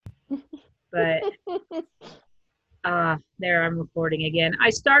But there, I'm recording again. I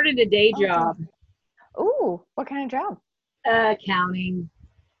started a day job. Ooh, what kind of job? Accounting,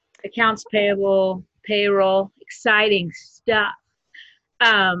 accounts payable, payroll, exciting stuff.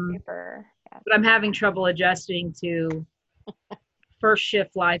 Paper. Yeah. But I'm having trouble adjusting to first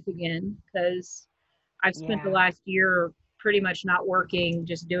shift life again because I've spent the last year pretty much not working,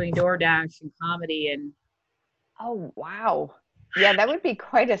 just doing DoorDash and comedy. And oh, wow. Yeah, that would be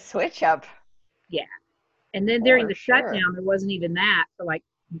quite a switch up. yeah. And then during the shutdown, there wasn't even that for like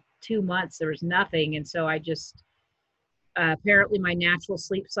 2 months. There was nothing. And so I just, apparently my natural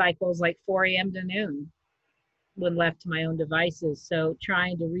sleep cycle is like 4 a.m. to noon when left to my own devices. So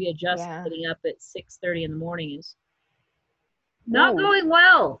trying to readjust getting up at 6:30 in the morning is not going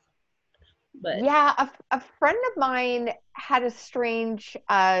well. But yeah, a friend of mine had a strange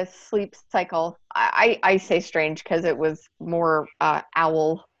sleep cycle. I say strange because it was more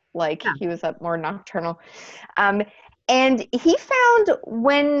owl like. He was up more nocturnal. And he found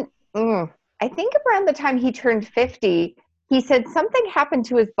when I think around the time he turned 50, he said something happened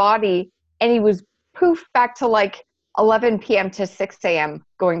to his body and he was poof back to like 11 p.m. to 6 a.m.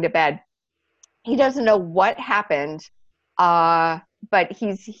 going to bed. He doesn't know what happened. But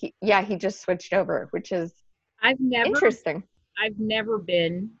he just switched over, which is interesting. I've never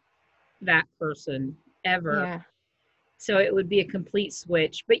been that person ever. Yeah. So it would be a complete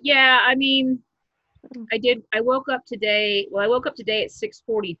switch. But yeah, I mean, I woke up today at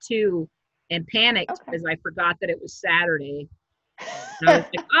 6:42 and panicked because I forgot that it was Saturday. And I was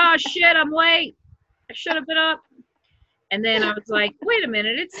like, oh shit, I'm late. I should have been up. And then I was like, wait a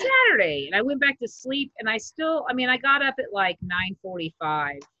minute, it's Saturday. And I went back to sleep and I got up at like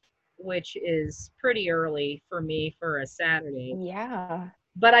 9:45, which is pretty early for me for a Saturday. Yeah.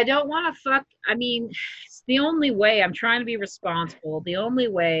 But I don't want to it's the only way. I'm trying to be responsible. The only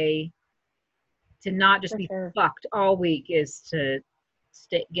way to not just be fucked all week is to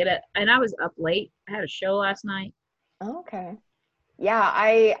get it. And I was up late. I had a show last night. Okay. Yeah,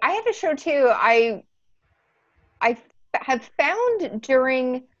 I had a show too. I have found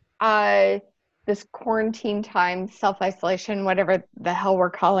during this quarantine time, self-isolation, whatever the hell we're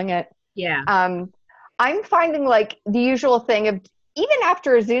calling it. Yeah. I'm finding like the usual thing of even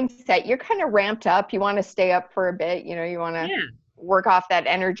after a Zoom set, you're kind of ramped up. You want to stay up for a bit. You know, you want to work off that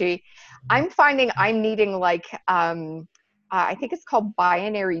energy. I'm finding I'm needing like, I think it's called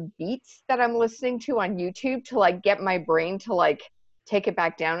binary beats that I'm listening to on YouTube to like get my brain to like take it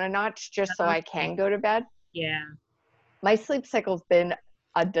back down a notch just so I can go to bed. Yeah. My sleep cycle's been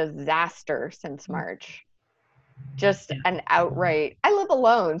a disaster since March. Just an outright, I live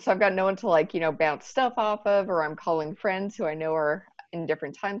alone, so I've got no one to like, bounce stuff off of, or I'm calling friends who I know are in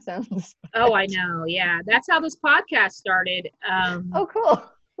different time zones. Oh, I know. Yeah. That's how this podcast started. Oh, cool.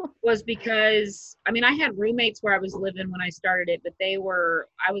 Was because, I had roommates where I was living when I started it, but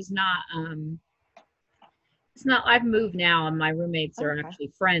I've moved now and my roommates are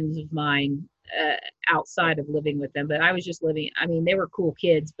actually friends of mine outside of living with them, but I was just living, they were cool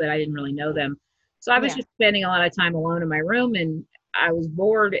kids, but I didn't really know them. So I was just spending a lot of time alone in my room and I was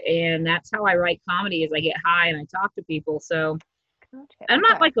bored, and that's how I write comedy is I get high and I talk to people. So I'm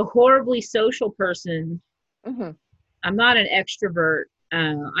not like a horribly social person. Mm-hmm. I'm not an extrovert.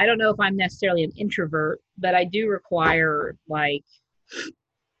 I don't know if I'm necessarily an introvert, but I do require like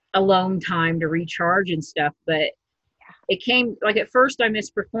alone time to recharge and stuff. But it came like at first I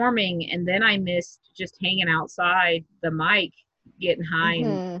missed performing, and then I missed just hanging outside the mic, getting high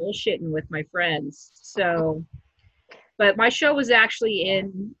and bullshitting with my friends. So, but my show was actually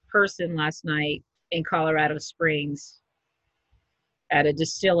in person last night in Colorado Springs at a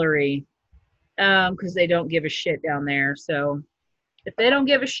distillery because they don't give a shit down there. So if they don't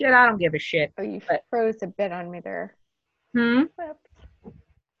give a shit, I don't give a shit. Oh, you froze a bit on me there. You're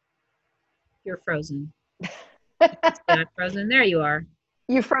frozen. It's not frozen. There you are.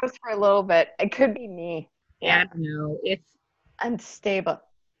 You froze for a little bit. It could be me. Yeah, I don't know. It's unstable.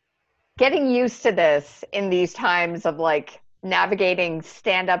 Getting used to this in these times of like navigating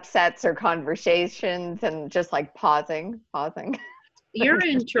stand-up sets or conversations and just like pausing. You're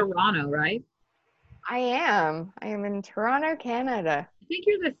in Toronto, right? I am in Toronto, Canada. I think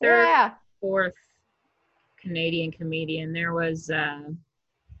you're the third, fourth Canadian comedian. There was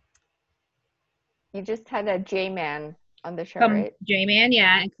you just had a J-Man on the show, right? J-Man,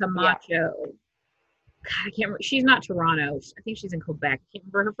 yeah, and Camacho. Yeah. God, I can't remember. She's not Toronto. I think she's in Quebec. I can't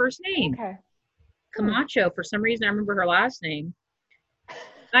remember her first name. Okay. Camacho. For some reason, I remember her last name.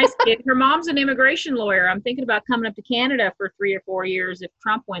 Nice kid. Her mom's an immigration lawyer. I'm thinking about coming up to Canada for 3 or 4 years if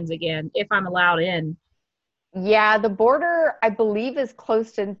Trump wins again, if I'm allowed in. Yeah, the border, I believe, is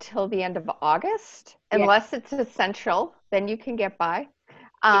closed until the end of August, Yeah. unless it's essential, then you can get by.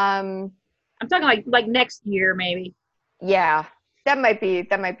 Um, I'm talking like next year maybe. yeah, that might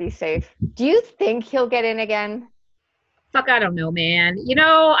be safe. Do you think he'll get in again? Fuck, I don't know, man. You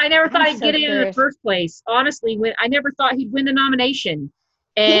know, I never thought I'm I'd so get in the curious. first place. Honestly, when I never thought he'd win the nomination.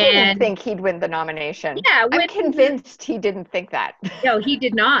 He didn't And think he'd win the nomination. yeah, I'm when convinced he didn't think that. no, he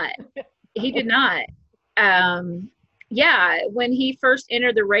did not. He did not. Um, yeah, when he first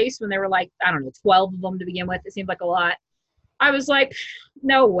entered the race, when there were like, I don't know, 12 of them to begin with, it seemed like a lot. I was like,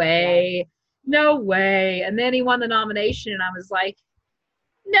 no Yeah. way, no way. And then he won the nomination, and I was like,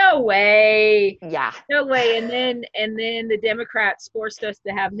 no way, Yeah. no way. And then the Democrats forced us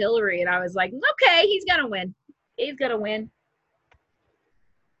to have Hillary, and I was like, okay, he's gonna win. He's gonna win.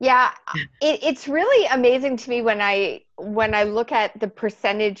 Yeah, it's really amazing to me when I look at the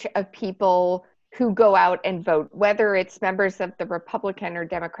percentage of people who go out and vote, whether it's members of the Republican or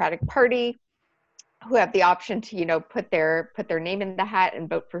Democratic Party who have the option to, put their name in the hat and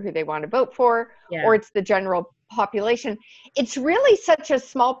vote for who they want to vote for, Yeah, or it's the general population. It's really such a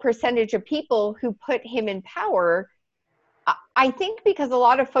small percentage of people who put him in power. I think because a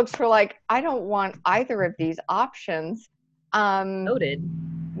lot of folks were like, I don't want either of these options. voted.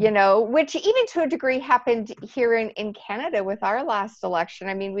 Which even to a degree happened here in Canada with our last election.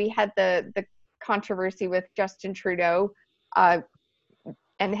 I mean, we had the controversy with Justin Trudeau uh,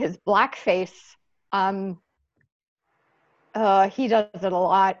 and his blackface. Um, he does it a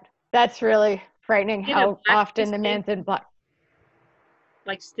lot. That's really frightening Did a how often blackface the thing man's in black.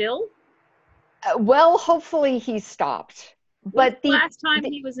 like still? Well, hopefully he stopped. When's But the last time the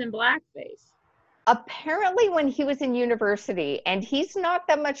he was in blackface? apparently when he was in university, and he's not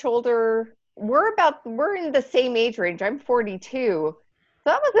that much older. We're in the same age range. I'm 42. So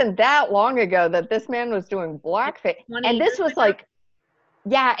that wasn't that long ago that this man was doing Like blackface. 20 And this years was ago? like,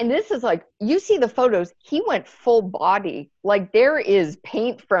 yeah, and this is like, you see the photos, he went full body. Like there is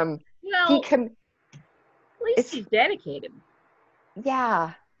paint from he Well, can at least it's he's dedicated.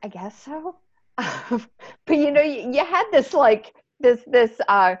 yeah, I guess so. But you had this like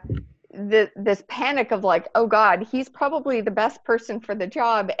this panic of like, oh God, he's probably the best person for the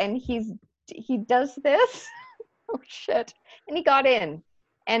job, and he does this. Oh shit! And he got in,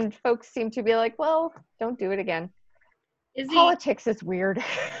 and folks seem to be like, well, don't do it again. Is he? Politics is weird.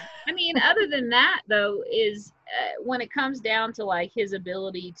 I mean, other than that, though, is when it comes down to like his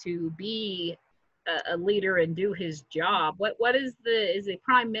ability to be a leader and do his job. What is it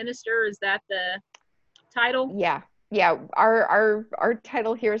prime minister? Is that the title? Yeah, yeah. Our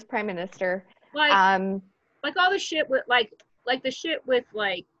title here is prime minister. Like Um, like all the shit with like the shit with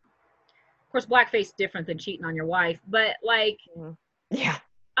like, of course, blackface is different than cheating on your wife, but like yeah,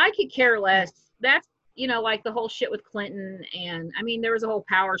 I could care less. That's like the whole shit with Clinton, and I mean there was a whole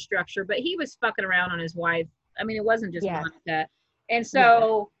power structure, but he was fucking around on his wife. I mean, it wasn't just yeah, Monica. And yeah.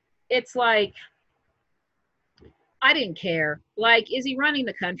 so it's like I didn't care. Like, is he running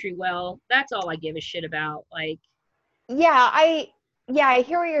the country well? That's all I give a shit about. Like, Yeah, I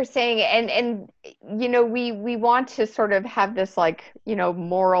hear what you're saying, and we want to sort of have this like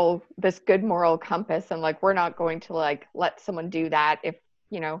this good moral compass, and like we're not going to like let someone do that if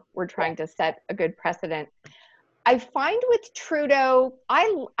we're trying to set a good precedent. I find with Trudeau,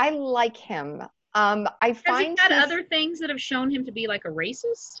 I like him. I has he find had he's other things that have shown him to be like a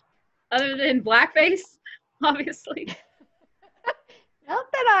racist other than blackface? Obviously. not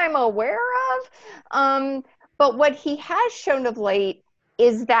that I'm aware of. But what he has shown of late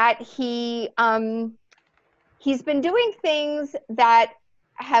is that he's been doing things that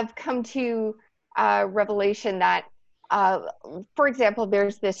have come to revelation that, uh, for example,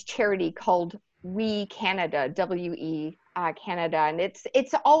 there's this charity called We Canada, WE Canada, and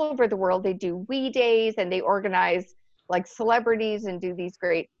it's all over the world. They do We Days, and they organize like celebrities and do these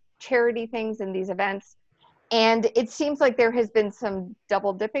great charity things and these events. And it seems like there has been some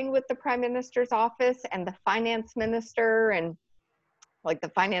double dipping with the prime minister's office and the finance minister, and like the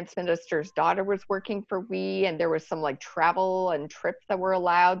finance minister's daughter was working for We, and there was some like travel and trips that were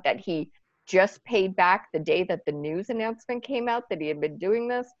allowed that he just paid back the day that the news announcement came out that he had been doing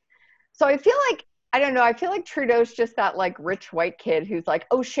this. So I feel like, I don't know, I feel like Trudeau's just that like rich white kid who's like,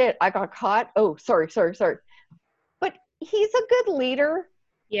 oh shit, I got caught. Oh, sorry. But he's a good leader.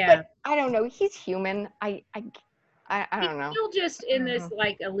 Yeah. But I don't know, he's human. I He's don't know. still just I in don't this know.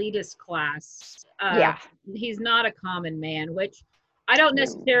 like elitist class. Yeah. He's not a common man, which I don't No.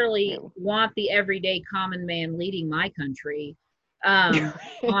 necessarily No. want the everyday common man leading my country. Um,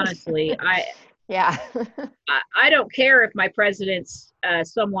 honestly, Yeah. I don't care if my president's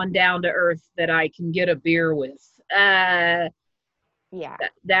someone down to earth that I can get a beer with. Yeah.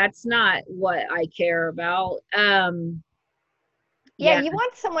 That's not what I care about. Yeah, Yeah, you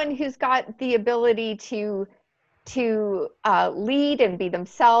want someone who's got the ability to lead and be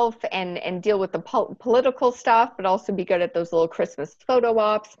themselves and deal with the political stuff, but also be good at those little Christmas photo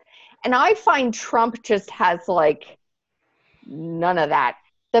ops. And I find Trump just has like none of that.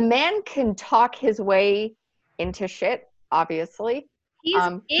 The man can talk his way into shit, obviously. he's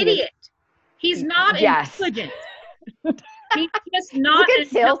an He is, idiot. He's not yes. intelligent. He's just He's a not an good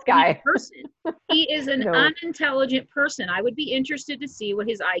sales intelligent guy. person. He is an No. unintelligent person. I would be interested to see what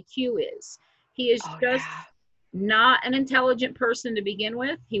his IQ is. He is Oh just yeah. not an intelligent person to begin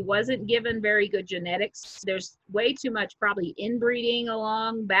with. He wasn't given very good genetics. There's way too much probably inbreeding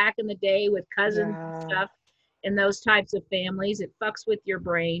along back in the day with cousins and Yeah. stuff in those types of families. It fucks with your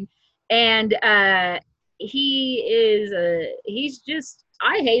brain. And he's just,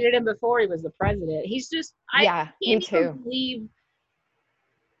 I hated him before he was the president. He's just, Yeah, me can't even too. believe,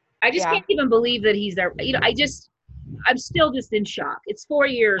 I just Yeah. can't even believe that he's there. I'm still just in shock. It's 4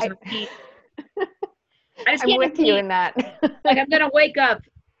 years I and I just I'm can't even with you believe, in that. like, I'm going to wake up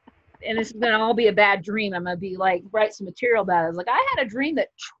and this is going to all be a bad dream. I'm going to be like, write some material about it. I was like, I had a dream that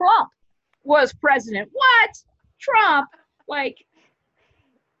Trump was president. What? Trump? Like,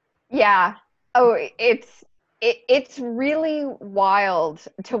 Yeah. Oh, it's really wild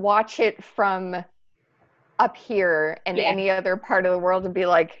to watch it from up here and yeah. any other part of the world and be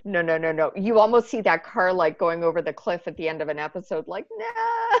like, no, no, no, no. You almost see that car like going over the cliff at the end of an episode, like,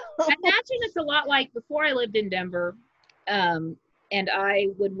 I no. imagine it's a lot like before I lived in Denver, and I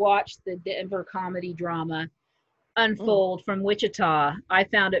would watch the Denver comedy drama Mm, unfold from Wichita. I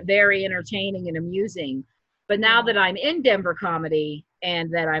found it very entertaining and amusing. But now yeah. that I'm in Denver comedy and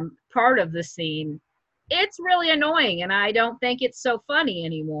that I'm part of the scene, it's really annoying and I don't think it's so funny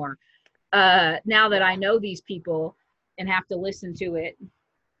anymore. Now that I Yeah. know these people and have to listen to it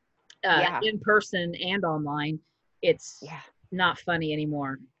Yeah. in person and online, it's Yeah. not funny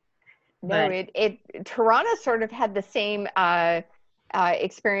anymore. No, But Toronto sort of had the same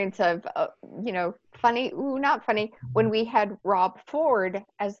experience of, funny, ooh, not funny, when we had Rob Ford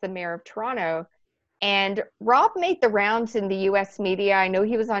as the mayor of Toronto. And Rob made the rounds in the US media. I know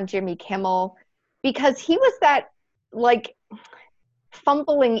he was on Jimmy Kimmel because he was that like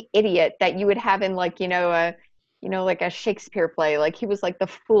fumbling idiot that you would have in like, like a Shakespeare play. Like he was like the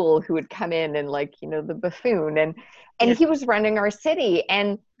fool who would come in and like, the buffoon and yeah, he was running our city.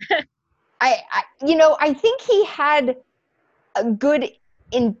 And I think he had a good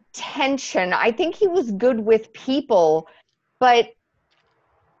intention. I think he was good with people, but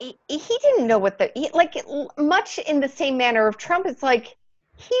he didn't know like much in the same manner of Trump. It's like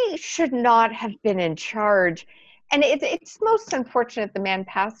he should not have been in charge, and it's most unfortunate the man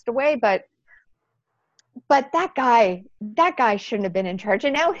passed away. But that guy shouldn't have been in charge,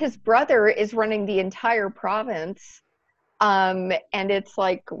 and now his brother is running the entire province. And it's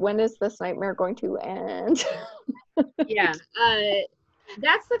like, when is this nightmare going to end? yeah.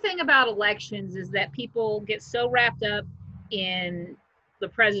 That's the thing about elections is that people get so wrapped up in the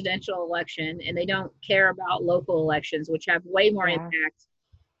presidential election and they don't care about local elections, which have way more Yeah. impact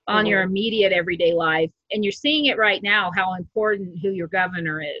on your Mm-hmm. immediate everyday life. And you're seeing it right now how important who your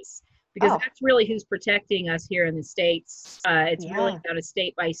governor is, because Oh, that's really who's protecting us here in the States. It's really yeah. about a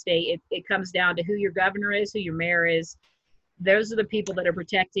state by state. It comes down to who your governor is, who your mayor is. Those are the people that are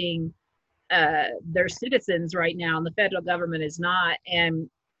protecting their citizens right now, and the federal government is not. And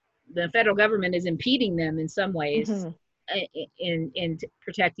the federal government is impeding them in some ways Mm-hmm. in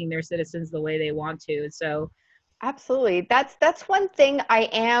protecting their citizens the way they want to. So Absolutely. That's one thing I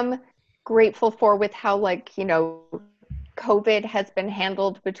am grateful for with how, like, COVID has been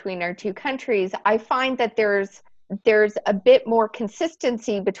handled between our two countries. I find that there's a bit more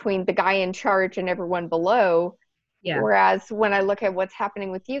consistency between the guy in charge and everyone below. yeah, Whereas when I look at what's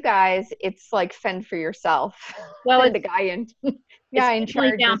happening with you guys, it's like fend for yourself. well, And the guy in it's guy in definitely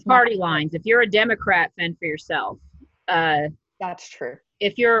charge down is not. party lines. If you're a Democrat, fend for yourself. Uh, That's true.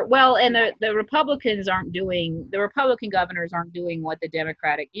 if you're well, and Yeah, the Republican governors aren't doing what the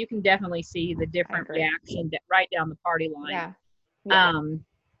Democratic. You can definitely see the I different agree. reaction right down the party line. Yeah. Yeah, Um,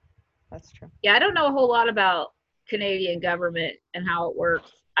 that's true. yeah, I don't know a whole lot about Canadian government and how it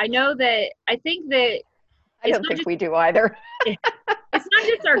works. I think that I it's don't not think just we do either. it's not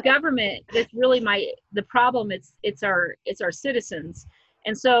just our government that's really the problem. It's our citizens,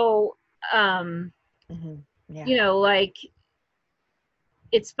 and so Hmm. Yeah. like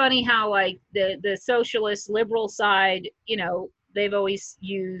it's funny how like the socialist liberal side, they've always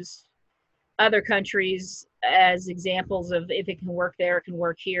used other countries as examples of if it can work there, it can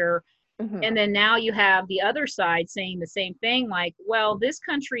work here. Mm-hmm. And then now you have the other side saying the same thing, like, well, this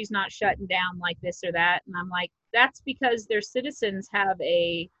country's not shutting down like this or that. And I'm like, that's because their citizens have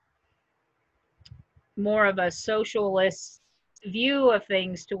a more of a socialist view of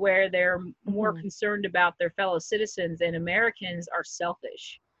things, to where they're more Mm-hmm. concerned about their fellow citizens, and Americans are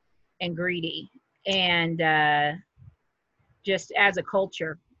selfish and greedy. And just as a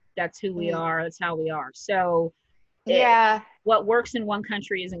culture, that's who we are, that's how we are. So it, Yeah, what works in one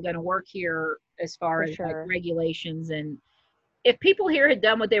country isn't going to work here, as far for as like sure. regulations. And if people here had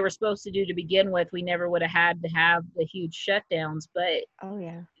done what they were supposed to do to begin with, we never would have had to have the huge shutdowns. But Oh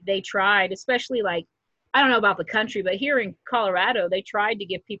yeah. they tried, especially like, I don't know about the country, but here in Colorado, they tried to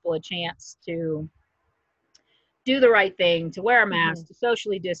give people a chance to do the right thing, to wear a Mm-hmm. mask, to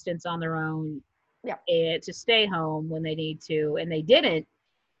socially distance on their own, Yeah. and to stay home when they need to, and they didn't.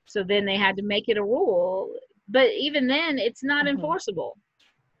 So then they had to make it a rule. But even then, it's not Mm-hmm. enforceable.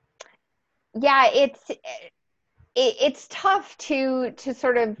 Yeah, it's tough to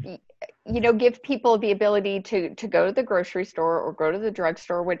sort of give people the ability to go to the grocery store or go to the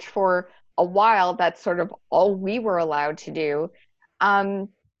drugstore, which for a while that's sort of all we were allowed to do. um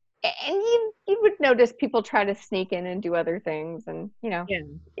and you would notice people try to sneak in and do other things, and Yeah.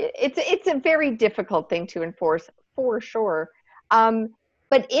 it's a very difficult thing to enforce, for sure. um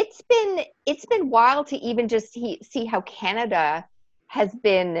but it's been wild to even just see how Canada has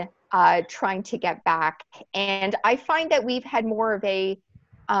been trying to get back. And I find that we've had more of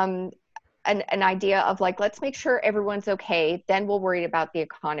um, an idea of like, let's make sure everyone's okay, then we'll worry about the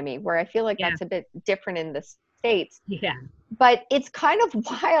economy, where I feel like Yeah. that's a bit different in the States. Yeah. But it's kind of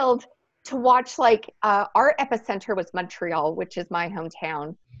wild to watch, like, our epicenter was Montreal, which is my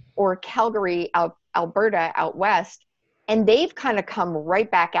hometown, or Calgary, Alberta, out west. And they've kind of come right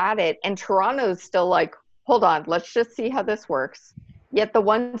back at it. And Toronto's still like, hold on, let's just see how this works. Yet the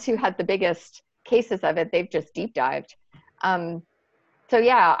ones who had the biggest cases of it, they've just deep dived. Um, so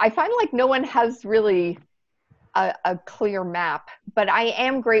yeah, I find like no one has really a clear map, but I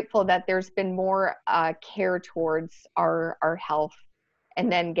am grateful that there's been more care towards our health and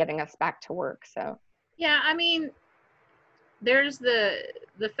then getting us back to work. So Yeah. I mean, there's the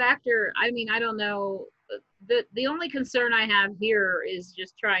factor. I mean, I don't know. The only concern I have here is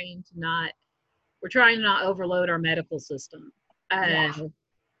just trying to not, we're trying to not overload our medical system. yeah, Because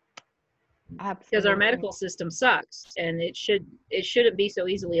our absolutely. medical system sucks, and it shouldn't be so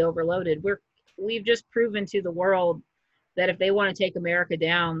easily overloaded. We've just proven to the world that if they want to take America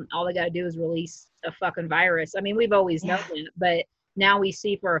down, all they got to do is release a fucking virus. I mean, we've always known Yeah, that, but now we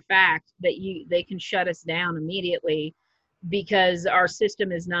see for a fact that they can shut us down immediately, because our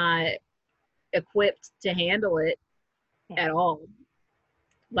system is not equipped to handle it yeah, at all.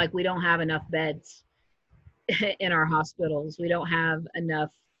 Like, we don't have enough beds in our hospitals. We don't have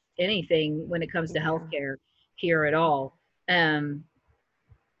enough anything when it comes to yeah. healthcare here at all, um,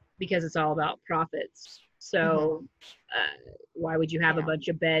 because it's all about profits. Hmm. So why would you have a Yeah, bunch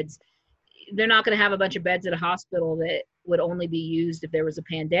of beds? They're not going to have a bunch of beds at a hospital that would only be used if there was a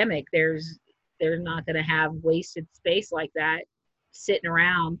pandemic. They're not going to have wasted space like that sitting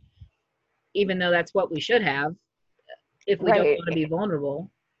around, even though that's what we should have if we don't right. want to be vulnerable.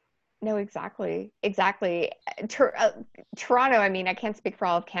 No, exactly, exactly. Tor- uh, Toronto, I mean, I can't speak for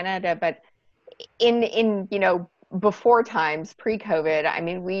all of Canada, but in before times, pre-COVID, I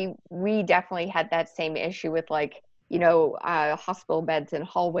mean, we definitely had that same issue with, like, hospital beds and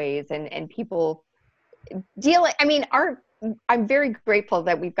hallways, and people dealing. I mean, our I'm very grateful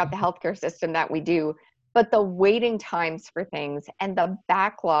that we've got the healthcare system that we do, but the waiting times for things and the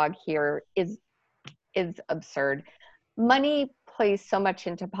backlog here is absurd. Money plays so much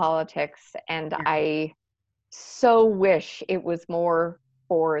into politics, and Yeah. I so wish it was more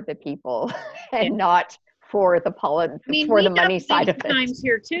for the people Yeah. and not for I mean, for the we have money side of waiting it. times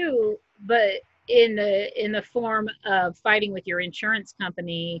here too, but in the form of fighting with your insurance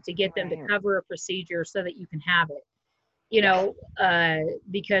company to get them to Right. cover a procedure so that you can have it. You Yeah. know,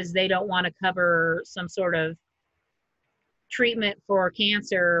 because they don't want to cover some sort of treatment for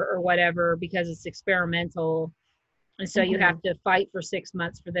cancer or whatever because it's experimental. And so you Hmm. have to fight for 6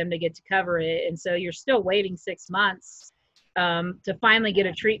 months for them to get to cover it. And so you're still waiting 6 months to finally get a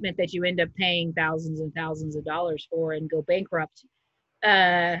Yeah. treatment that you end up paying thousands and thousands of dollars for and go bankrupt.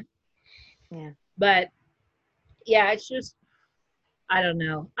 Uh, Yeah. but yeah, it's just, I don't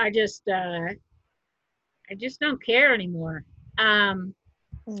know. I just don't care anymore. Um,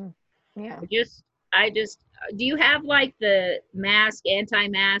 Mm. Yeah. I just, I just, do you have like the mask,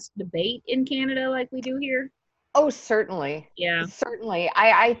 anti-mask debate in Canada like we do here? Oh, certainly. Yeah, Certainly.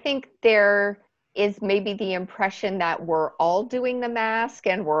 I think there is maybe the impression that we're all doing the mask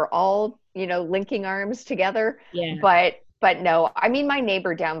and we're all, linking arms together. yeah. But no, I mean, my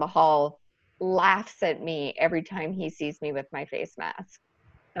neighbor down the hall laughs at me every time he sees me with my face mask.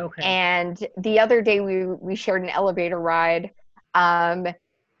 Okay. And the other day we shared an elevator ride. Um,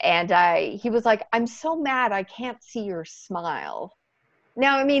 and he was like, "I'm so mad I can't see your smile."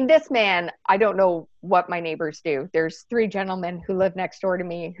 Now, I mean, this man, I don't know what my neighbors do. There's three gentlemen who live next door to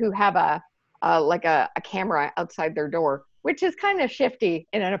me who have like a camera outside their door, which is kind of shifty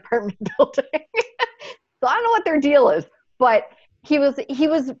in an apartment building. So I don't know what their deal is, but he was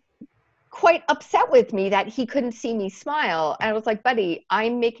quite upset with me that he couldn't see me smile. And I was like, "Buddy,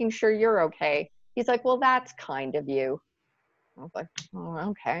 I'm making sure you're okay." He's like, "Well, that's kind of you." I was like, "Oh,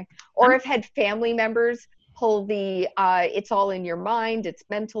 okay." Or I'm, I've had family members pull the "it's all in your mind, it's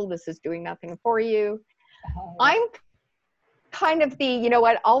mental, this is doing nothing for you." oh, I'm kind of the, you know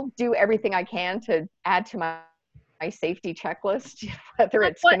what, I'll do everything I can to add to my safety checklist, whether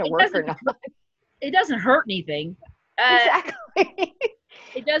like it's what? going to work or not. It doesn't hurt anything. Uh, Exactly.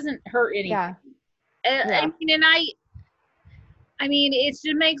 it doesn't hurt anything. Yeah. I Yeah. mean, I mean, it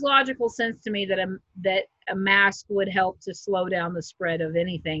just makes logical sense to me that a mask would help to slow down the spread of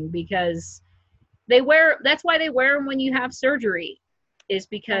anything because that's why they wear them when you have surgery, is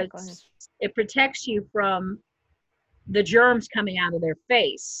Exactly. because it protects you from the germs coming out of their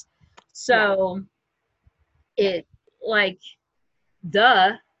face. Yeah. So it like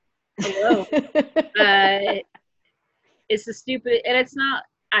duh, hello. Uh it's a stupid, and it's not,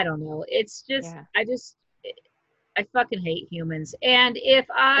 I don't know. It's just Yeah. I fucking hate humans. And if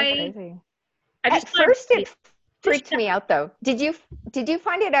They're crazy. I just At want first, to it just freaked me out, though. Did you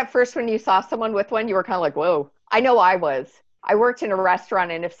find it at first when you saw someone with one? You were kind of like, "Whoa!" I know I was. I worked in a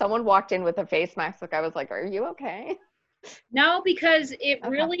restaurant, and if someone walked in with a face mask, like I was like, "Are you okay?" no, because it Okay.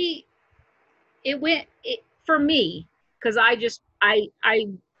 really it went for me, because I just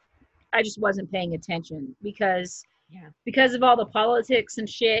wasn't paying attention Yeah. because of all the politics and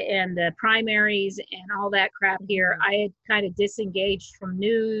shit and the primaries and all that crap here. Hmm. I had kind of disengaged from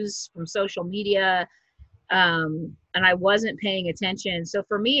news, from social media, and I wasn't paying attention. So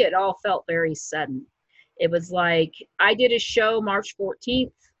for me, it all felt very sudden. It was like I did a show March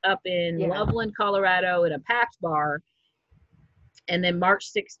 14th up in Yeah. Loveland, Colorado at a packed bar. And then March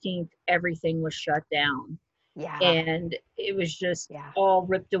 16th, everything was shut down. Yeah. And it was just Yeah. all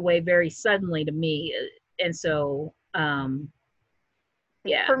ripped away very suddenly to me. And so,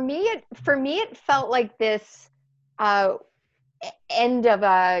 yeah, For me, it felt like this uh, end of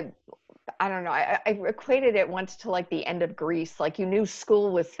a. I don't know. I equated it once to like the end of Grease. Like you knew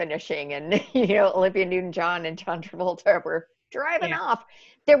school was finishing, and Olivia Newton-John and John Travolta were driving yeah, off.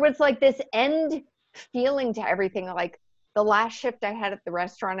 There was like this end feeling to everything. Like the last shift I had at the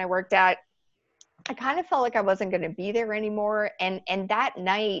restaurant I worked at, I kind of felt like I wasn't going to be there anymore. And that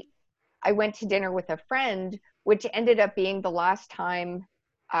night, I went to dinner with a friend, which ended up being the last time.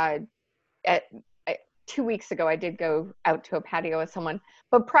 Uh, at, 2 weeks ago, I did go out to a patio with someone.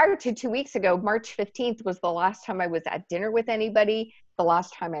 But prior to 2 weeks ago, March 15th was the last time I was at dinner with anybody, the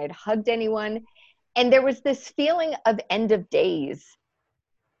last time I had hugged anyone. And there was this feeling of end of days.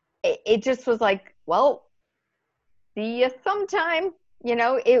 It just was like, well, see you sometime. You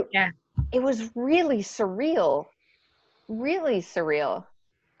know, it yeah. it was really surreal.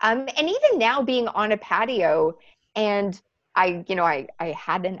 And even now being on a patio, and I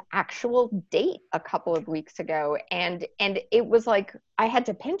had an actual date a couple of weeks ago, and it was like I had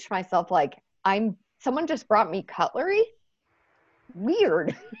to pinch myself, like someone just brought me cutlery.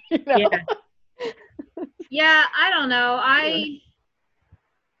 Weird, you know? Yeah. Yeah, I don't know. Weird.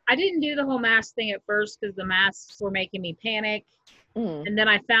 I didn't do the whole mask thing at first because the masks were making me panic. Mm, And then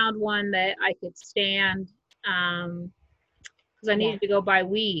I found one that I could stand because I yeah. needed to go buy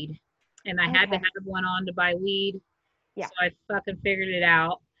weed. And I had to Okay. have one on to buy weed. Yeah. So I fucking figured it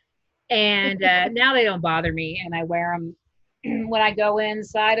out. And now they don't bother me. And I wear them when I go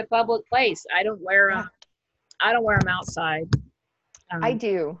inside a public place. Yeah. I don't wear them outside. I Um,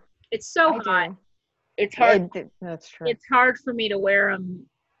 do. it's so I hot. do. It's hard. That's true. It's hard for me to wear them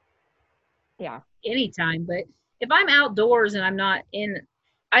Yeah. anytime. But if I'm outdoors and I'm not in,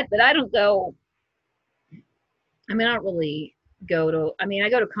 but I don't go. I mean, I don't really go to. I mean, I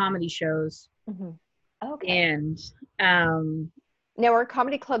go to comedy shows, Hmm. Okay. and um, Now, are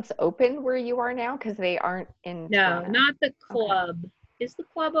comedy clubs open where you are now? Because they aren't in no, Toronto. not the Okay. club. Is the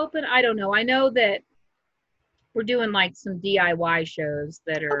club open? I don't know. I know that we're doing like some DIY shows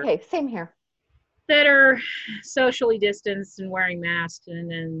Okay. Same here. that are socially distanced and wearing masks,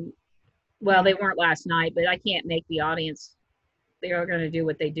 and then Well, Yeah. they weren't last night, but I can't make the audience. They are going to do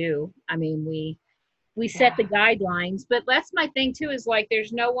what they do. I mean, we set the Yeah. guidelines, but that's my thing too, is like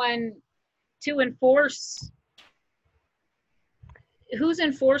there's no one to enforce. Who's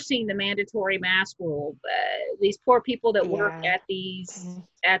enforcing the mandatory mask rule? These poor people that work Yeah.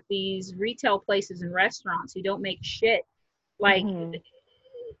 at these retail places and restaurants who don't make shit. Like Mm-hmm.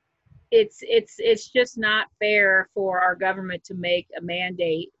 it's just not fair for our government to make a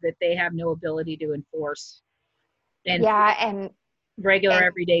mandate that they have no ability to enforce, and Yeah, regular and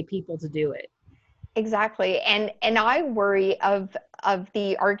everyday people to do it. exactly. And I worry of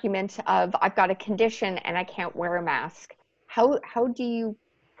the argument of I've got a condition and I can't wear a mask. How do you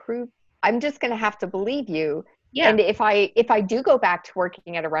prove? I'm just going to have to believe you. Yeah. And if I do go back to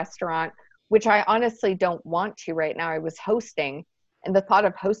working at a restaurant, which I honestly don't want to right now, I was hosting, and the thought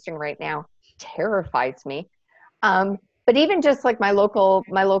of hosting right now terrifies me. But even just like my local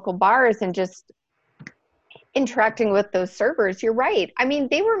bars and just interacting with those servers, you're right. I mean,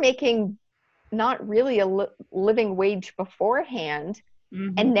 they were making not really a living wage beforehand.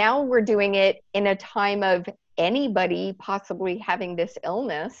 Hmm. And now we're doing it in a time of anybody possibly having this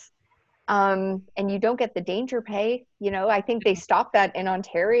illness. And you don't get the danger pay. I think they stopped that in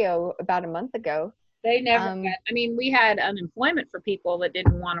Ontario about a month ago. They never Um, had, I mean, we had unemployment for people that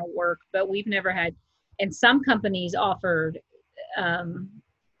didn't want to work, but we've never had, and some companies offered, um,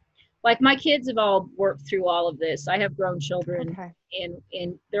 like my kids have all worked through all of this. I have grown children okay.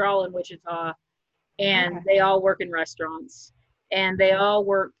 they're all in Wichita, and Okay. they all work in restaurants, and they've all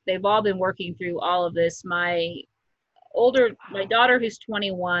been working through all of this. My Wow. daughter, who's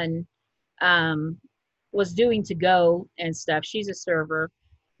 21, um, was doing to go and stuff. She's a server,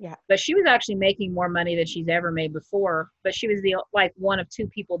 Yeah. but she was actually making more money than she's ever made before. But she was the like one of two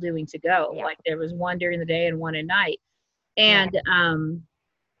people doing to go. Yeah. Like there was one during the day and one at night. Yeah. And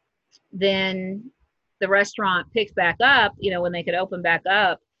then the restaurant picked back up, when they could open back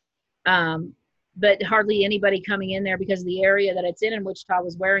up. Um, but hardly anybody coming in there because the area that it's in Wichita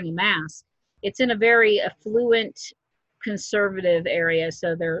was wearing a mask. It's in a very affluent conservative area,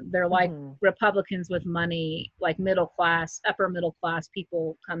 so they're like Hmm. Republicans with money, like middle class, upper middle class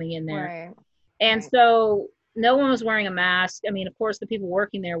people coming in there. Right. And Right. so no one was wearing a mask. I mean, of course the people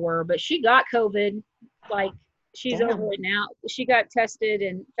working there were, but she got COVID. Like she's over Damn. it now. She got tested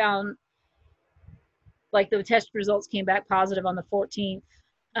and found, like, the test results came back positive on the 14th.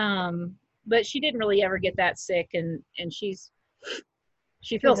 But she didn't really ever get that sick, and she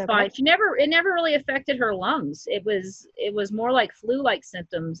She's feels okay. fine. It never really affected her lungs. It was more like flu-like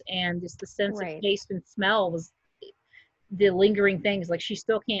symptoms, and just the sense of Right. taste and smell was the lingering things. Like she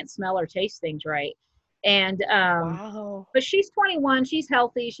still can't smell or taste things right. And Wow. but she's 21, she's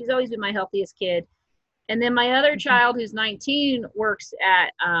healthy. She's always been my healthiest kid. And then my other Mhm. child, who's 19, works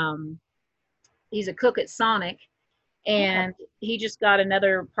at he's a cook at Sonic, Okay. and he just got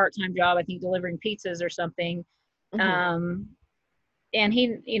another part-time job, I think delivering pizzas or something. Hmm. um and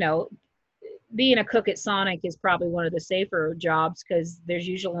he, being a cook at Sonic is probably one of the safer jobs because there's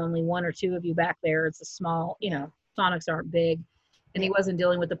usually only one or two of you back there. It's a small, Yeah. Sonics aren't big, and he Yeah. wasn't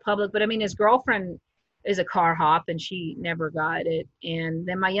dealing with the public. But I mean, his girlfriend is a car hop, and she never got it. And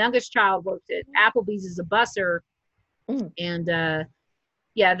then my youngest child worked at Applebee's as a busser, Mm. and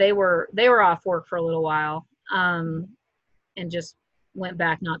yeah, they were off work for a little while, and just went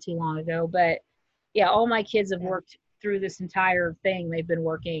back not too long ago. But yeah, all my kids have Yeah. worked through this entire thing. They've been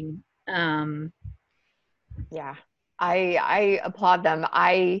working. Yeah. I applaud them.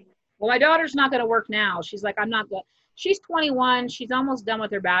 I Well, my daughter's not going to work now. She's like, I'm not going. She's 21. She's almost done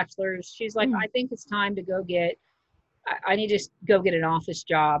with her bachelor's. She's like, mm, I think it's time to go get. I need to go get an office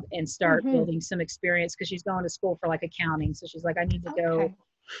job and start hmm building some experience because she's going to school for like accounting. So she's like, I need to go okay.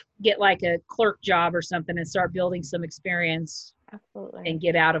 get like a clerk job or something and start building some experience Absolutely. and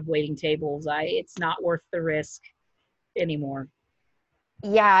get out of waiting tables. It's not worth the risk anymore.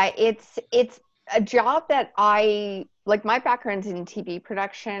 Yeah, it's a job that I like. My background's in TV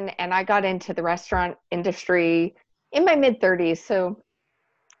production, and I got into the restaurant industry in my mid 30s. So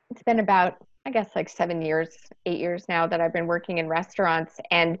it's been about, I guess, like 7 years, 8 years now that I've been working in restaurants.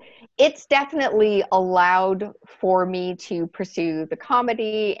 And it's definitely allowed for me to pursue the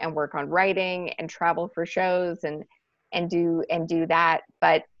comedy and work on writing and travel for shows and do that.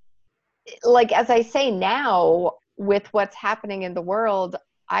 But like as I say now, with what's happening in the world,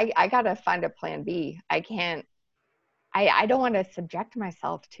 I gotta find a plan B. I can't. I don't want to subject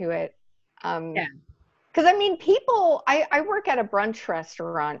myself to it. Yeah. Because I mean, people. I work at a brunch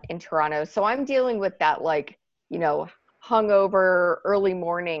restaurant in Toronto, so I'm dealing with that, like, hungover, early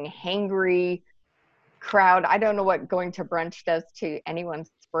morning, hangry crowd. I don't know what going to brunch does to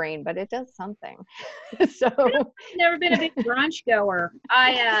anyone's brain, but it does something. So I've never been a big brunch goer.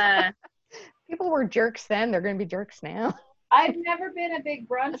 People were jerks then, they're going to be jerks now. I've never been a big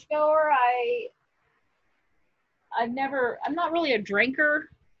brunch goer. I'm not really a drinker,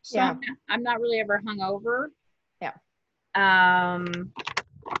 so Yeah. I'm not really ever hungover. Yeah.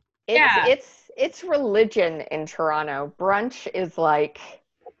 It's religion in Toronto. Brunch is like,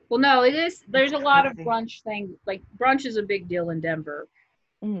 well, no, it is. There's a lot of brunch thing. Like brunch is a big deal in Denver,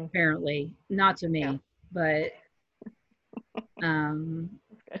 apparently. Not to me, but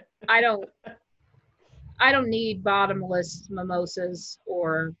I don't need bottomless mimosas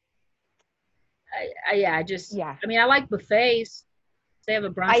or I mean, I like buffets. They have a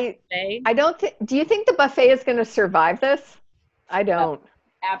brunch buffet. I don't think. Do you think the buffet is going to survive this? I don't.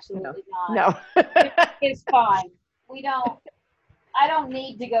 Absolutely not. No. It's fine. I don't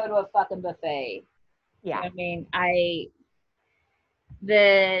need to go to a fucking buffet. Yeah. I mean,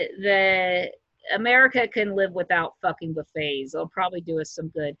 the America can live without fucking buffets. They'll probably do us some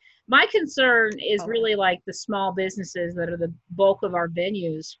good. My concern is really like the small businesses that are the bulk of our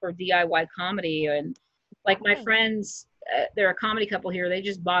venues for DIY comedy. And like my friends, they're a comedy couple here. They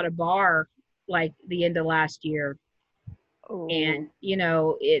just bought a bar like the end of last year. Ooh. And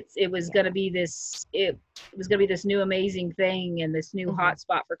it was going to be this new amazing thing and this new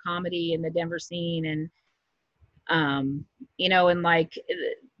hotspot for comedy in the Denver scene. And and like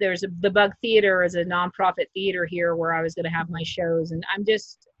there's the Bug Theater is a nonprofit theater here where I was going to have my shows, and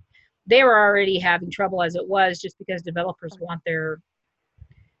they were already having trouble as it was, just because developers want their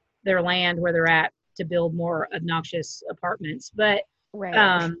land where they're at to build more obnoxious apartments. But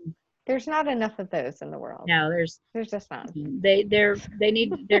there's not enough of those in the world. No, there's just not. They're going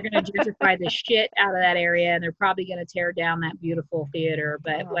to gentrify the shit out of that area, and they're probably going to tear down that beautiful theater.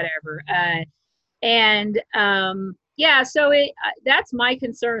 But whatever. So that's my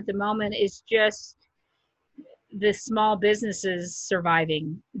concern at the moment, is just the small businesses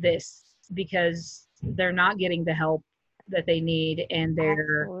surviving this, because they're not getting the help that they need, and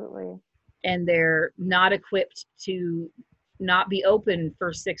they're not equipped to not be open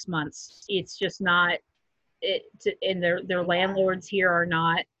for 6 months. It's just not and their landlords here are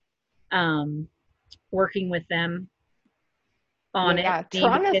not working with them on it. Yeah,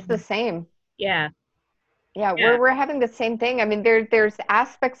 Toronto's the same. Yeah, we're having the same thing. I mean, there's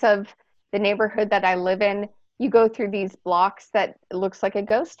aspects of the neighborhood that I live in. You go through these blocks that it looks like a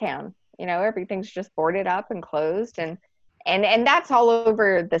ghost town. Everything's just boarded up and closed, and that's all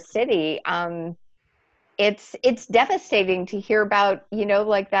over the city. It's devastating to hear about,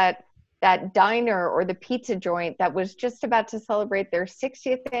 like that diner or the pizza joint that was just about to celebrate their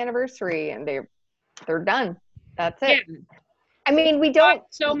 60th anniversary, and they're done. That's it. Yeah. I mean, we don't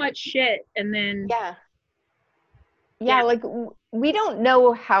so much shit, and then like we don't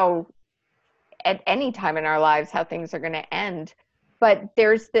know how at any time in our lives how things are going to end, but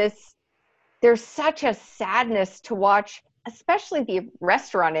there's such a sadness to watch, especially the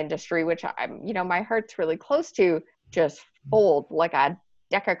restaurant industry, which I'm, my heart's really close to, just fold like a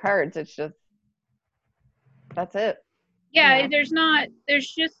deck of cards. It's just, that's it. Yeah, there's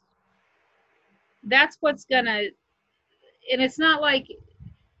just, that's what's gonna, and it's not like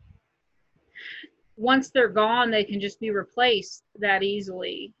once they're gone, they can just be replaced that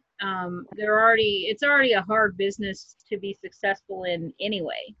easily. It's already a hard business to be successful in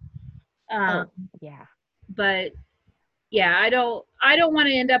anyway. But yeah, I don't want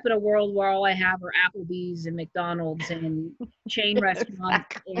to end up in a world where all I have are Applebee's and McDonald's and chain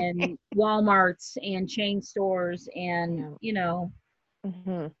restaurants and Walmarts and chain stores and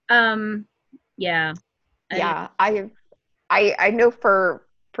I know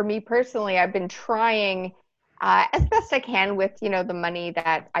for me personally, I've been trying as best I can with the money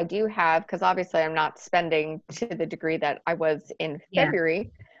that I do have, because obviously I'm not spending to the degree that I was in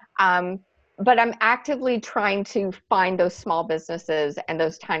February. But I'm actively trying to find those small businesses and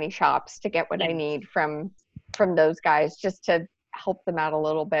those tiny shops to get what I need from those guys, just to help them out a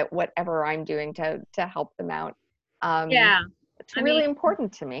little bit, whatever I'm doing to help them out. It's really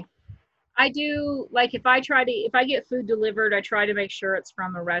important to me. I do, like, if I get food delivered, I try to make sure it's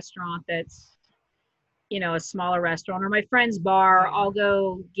from a restaurant that's, a smaller restaurant, or my friend's bar. I'll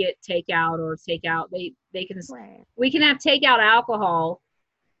go get takeout or takeout. They can, we can have takeout alcohol.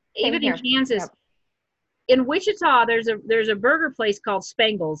 Even in Kansas. In Wichita, there's a burger place called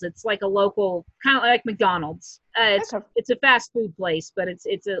Spangles. It's like a local, kind of like McDonald's. It's a fast food place, but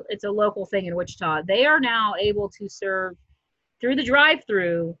it's a local thing in Wichita. They are now able to serve through the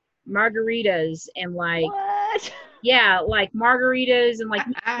drive-through margaritas and like margaritas and like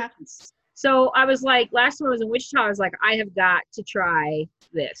So I was like, last time I was in Wichita, I was like, I have got to try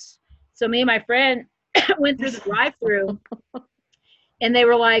this. So me and my friend went through the drive-through, and they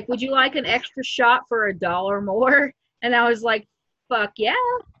were like, would you like an extra shot for $1 more? And I was like, fuck yeah,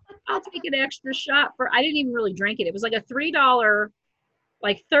 I'll take an extra shot for, I didn't even really drink it. It was like a $3,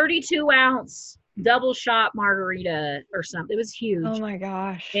 like 32-ounce double shot margarita or something. It was Oh huge. my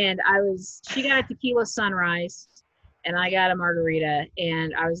gosh. And she got a tequila sunrise and I got a margarita.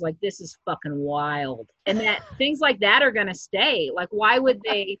 And I was like, this is fucking wild. And that things like that are going to stay. Like, why would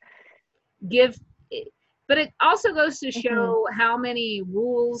they give it? But it also goes to show how many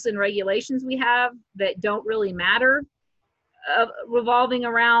rules and regulations we have that don't really matter, revolving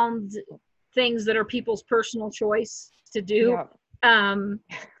around things that are people's personal choice to do. Yep.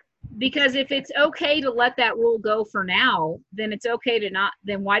 Because if it's okay to let that rule go for now, then it's okay to not,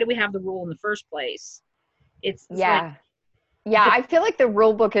 then why do we have the rule in the first place? It's yeah. Yeah, I feel like the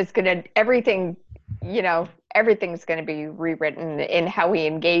rule book is going to, everything's going to be rewritten in how we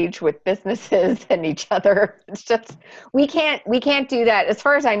engage with businesses and each other. It's just, we can't do that. As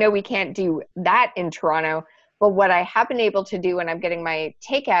far as I know, we can't do that in Toronto. But what I have been able to do when I'm getting my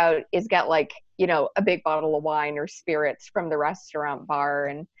takeout is get like, a big bottle of wine or spirits from the restaurant bar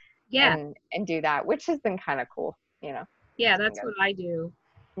and do that, which has been kind of cool, Yeah, that's what I do.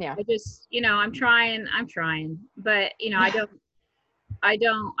 Yeah. I just, I'm trying, but I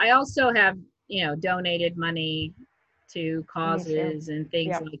also have, donated money to causes and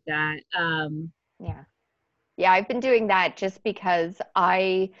things like that. Yeah, I've been doing that just because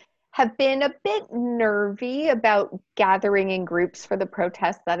I have been a bit nervy about gathering in groups for the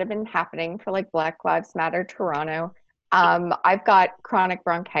protests that have been happening for like Black Lives Matter Toronto. I've got chronic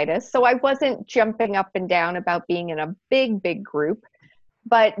bronchitis, so I wasn't jumping up and down about being in a big group,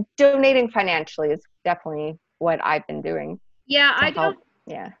 but donating financially is definitely what I've been doing. Yeah, I don't.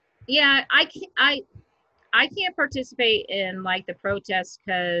 Yeah, I can't participate in like the protests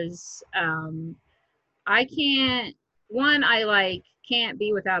because I can't. One, I can't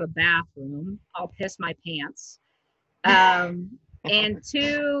be without a bathroom. I'll piss my pants. And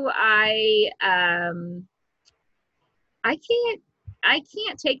two, I can't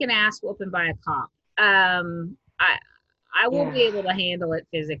take an ass whooping by a cop. I won't be able to handle it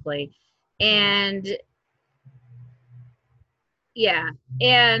physically. And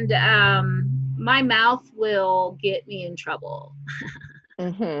my mouth will get me in trouble.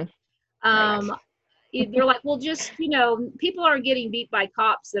 They're like, well, just, people are getting beat by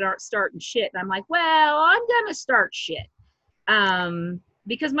cops that aren't starting shit. And I'm like, well, I'm gonna start shit.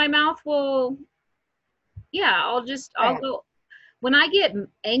 Because my mouth will, I'll go. When I get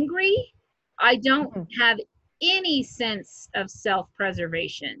angry, I don't have any sense of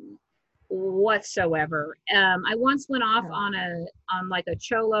self-preservation whatsoever. I once went off on like a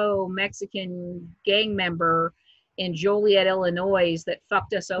Cholo Mexican gang member in Joliet, Illinois that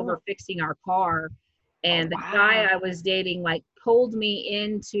fucked us over fixing our car. And the guy I was dating pulled me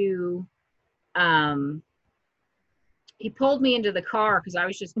into the car because I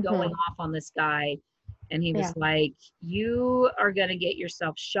was just going off on this guy. And he was like, you are going to get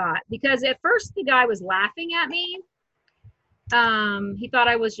yourself shot. Because at first the guy was laughing at me. He thought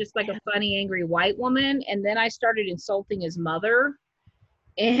I was just like a funny, angry white woman. And then I started insulting his mother.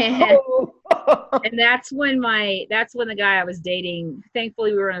 And, and that's when the guy I was dating,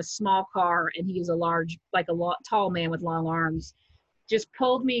 thankfully we were in a small car and he was tall man with long arms, just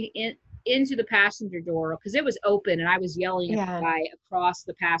pulled me into the passenger door because it was open and I was yelling at the guy across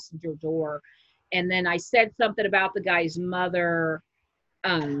the passenger door. And then I said something about the guy's mother.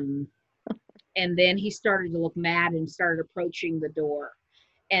 And then he started to look mad and started approaching the door.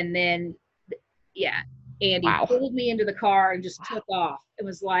 And then, Andy pulled me into the car and just took off. It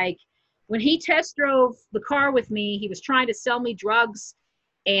was like when he test drove the car with me, he was trying to sell me drugs.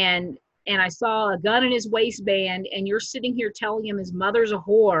 And I saw a gun in his waistband and you're sitting here telling him his mother's a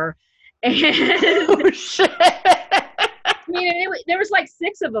whore. And oh, shit. I mean, there was like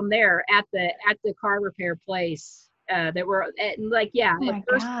 6 of them there at the car repair place that were at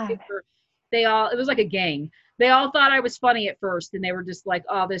first it was like a gang. They all thought I was funny at first and they were just like,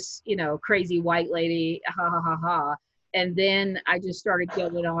 oh, this, crazy white lady, ha ha ha ha. And then I just started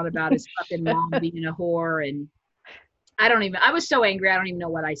going on about his fucking mom being a whore. And I was so angry, I don't even know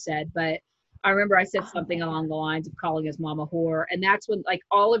what I said, but I remember I said something along the lines of calling his mom a whore. And that's when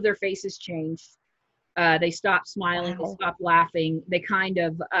all of their faces changed. They stopped smiling. They stopped laughing. They kind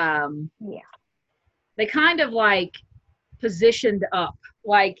of positioned up,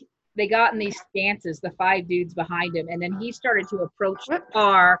 they got in these stances, the 5 dudes behind him, and then he started to approach the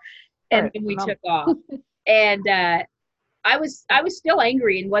car, and then we took off. And I was still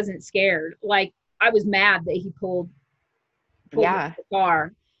angry and wasn't scared. Like I was mad that he pulled Yeah. the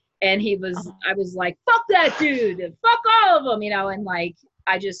car, and I was like, fuck that dude, and fuck all of them, and like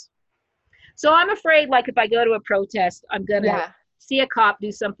I just so I'm afraid like if I go to a protest, I'm gonna Yeah. see a cop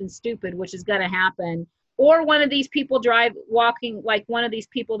do something stupid, which is gonna happen, or one of these people walking like one of these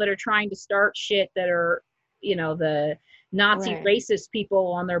people that are trying to start shit that are the Nazi Right. racist people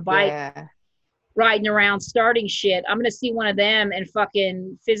on their bike Yeah. riding around starting shit. I'm gonna see one of them and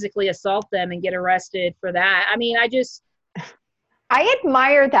fucking physically assault them and get arrested for that. I mean, I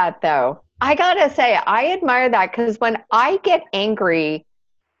admire that though. I gotta say, I admire that because when I get angry,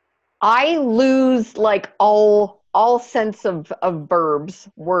 I lose like all sense of verbs,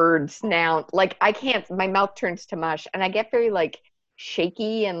 words, noun. Like I can't. My mouth turns to mush, and I get very like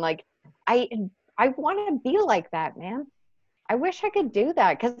shaky and like I I want to be like that, man. I wish I could do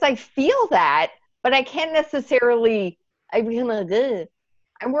that because I feel that, but I can't necessarily. I feel like, ugh.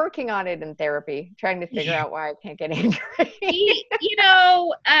 I'm working on it in therapy, trying to figure out why I can't get angry. you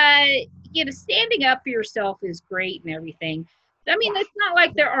know, uh, standing up for yourself is great and everything. I mean, Yeah. it's not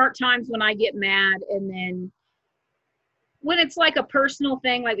like there aren't times when I get mad, and then when it's like a personal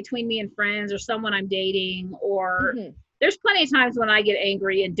thing, like between me and friends or someone I'm dating, or Mhm. there's plenty of times when I get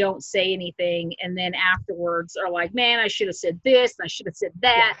angry and don't say anything, and then afterwards are like, man, I should have said this, and I should have said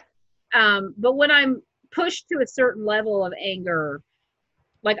Yeah. that. But when I'm pushed to a certain level of anger,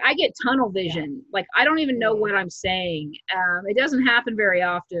 like I get tunnel Yeah. vision. Like I don't even know what I'm saying. It doesn't happen very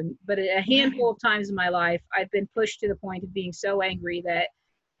often, but a handful of times in my life, I've been pushed to the point of being so angry that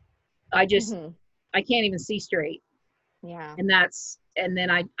I just Mhm. I can't even see straight. Yeah. And then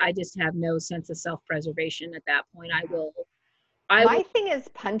I just have no sense of self-preservation at that point. I will My thing is get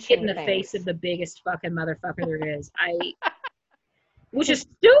in punching the face of things. the biggest fucking motherfucker there is. Which is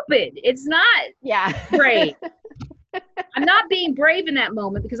stupid. It's not Yeah. brave. I'm not being brave in that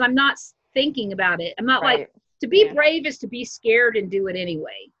moment because I'm not thinking about it. I'm not like, Right. to be Yeah. brave is to be scared and do it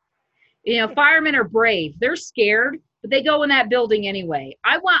anyway. Firemen are brave. They're scared, but they go in that building anyway.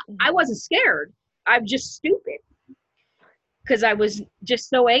 I Mhm. wasn't scared. I'm just stupid because I was just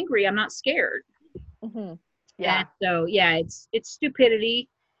so angry. I'm not scared. Mhm. And Yeah. so yeah, it's stupidity.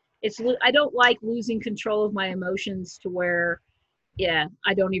 I don't like losing control of my emotions to where yeah,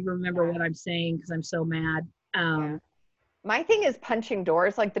 I don't even remember Yeah. what I'm saying because I'm so mad. Yeah. Um, My thing is punching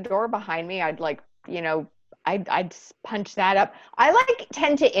doors. Like the door behind me, I'd punch that up. I like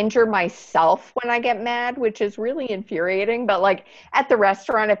tend to injure myself when I get mad, which is really infuriating. But like at the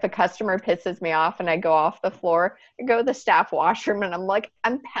restaurant, if a customer pisses me off and I go off the floor, I go to the staff washroom and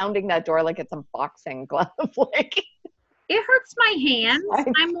I'm pounding that door like it's a boxing glove. Like, it hurts my hands.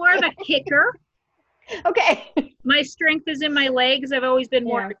 I'm more of a kicker. okay. My strength is in my legs. I've always been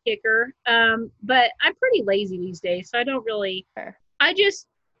more Yeah. of a kicker. But I'm pretty lazy these days, so I don't really. Fair. I just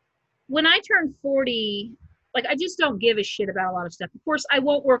when I turn 40, like I just don't give a shit about a lot of stuff. Of course, I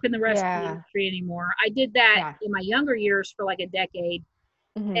won't work in the restaurant Yeah. industry anymore. I did that Yeah. in my younger years for like a decade,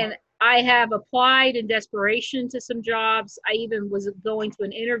 Hmm. and I have applied in desperation to some jobs. I even was going to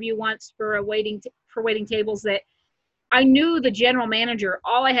an interview once for for waiting tables that I knew the general manager.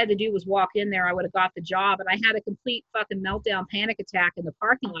 All I had to do was walk in there. I would have got the job. And I had a complete fucking meltdown, panic attack in the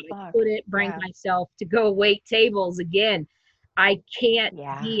parking Oh, lot. I fuck. couldn't bring Yeah. myself to go wait tables again. I can't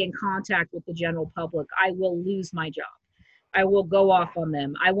Yeah. be in contact with the general public. I will lose my job. I will go Yeah. off on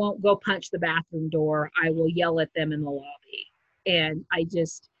them. I won't go punch the bathroom door. I will yell at them in the lobby. And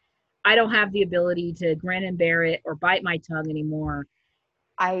I don't have the ability to grin and bear it or bite my tongue anymore.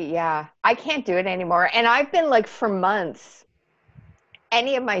 Yeah, I can't do it anymore. And I've been like for months,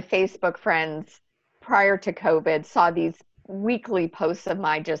 any of my Facebook friends prior to COVID saw these weekly posts of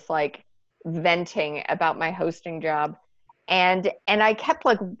my just like venting about my hosting job. And I kept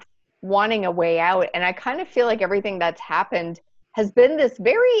like wanting a way out. And I kind of feel like everything that's happened has been this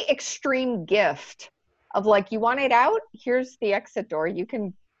very extreme gift of like, you want it out? Here's the exit door. You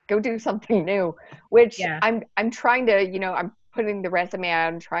can go do something new, which Yeah. I'm trying to, I'm putting the resume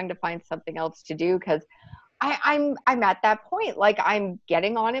out and trying to find something else to do because I'm at that point. Like I'm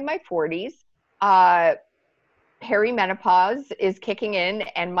getting on in my 40s. Uh, perimenopause is kicking in,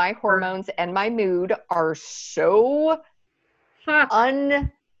 and my hormones and my mood are so Fuck.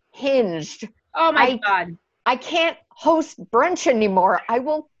 unhinged. Oh my I God. I can't host brunch anymore. I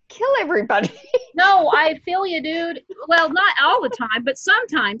will kill everybody. No, I feel you, dude. Well, not all the time, but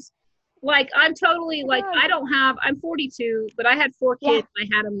sometimes. Like I'm totally Oh like my God. I'm 42, but I had four Yeah, kids. I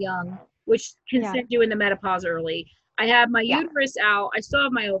had them young, which can yeah, send you into menopause early. I had my yeah. uterus out. I still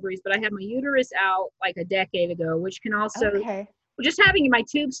have my ovaries, but I had my uterus out like a decade ago, which can also Okay. just having my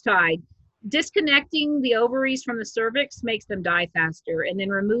tubes tied. disconnecting the ovaries from the cervix makes them die faster, and then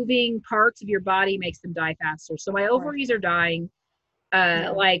removing parts of your body makes them die faster. So my ovaries are dying,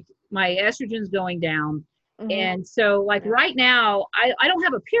 like my estrogen's going down. And so like right now, I don't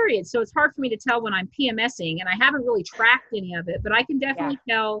have a period, so it's hard for me to tell when I'm PMSing, and I haven't really tracked any of it, but I can definitely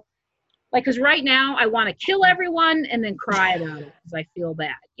tell, like, because right now I want to kill everyone and then cry about it because I feel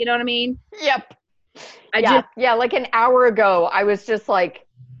bad. You know what I mean? Yep. Like an hour ago, I was just like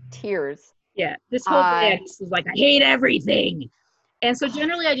tears. Yeah, this whole day I just was like, I hate everything. And so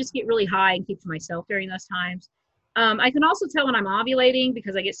generally I just get really high and keep to myself during those times. I can also tell when I'm ovulating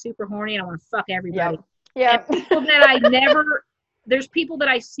because I get super horny and I want to fuck everybody. Yeah. People that there's people that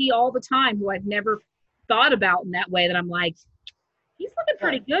I see all the time who I've never thought about in that way, that I'm like, he's looking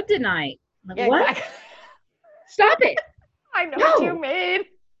pretty good tonight. I'm like, what? Exactly. Stop it. I know what you mean.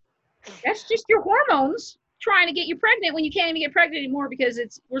 That's just your hormones trying to get you pregnant when you can't even get pregnant anymore, because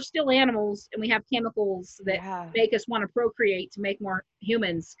we're still animals and we have chemicals that make us want to procreate to make more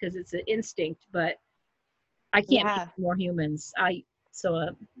humans because it's an instinct, but I can't make more humans.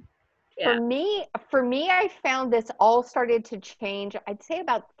 For me, I found this all started to change. I'd say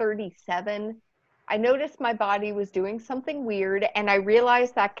about 37. I noticed my body was doing something weird, and I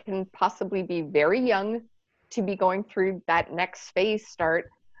realized that can possibly be very young to be going through that next phase start.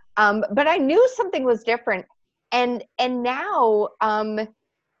 But I knew something was different, and now I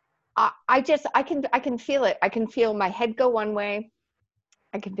can feel it. I can feel my head go one way.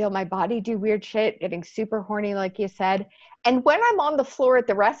 I can feel my body do weird shit, getting super horny, like you said. And when I'm on the floor at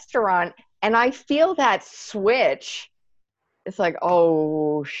the restaurant and I feel that switch, it's like,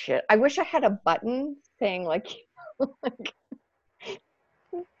 oh shit. I wish I had a button saying like PMS.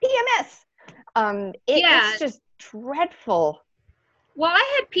 It's just dreadful. Well,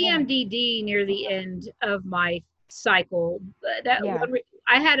 I had PMDD near the end of my cycle.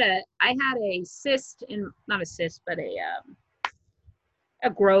 I had a cyst not a cyst, but a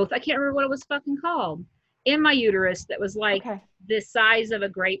growth. I can't remember what it was fucking called in my uterus that was like the size of a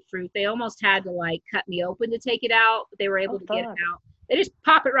grapefruit. They almost had to like cut me open to take it out, but they were able to get it out. They just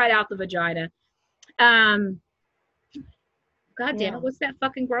pop it right out the vagina. God damn it, what's that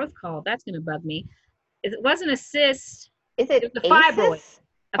fucking growth called? That's gonna bug me. It wasn't a cyst. Is it a fibroid?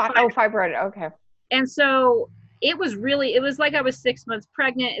 Fibroid. Okay. And so it was like I was 6 months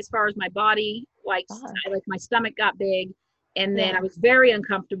pregnant as far as my body. Like my stomach got big. And then I was very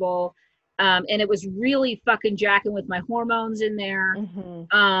uncomfortable. And it was really fucking jacking with my hormones in there.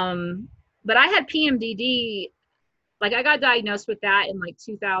 But I had PMDD. Like I got diagnosed with that in like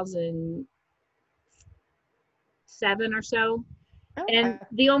 2007 or so. And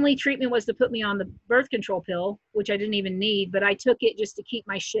the only treatment was to put me on the birth control pill, which I didn't even need, but I took it just to keep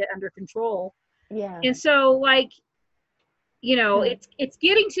my shit under control. Yeah. And so like, you know, it's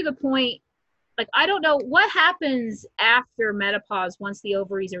getting to the point. Like, I don't know what happens after menopause once the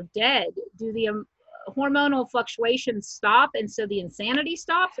ovaries are dead. Do the hormonal fluctuations stop and so the insanity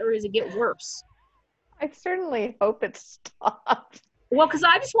stops, or does it get worse? I certainly hope it stops. Well, because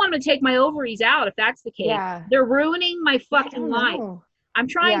I just want them to take my ovaries out if that's the case. Yeah. They're ruining my fucking life. I'm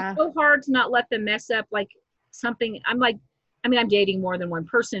trying so hard to not let them mess up like something. I'm dating more than one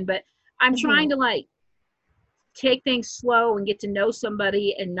person, but I'm trying to like take things slow and get to know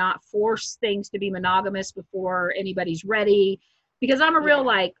somebody and not force things to be monogamous before anybody's ready. Because I'm a real,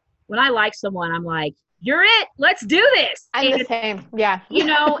 like, when I like someone, I'm like, you're it, let's do this. I'm the same. Yeah. You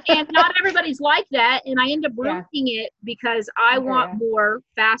know, and not everybody's like that. And I end up ruining it because I want more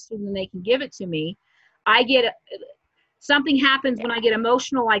faster than they can give it to me. Something happens when I get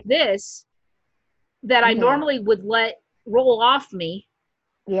emotional like this that I normally would let roll off me.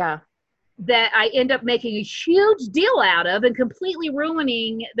 Yeah. That I end up making a huge deal out of and completely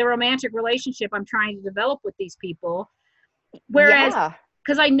ruining the romantic relationship I'm trying to develop with these people. Whereas,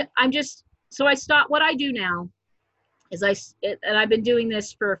 because I stopped. What I do now is and I've been doing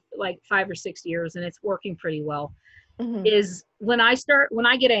this for like 5 or 6 years and it's working pretty well, is when I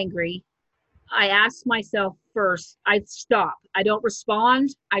get angry, I ask myself first, I stop. I don't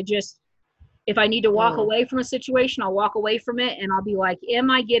respond. If I need to walk away from a situation, I'll walk away from it and I'll be like, am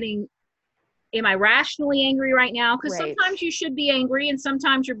I rationally angry right now? Because sometimes you should be angry and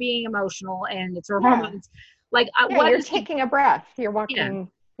sometimes you're being emotional and it's hormones. Like you're taking a breath. You're walking.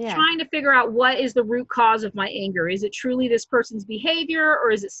 Trying to figure out what is the root cause of my anger. Is it truly this person's behavior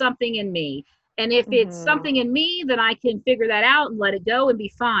or is it something in me? And if it's something in me, then I can figure that out and let it go and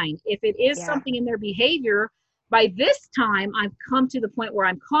be fine. If it is something in their behavior, by this time, I've come to the point where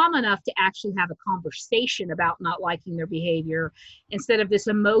I'm calm enough to actually have a conversation about not liking their behavior instead of this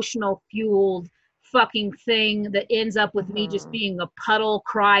emotional fueled fucking thing that ends up with me just being a puddle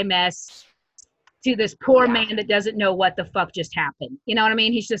cry mess to this poor Yeah. man that doesn't know what the fuck just happened. You know what I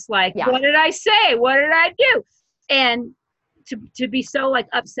mean? He's just like, Yeah. what did I say? What did I do? And to be so like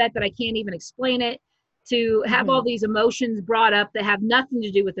upset that I can't even explain it, to have all these emotions brought up that have nothing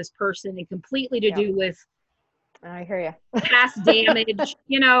to do with this person and completely to do with I hear you. past damage,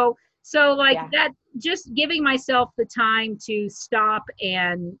 you know. So like Yeah. that, just giving myself the time to stop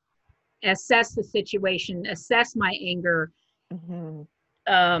and assess the situation, assess my anger, and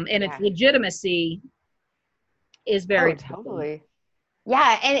its legitimacy is very important. Totally.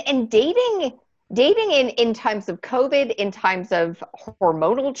 Yeah, and dating in times of COVID, in times of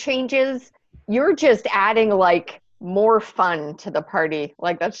hormonal changes, you're just adding like more fun to the party.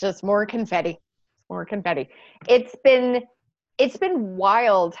 Like that's just more confetti. More confetti. It's been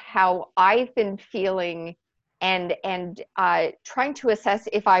wild how I've been feeling and trying to assess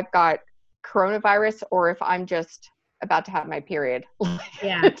if I've got coronavirus or if I'm just about to have my period.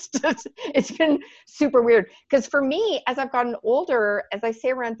 Yeah. It's been super weird because for me, as I've gotten older, as I say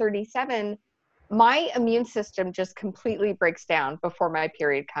around 37, my immune system just completely breaks down before my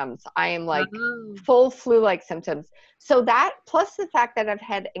period comes. I am like full flu-like symptoms. So that plus the fact that I've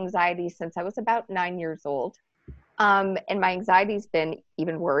had anxiety since I was about 9 years old. And my anxiety's been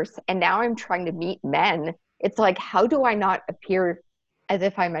even worse. And now I'm trying to meet men. It's like, how do I not appear as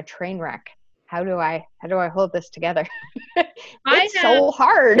if I'm a train wreck? How do I hold this together? It's so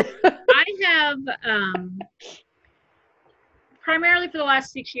hard. I have primarily for the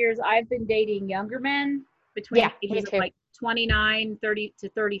last 6 years, I've been dating younger men between ages of like 29, 30 to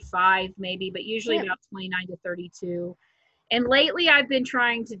 35 maybe, but usually about 29 to 32. And lately I've been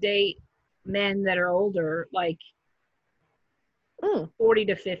trying to date men that are older, like 40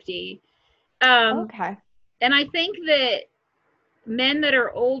 to 50. Okay. And I think that men that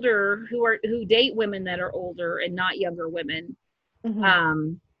are older who date women that are older and not younger women,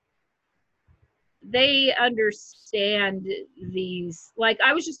 they understand these. Like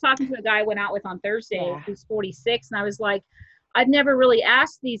I was just talking to a guy I went out with on Thursday who's 46, and I was like, I've never really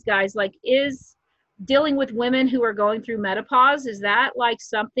asked these guys, like, is dealing with women who are going through menopause, is that like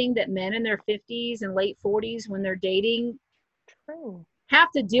something that men in their 50s and late 40s when they're dating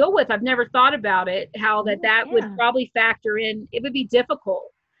have to deal with? I've never thought about it, how that would probably factor in. It would be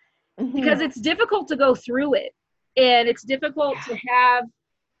difficult because it's difficult to go through it, and it's difficult to have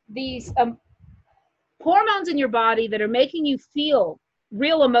these hormones in your body that are making you feel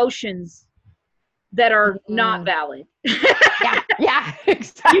real emotions that are not valid. Yeah,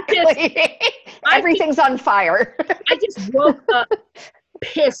 exactly. Everything's on fire. I just woke up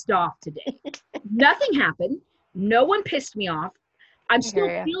pissed off today. Nothing happened. No one pissed me off. I'm still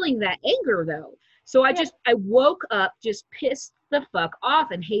feeling that anger though. So I woke up just pissed the fuck off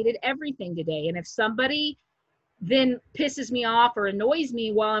and hated everything today. And if somebody then pisses me off or annoys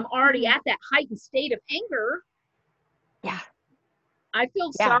me while I'm already at that heightened state of anger, I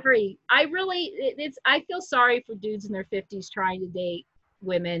feel sorry. I feel sorry for dudes in their 50s trying to date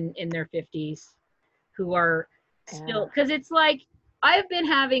women in their 50s who are still, because it's like, I've been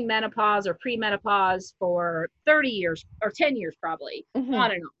having menopause or premenopause for 30 years or 10 years probably,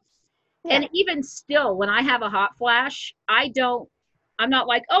 on and off. And even still, when I have a hot flash, I'm not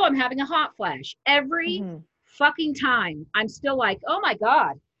like, oh, I'm having a hot flash. Every fucking time, I'm still like, oh my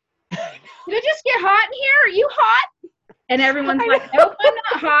God, did it just get hot in here? Are you hot? And everyone's like, nope, I'm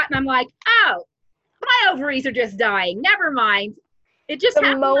not hot. And I'm like, oh, my ovaries are just dying. Never mind. It just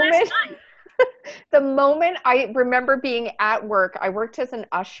happened last night. The moment I remember being at work, I worked as an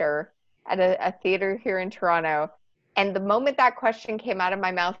usher at a theater here in Toronto. And the moment that question came out of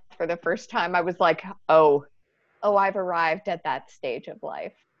my mouth for the first time, I was like, oh, I've arrived at that stage of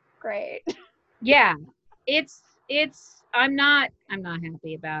life. Great. Yeah, I'm not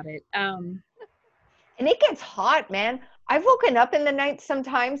happy about it. And it gets hot, man. I've woken up in the night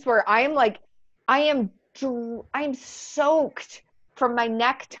sometimes where I am like, I'm soaked from my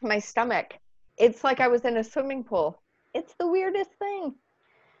neck to my stomach. It's like I was in a swimming pool. It's the weirdest thing.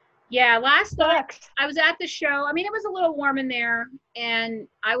 Yeah, last night I was at the show. I mean, it was a little warm in there, and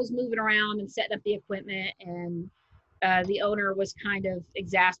I was moving around and setting up the equipment, and the owner was kind of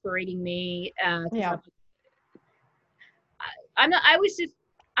exasperating me. I was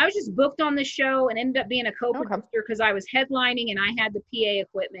just booked on the show and ended up being a co-producer because I was headlining and I had the PA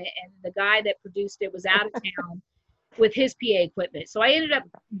equipment, and the guy that produced it was out of town with his PA equipment. So I ended up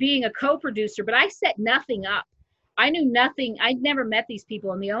being a co-producer, but I set nothing up. I knew nothing. I'd never met these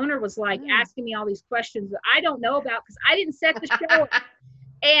people. And the owner was like asking me all these questions that I don't know about because I didn't set the show up.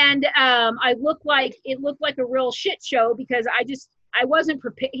 And it looked like a real shit show because I wasn't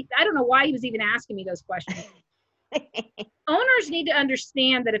prepared. I don't know why he was even asking me those questions. Owners need to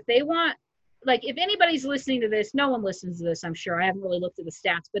understand that if they want like if anybody's listening to this, no one listens to this, I'm sure. I haven't really looked at the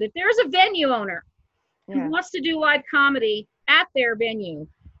stats, but if there's a venue owner who wants to do live comedy at their venue,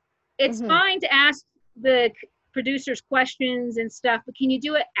 it's fine to ask the producers questions and stuff, but can you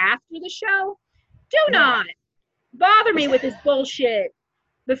do it after the show? Do not bother me with this bullshit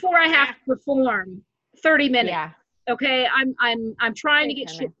before I have to perform 30 minutes. Okay, I'm trying to get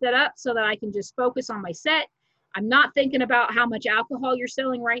shit set up so that I can just focus on my set. I'm not thinking about how much alcohol you're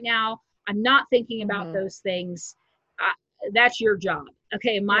selling right now. I'm not thinking about those things. That's your job.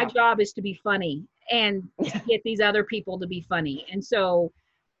 Okay, my job is to be funny and to get these other people to be funny. And so,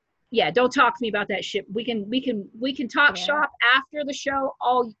 yeah, don't talk to me about that shit. We can talk shop after the show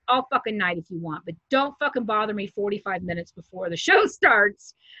all fucking night if you want, but don't fucking bother me 45 minutes before the show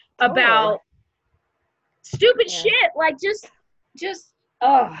starts about stupid shit. Like just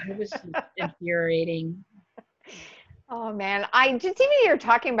it was just infuriating. Oh man, I just even you're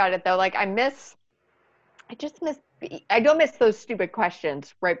talking about it though, like I don't miss those stupid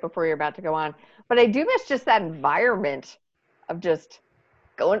questions right before you're about to go on, but I do miss just that environment of just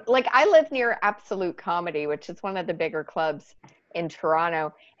going. Like I live near Absolute Comedy, which is one of the bigger clubs in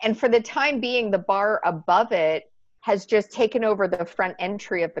Toronto, and for the time being, the bar above it has just taken over the front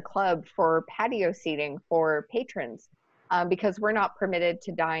entry of the club for patio seating for patrons, because we're not permitted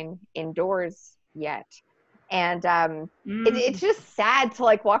to dine indoors yet. And it's just sad to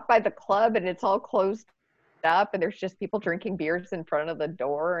like walk by the club and it's all closed up and there's just people drinking beers in front of the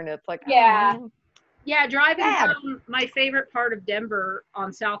door, and it's like driving from my favorite part of Denver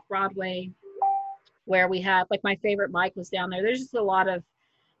on South Broadway, where we have like my favorite mic was down there. There's just a lot of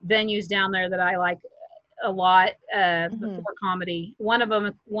venues down there that I like a lot for comedy. One of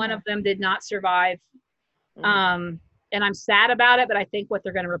them did not survive, and I'm sad about it, but I think what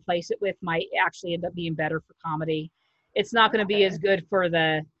they're going to replace it with might actually end up being better for comedy. It's not going to be as good for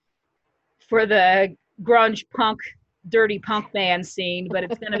the grunge punk, dirty punk band scene, but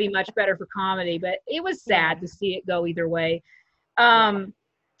it's going to be much better for comedy. But it was sad to see it go either way.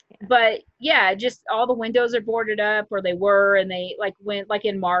 But yeah, just all the windows are boarded up, or they were, and they like went like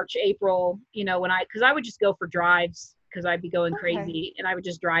in March, April, because I would just go for drives because I'd be going crazy, and I would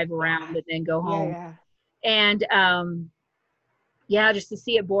just drive around and then go home. And just to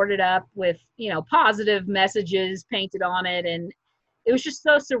see it boarded up with positive messages painted on it, and it was just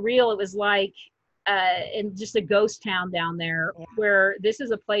so surreal. It was like in just a ghost town down there, where this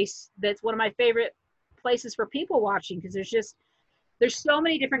is a place that's one of my favorite places for people watching, because there's so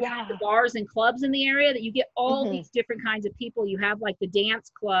many different kinds of bars and clubs in the area that you get all these different kinds of people. You have like the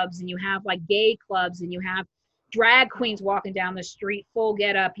dance clubs, and you have like gay clubs, and you have drag queens walking down the street full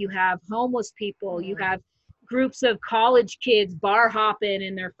get up. You have homeless people. You have groups of college kids bar hopping,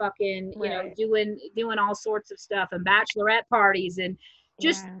 and they're fucking doing all sorts of stuff, and bachelorette parties, and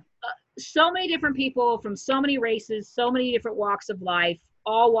just so many different people from so many races, so many different walks of life,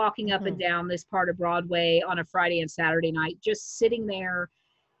 all walking up and down this part of Broadway on a Friday and Saturday night, just sitting there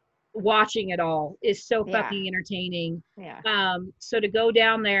watching it all is so fucking entertaining. So to go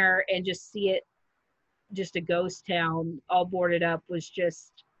down there and just see it, just a ghost town all boarded up, was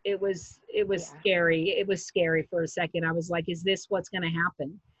just, it was scary. It was scary for a second. I was like, is this what's going to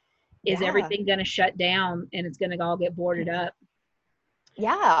happen? Is everything going to shut down and it's going to all get boarded up?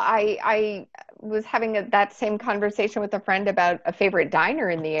 I was having that same conversation with a friend about a favorite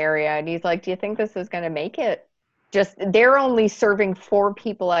diner in the area, and he's like, do you think this is going to make it? Just, they're only serving 4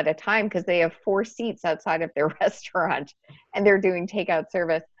 people at a time because they have 4 seats outside of their restaurant, and they're doing takeout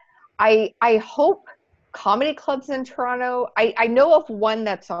service. I hope comedy clubs in Toronto, I know of one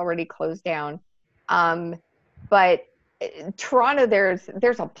that's already closed down, but Toronto,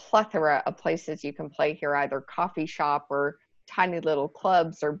 there's a plethora of places you can play here, either coffee shop or tiny little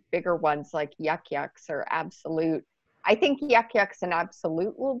clubs, or bigger ones like Yuck Yucks or Absolute. I think Yuck Yucks and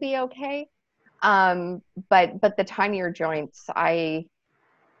Absolute will be okay. But the tinier joints, I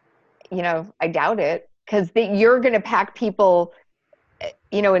doubt it, because you're going to pack people,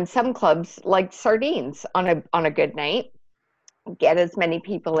 in some clubs like sardines on a good night. Get as many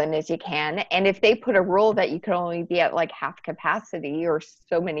people in as you can. And if they put a rule that you can only be at like half capacity or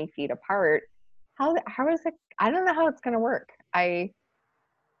so many feet apart, how is it? I don't know how it's going to work. I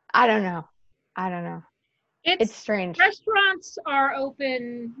don't know. It's strange. Restaurants are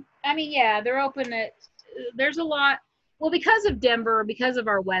open. I mean, they're open there's a lot. Well, because of Denver, because of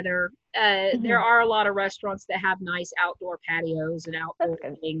our weather, there are a lot of restaurants that have nice outdoor patios and outdoor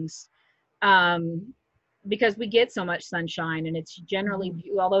things. Because we get so much sunshine, and it's generally,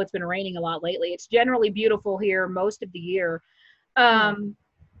 although it's been raining a lot lately, it's generally beautiful here most of the year.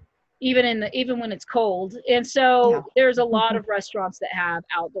 even when it's cold. And so Yeah. there's a lot of restaurants that have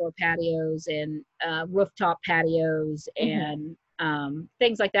outdoor patios and rooftop patios and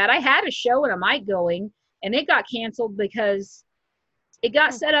things like that. I had a show and a mic going, and it got canceled because it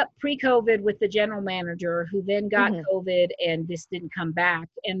got set up pre-COVID with the general manager, who then got COVID and this didn't come back.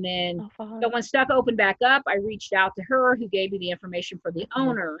 And then, so when stuff opened back up, I reached out to her, who gave me the information for the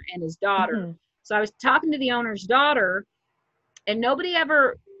owner and his daughter. So I was talking to the owner's daughter, and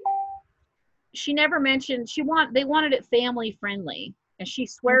she never mentioned, they wanted it family friendly. And she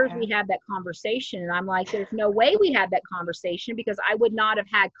swears we had that conversation. And I'm like, there's no way we had that conversation, because I would not have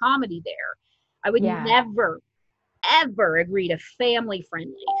had comedy there. I would never, ever agree to family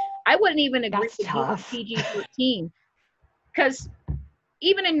friendly. I wouldn't even agree to doing PG-13, because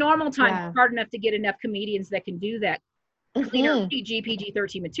even in normal times, it's hard enough to get enough comedians that can do that cleaner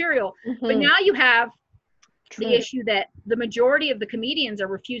PG-13 material. But now you have the issue that the majority of the comedians are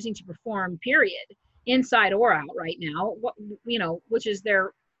refusing to perform, period, inside or out right now. Which is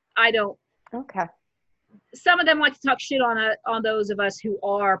some of them like to talk shit on those of us who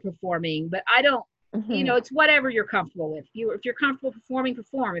are performing, but I don't. It's whatever you're comfortable with. If you're comfortable performing,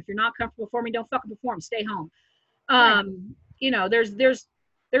 perform. If you're not comfortable performing, don't fucking perform. Stay home.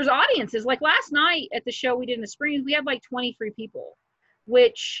 There's audiences. Like last night at the show we did in the Springs, we had like 23 people,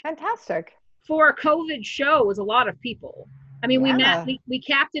 which fantastic for a COVID show was a lot of people. I mean, we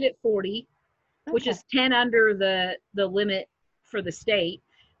capped it at 40, which is 10 under the limit for the state.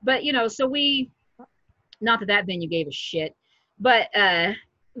 But so we, not that venue gave a shit, but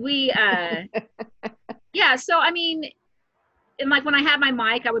so I mean, and like when I had my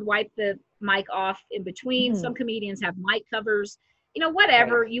mic, I would wipe the mic off in between. Some comedians have mic covers,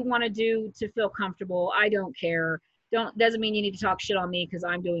 whatever you want to do to feel comfortable. I don't care. Doesn't mean you need to talk shit on me because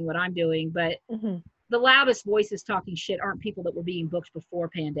I'm doing what I'm doing, but the loudest voices talking shit aren't people that were being booked before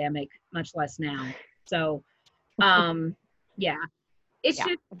pandemic, much less now. So it's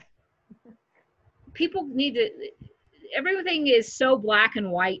just, people need to, everything is so black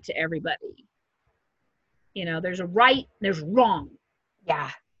and white to everybody. There's a right, there's wrong. Yeah.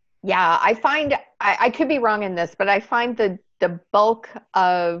 I find, I could be wrong in this, but I find the bulk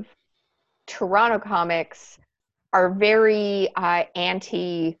of Toronto comics are very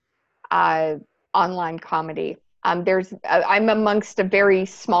anti online comedy. I'm amongst a very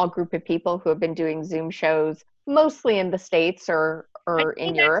small group of people who have been doing Zoom shows, mostly in the States or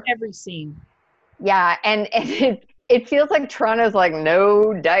in Europe. Every scene. Yeah, and it feels like Toronto's like,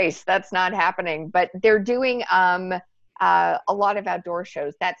 no dice, that's not happening. But they're doing a lot of outdoor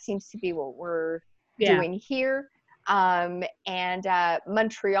shows. That seems to be what we're doing here. And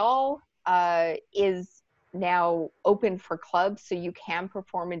Montreal is now open for clubs, so you can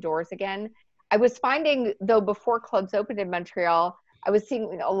perform indoors again. I was finding, though, before clubs opened in Montreal, I was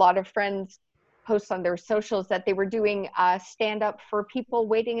seeing a lot of friends post on their socials that they were doing stand-up for people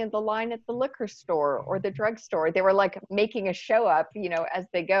waiting in the line at the liquor store or the drugstore. They were like making a show up, as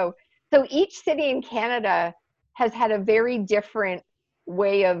they go. So each city in Canada has had a very different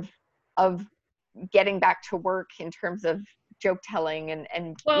way of getting back to work in terms of joke telling and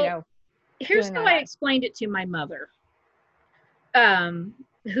here's how I explained it to my mother,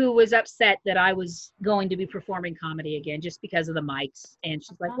 who was upset that I was going to be performing comedy again just because of the mics. And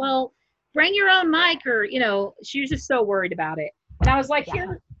she's like, well, bring your own mic, or she was just so worried about it. And I was like,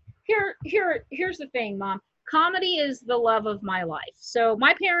 here's the thing, Mom. Comedy is the love of my life. So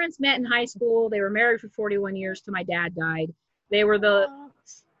my parents met in high school. They were married for 41 years till my dad died. They were they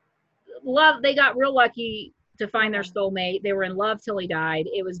got real lucky to find their soulmate. They were in love till he died.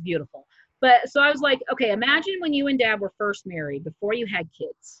 It was beautiful. But so I was like, okay, imagine when you and Dad were first married before you had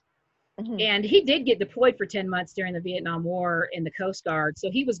kids. And he did get deployed for 10 months during the Vietnam War in the Coast Guard. So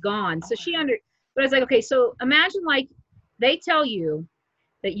he was gone. So but I was like, okay, so imagine like they tell you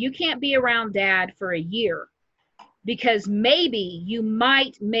that you can't be around Dad for a year because maybe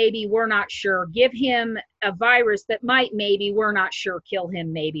we're not sure, give him a virus that we're not sure, kill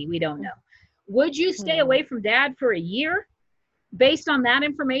him, maybe, we don't know. Would you stay away from Dad for a year based on that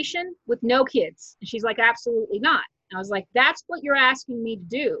information with no kids? And she's like, absolutely not. And I was like, that's what you're asking me to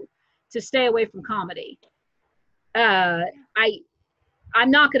do, to stay away from comedy. I'm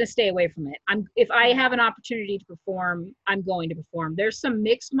not going to stay away from it. If I have an opportunity to perform, I'm going to perform. There's some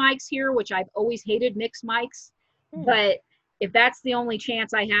mixed mics here, which I've always hated mixed mics. But if that's the only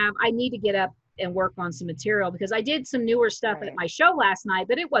chance I have, I need to get up and work on some material, because I did some newer stuff at my show last night,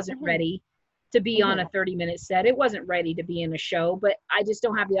 but it wasn't ready to be on a 30-minute set. It wasn't ready to be in a show, but I just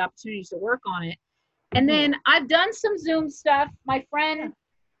don't have the opportunities to work on it. And then I've done some Zoom stuff. My friend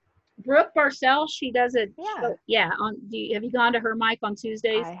Brooke Barcel, she does a Yeah, show. Yeah, have you gone to her mic on I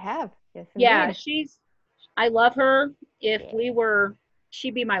Tuesdays? have. Yes, Yeah, indeed. I love her. If Yeah. we were,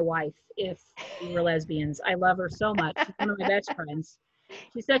 she'd be my wife if we were lesbians. I love her so much. She's one of my best friends.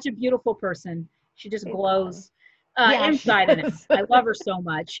 She's such a beautiful person. She just She's awesome. glows Yeah, she inside and out. does. I love her so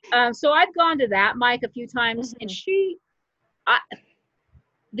much. So I've gone to that mic a few times, and Hmm. I,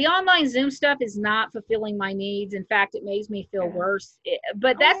 the online Zoom stuff is not fulfilling my needs. In fact, it makes me feel Yeah. worse.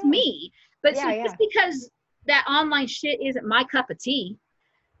 But Oh, that's really? me. But so Yeah, just yeah. because that online shit isn't my cup of tea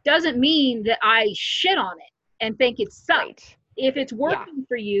doesn't mean that I shit on it and think it sucks. Right. If it's Yeah. working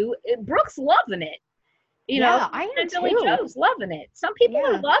for you, Brooke's loving it. Yeah, I am And Billy too. Joe's loving it. Some people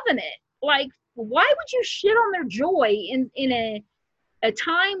are Yeah, loving it. Like, why would you shit on their joy in a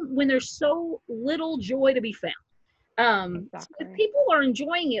time when there's so little joy to be found? So if exactly. people are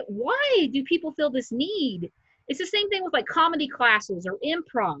enjoying it, why do people feel this need? It's the same thing with like comedy classes or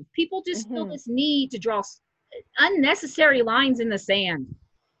improv. People just feel Hmm. this need to draw unnecessary lines in the sand.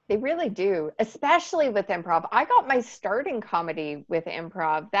 They really do, especially with improv. I got my start in comedy with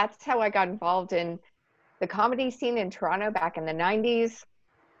improv. That's how I got involved in the comedy scene in Toronto back in the 90s.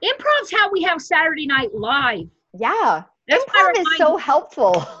 Improv's how we have Saturday Night Live. Yeah, That's what I improv is remind so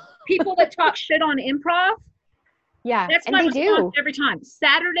helpful. people that talk shit on improv. Yeah, That's and my they response do. every time.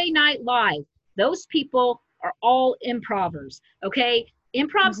 Saturday Night Live. Those people are all improvers. Okay.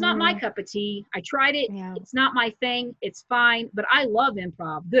 Improv's not my Hmm. cup of tea. I tried it. Yeah, It's not my thing. It's fine. But I love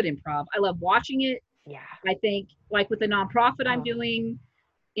improv, good improv. I love watching it. yeah. I think, like with the nonprofit I'm Oh. doing,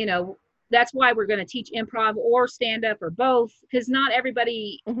 you know, that's why we're going to teach improv or stand up or both, because not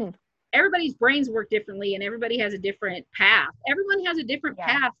Hmm. everybody's brains work differently and everybody has a different path. Everyone has a different Yeah,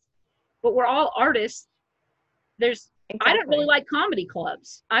 path, but we're all artists. there's I don't really exactly. like comedy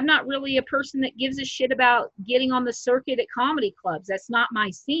clubs. I'm not really a person that gives a shit about getting on the circuit at comedy clubs. That's not my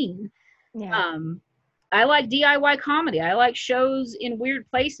scene. Yeah. Um, I like DIY comedy. I like shows in weird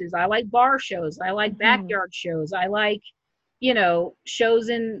places. I like bar shows. I like Hmm. backyard shows. I like, shows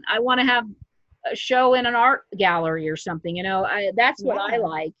in. I want to have a show in an art gallery or something. That's what I Yeah,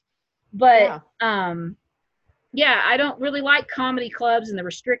 like. But yeah. yeah, I don't really like comedy clubs and the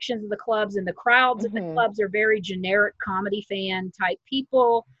restrictions of the clubs, and the crowds at the Hmm. clubs are very generic comedy fan type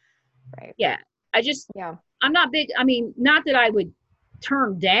people. Right. Yeah, I just, Yeah. I'm not big. I mean, not that I would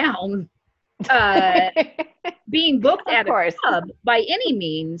turn down uh, being booked Of at a course. club by any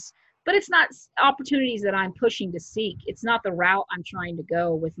means, but it's not opportunities that I'm pushing to seek. It's not the route I'm trying to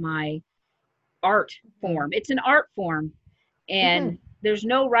go with my art Hmm. form. It's an art form, Hmm. and there's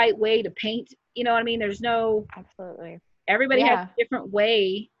no right way to paint. You know what I mean? There's no, Absolutely. everybody has Yeah. a different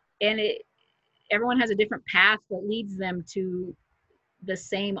way, and everyone has a different path that leads them to the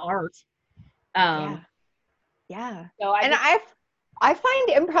same art. Um, Yeah. Yeah. so I And just, I find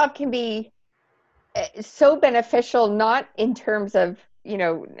improv can be so beneficial, not in terms of,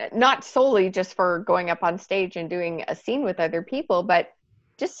 not solely just for going up on stage and doing a scene with other people, but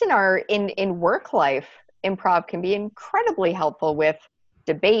just in work life. Improv can be incredibly helpful with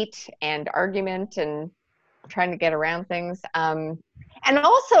debate and argument and trying to get around things. And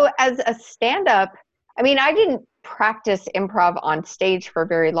also as a stand-up, I mean, I didn't practice improv on stage for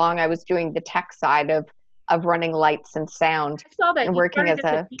very long. I was doing the tech side of running lights and sound I saw that and you working started as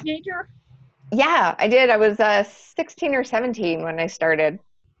as a a teenager. yeah, I did. I was 16 or 17 when I started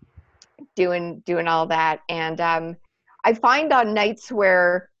doing all that, and I find on nights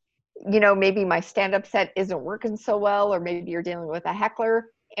where maybe my stand-up set isn't working so well, or maybe you're dealing with a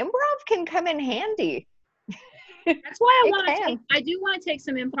heckler, improv can come in handy. That's why It can. I do want to take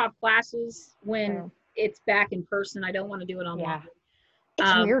some improv classes when Yeah. it's back in person. I don't want to do it online. Yeah.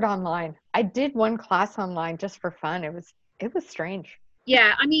 It's Um, weird online. I did one class online just for fun. It was strange.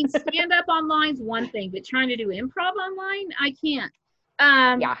 yeah, I mean, stand up online is one thing, but trying to do improv online, I can't.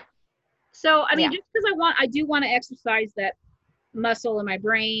 Yeah. So, I mean, Yeah. just because I do want to exercise that muscle in my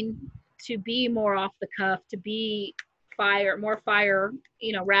brain to be more off the cuff, to be more fire,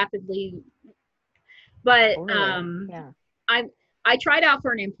 rapidly. But Totally. Yeah. I I tried out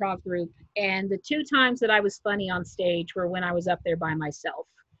for an improv group, and the two times that I was funny on stage were when I was up there by myself.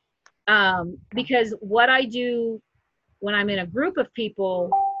 Because what I do when I'm in a group of people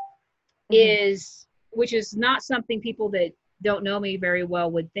Hmm. which is not something people that don't know me very well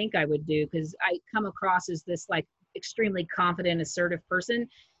would think I would do, because I come across as this like extremely confident, assertive person.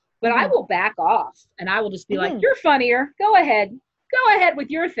 But I Hmm. will back off and I will just be like, Hmm. "You're funnier. Go ahead with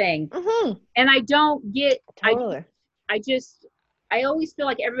your thing." Hmm. And I don't get. Totally. I just. I always feel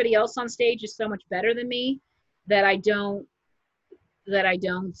like everybody else on stage is so much better than me that I don't. That I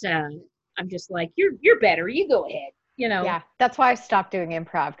don't. I'm just like, you're better. You go ahead. you know. Yeah, that's why I stopped doing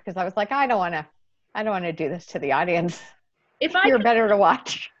improv, because I was like, I don't want to do this to the audience. If I You're could, better to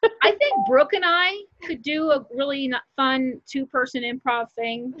watch. I think Brooke and I could do a really fun 2-person improv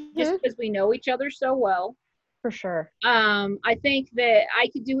thing just Mm-hmm. because we know each other so well. For sure. I think that I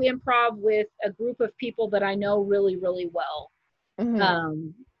could do improv with a group of people that I know really, really well. Mm-hmm.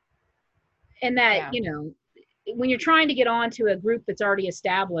 Um, and that, Yeah. you know, when you're trying to get onto a group that's already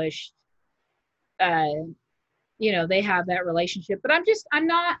established, uh, you know, they have that relationship. But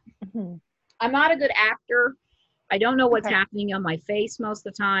Mm-hmm. I'm not a good actor. I don't know what's Okay. happening on my face most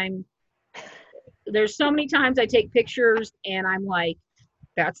of the time. There's so many times I take pictures and I'm like,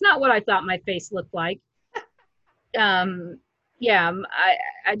 that's not what I thought my face looked like. Um, yeah,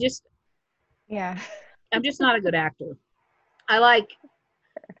 I just, Yeah. I'm just not a good actor. I like,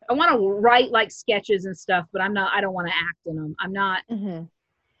 I want to write like sketches and stuff, but I don't want to act in them. I'm not, Mm-hmm.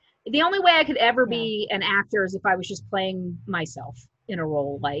 the only way I could ever Yeah. be an actor is if I was just playing myself in a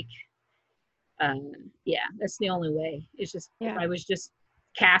role. Like, yeah, that's the only way. It's just if Yeah. I was just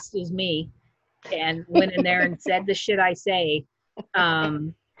cast as me and went in there and said the shit I say.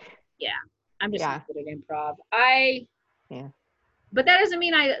 Um, yeah, I'm just not Yeah. good at improv. Yeah. But that doesn't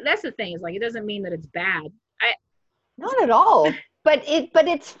mean that's the thing, is like, it doesn't mean that it's bad. I, Not at all. But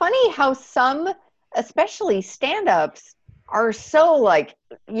it's funny how some, especially stand-ups, are so like,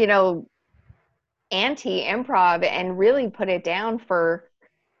 you know, anti-improv and really put it down for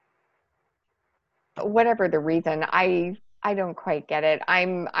whatever the reason. I don't quite get it.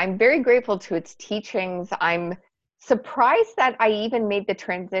 I'm very grateful to its teachings. I'm surprised that I even made the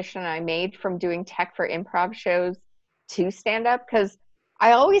transition I made from doing tech for improv shows to stand up, because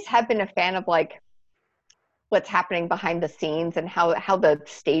I always have been a fan of like what's happening behind the scenes and how the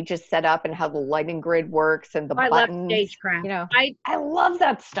stage is set up and how the lighting grid works and the I love buttons. stagecraft. You know, I I love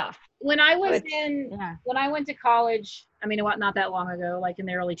that stuff. when I So was it's in yeah. when I went to college, I mean, what, not that long ago, like in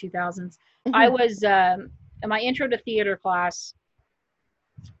the early 2000s, I Mhm. was in my intro to theater class.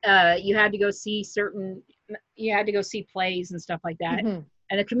 You had to go see you had to go see plays and stuff like that. Mhm.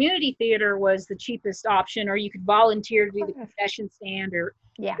 And the community theater was the cheapest option, or you could volunteer to be the Oh, concession stand or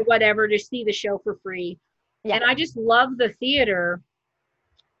yeah. whatever, to see the show for free. Yeah. And I just love the theater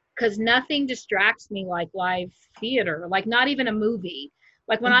because nothing distracts me like live theater, like not even a movie.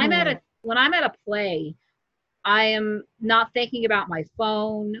 Like Mhm. when I'm at a play, I am not thinking about my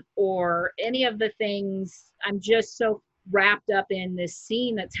phone or any of the things. I'm just so wrapped up in this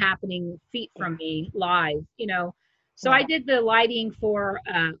scene that's happening feet Yeah. from me live, you know. So I Yeah. did the lighting for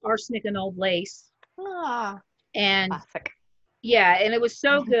Arsenic and Old Lace, Ah, and classic. yeah, and it was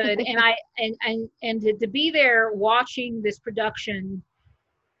so good. And to be there watching this production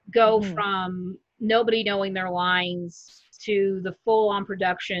go Mhm. from nobody knowing their lines to the full on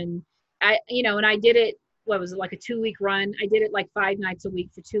production. And I did it, what was it, like a 2 week run? I did it like 5 nights a week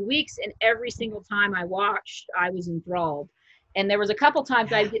for 2 weeks. And every single time I watched, I was enthralled. And there was a couple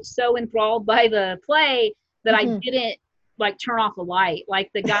times Yeah. I'd get so enthralled by the play that I Mhm. didn't like turn off a light.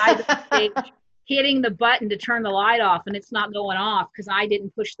 Like the guys on stage hitting the button to turn the light off and it's not going off because I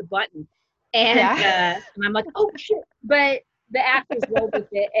didn't push the button. Yeah. And I'm like, oh shit. But the actors rolled with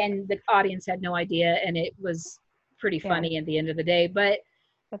it and the audience had no idea, and it was pretty Yeah. funny at the end of the day. But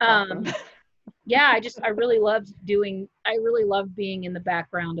That's awesome. um yeah, I really loved being in the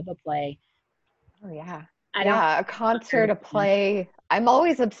background of a play. Oh yeah. I don't Yeah, a concert, a play. I'm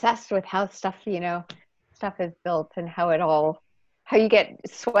always obsessed with how stuff, you know, stuff is built and how you get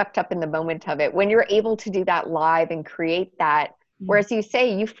swept up in the moment of it. When you're able to do that live and create that, whereas you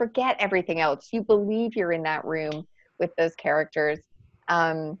say you forget everything else. You believe you're in that room with those characters.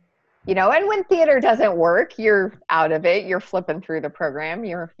 Um, you know, and when theater doesn't work, you're out of it. You're flipping through the program.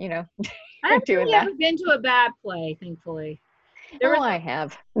 You're, you know, I you're haven't doing really that. ever been to a bad play, thankfully. There Oh, was I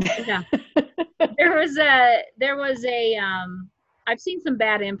have. Yeah, there was a I've seen some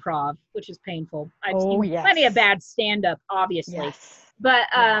bad improv, which is painful. I've Oh, seen plenty of yes. bad stand up, obviously. Yes. But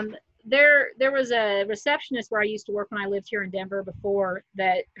Yeah. there was a receptionist where I used to work when I lived here in Denver before,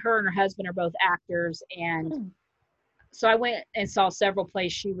 that her and her husband are both actors, and Mm. so I went and saw several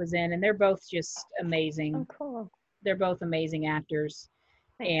plays she was in, and they're both just Oh, amazing. cool. They're both amazing actors,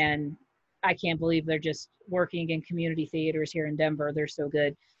 Nice. and I can't believe they're just working in community theaters here in Denver. They're so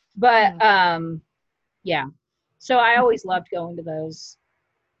good. But Mm. yeah. So I always loved going to those.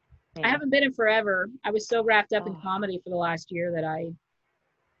 I Yeah. haven't been in forever. I was so wrapped up in Oh. comedy for the last year that I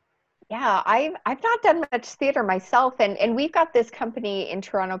Yeah, I've not done much theater myself, and we've got this company in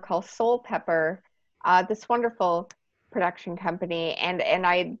Toronto called Soul Pepper, this wonderful production company, and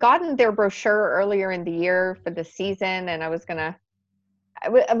I'd gotten their brochure earlier in the year for the season, and I was gonna I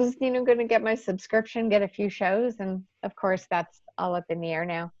was, going to get my subscription, get a few shows, and of course that's all up in the air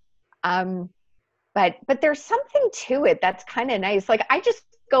now. But there's something to it that's kind of nice. Like I just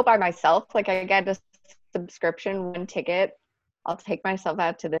go by myself. Like I get a subscription, one ticket. I'll take myself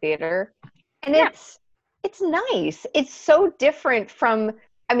out to the theater, and Yeah. it's nice. It's so different from.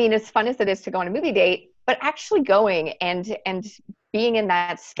 I mean, as fun as it is to go on a movie date, but actually going and being in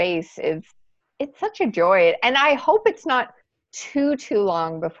that space is it's such a joy. And I hope it's not too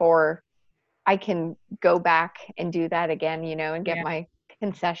long before I can go back and do that again, and get Yeah. my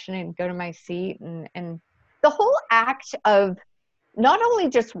concession and go to my seat and the whole act of not only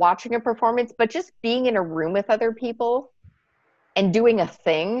just watching a performance, but just being in a room with other people and doing a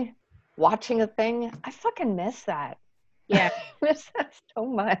thing, watching a thing. I fucking miss that. Yeah. I miss that so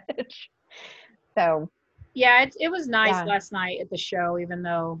much. So Yeah, it was nice yeah. last night at the show, even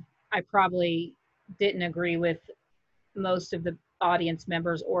though I probably didn't agree with most of the audience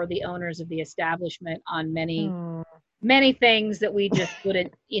members or the owners of the establishment on many things that we just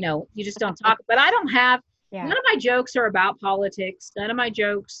wouldn't, you just don't talk. But I don't have, Yeah. none of my jokes are about politics. None of my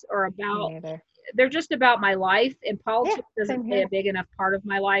jokes are about, they're just about my life, and politics doesn't play a big enough part of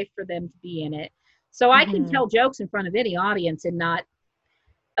my life for them to be in it. So I can tell jokes in front of any audience and not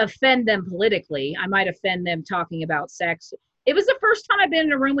offend them politically. I might offend them talking about sex. It was the first time I've been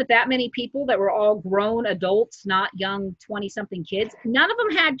in a room with that many people that were all grown adults, not young 20-something kids. None of them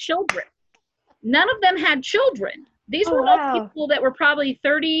had children. None of them had children. These were all people that were probably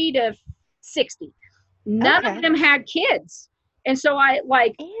 30 to 60. None of them had kids. And so I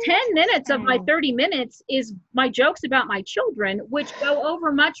 10 minutes of my 30 minutes is my jokes about my children, which go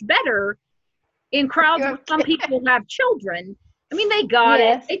over much better in crowds where some people have children. I mean, they got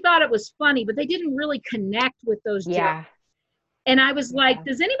it. They thought it was funny, but they didn't really connect with those jokes. And I was like,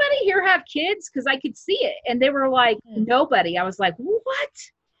 does anybody here have kids? Because I could see it. And they were like, nobody. I was like, what?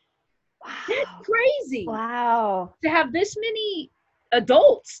 Wow. That's crazy. Wow. To have this many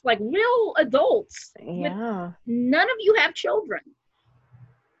adults, like real adults. Yeah. None of you have children.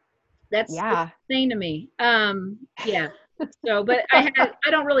 That's insane to me. Yeah. So, but I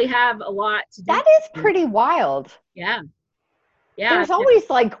don't really have a lot to do. That is pretty wild. Yeah. Yeah. There's always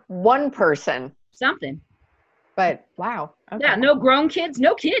like one person. Something. But wow. Okay. Yeah. No grown kids.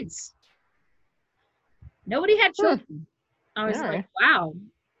 No kids. Nobody had children. I was like, wow.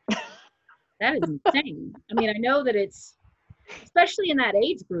 That is insane. I mean, I know that it's, especially in that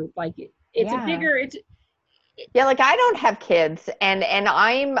age group, like it's a bigger, like I don't have kids, and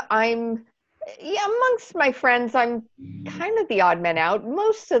I'm amongst my friends, I'm kind of the odd man out.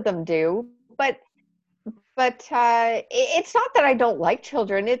 Most of them do, but it's not that I don't like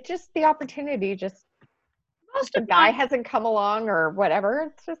children. It's just the opportunity most of the guy hasn't come along or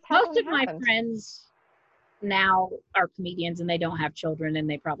whatever. It's just most of my friends now are comedians and they don't have children, and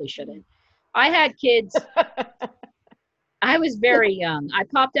they probably shouldn't. I had kids. I was very young. I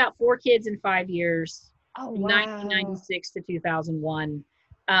popped out 4 kids in 5 years, from 1996 to 2001.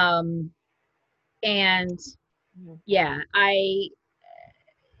 And yeah,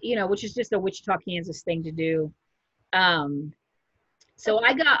 which is just a Wichita, Kansas thing to do. So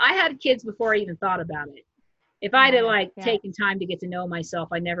I had kids before I even thought about it. If I'd have taken time to get to know myself,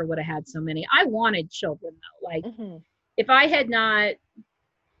 I never would have had so many. I wanted children though. Like if I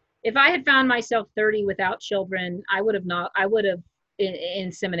had found myself 30 without children, I would have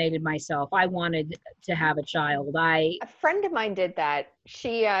inseminated myself. I wanted to have a child. A friend of mine did that.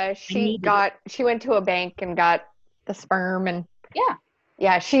 She went to a bank and got the sperm, and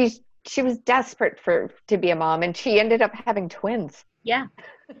she was desperate to be a mom, and she ended up having twins. Yeah.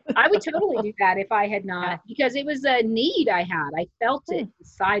 I would totally do that if I had not, because it was a need I had. I felt it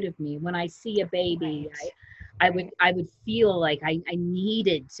inside of me. When I see a baby, I would feel like I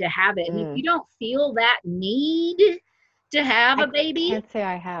needed to have it. And if you don't feel that need to have a baby, I can't say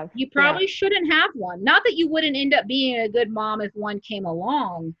I have. You probably shouldn't have one. Not that you wouldn't end up being a good mom if one came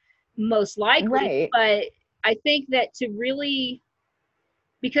along, most likely. But I think that to really,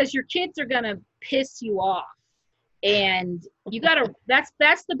 because your kids are going to piss you off. And you gotta, that's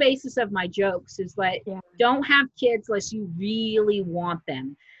the basis of my jokes, is like, don't have kids unless you really want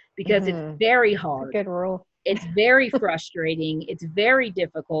them, because it's very hard. Good rule. It's very frustrating. It's very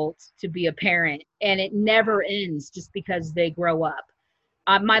difficult to be a parent, and it never ends just because they grow up.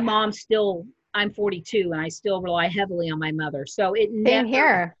 My mom still, I'm 42 and I still rely heavily on my mother. So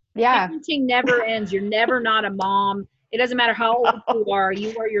here. Yeah. Parenting never ends. You're never not a mom. It doesn't matter how old you are.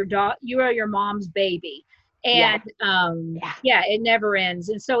 You are your mom's baby. And it never ends.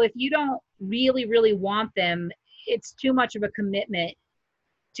 And so if you don't really, really want them, it's too much of a commitment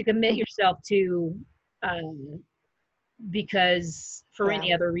to commit yourself to, because for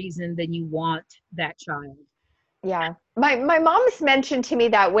any other reason than you want that child. Yeah. My mom's mentioned to me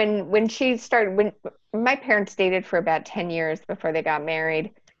that when she started, when my parents dated for about 10 years before they got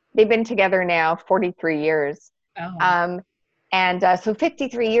married. They've been together now 43 years. Oh, Um, and so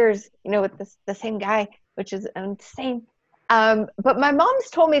 53 years, with the same guy, which is insane. But my mom's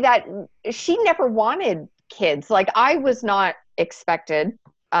told me that she never wanted kids. Like I was not expected,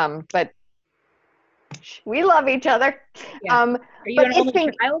 but we love each other. yeah. Um, Are you but an it's only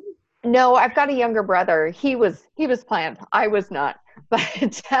been child? No, I've got a younger brother. He was planned. I was not. But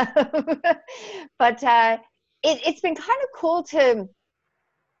it's been kind of cool to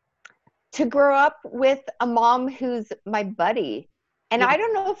grow up with a mom who's my buddy. And Yeah. I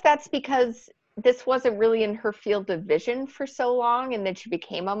don't know if that's because this wasn't really in her field of vision for so long, and then she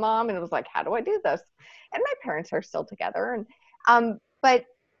became a mom and it was like, how do I do this? And my parents are still together. And but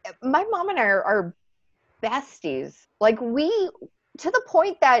my mom and I are besties. Like we, to the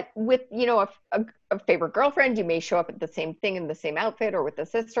point that with a favorite girlfriend, you may show up at the same thing in the same outfit, or with a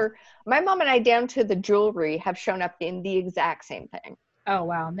sister. My mom and I, down to the jewelry, have shown up in the exact same thing. Oh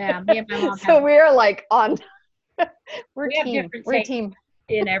wow. Now me and my mom have So we're like on. we have different We're a tastes team.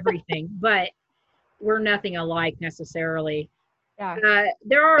 in everything, but we're nothing alike necessarily. Yeah.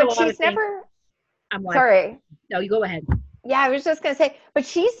 There are a But lot of she's things never. I'm like, Sorry. no, you go ahead. Yeah, I was just gonna say, but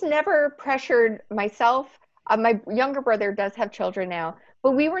she's never pressured myself. My younger brother does have children now,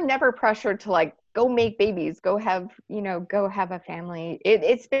 but we were never pressured to like go make babies, go have a family.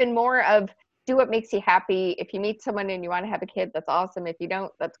 It's been more of do what makes you happy. If you meet someone and you want to have a kid, that's awesome. If you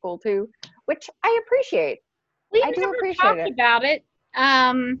don't, that's cool too, which I appreciate. We I do never appreciate talked it. about it.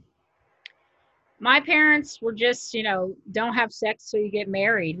 My parents were just, don't have sex till you get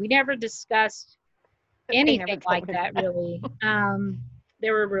married. We never discussed They never anything like told me that that. really. They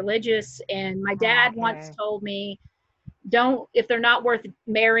were religious, and my Oh, dad once okay. told me, don't, if they're not worth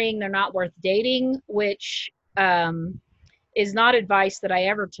marrying, they're not worth dating, which is not advice that I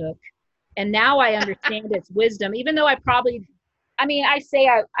ever took. And now I understand its wisdom, even though I say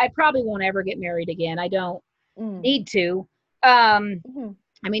I probably won't ever get married again. I don't Mm. need to. Um, Mhm.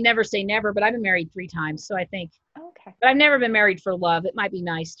 never say never, but I've been married 3 times. So I think, Okay. but I've never been married for love. It might be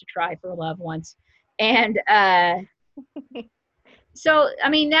nice to try for love once. And so,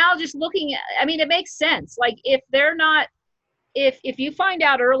 now just looking at, it makes sense. Like if they're not, if you find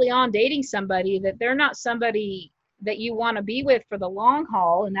out early on dating somebody that they're not somebody that you want to be with for the long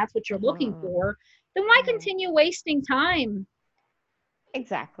haul, and that's what you're looking Mhm. for, then why Right. continue wasting time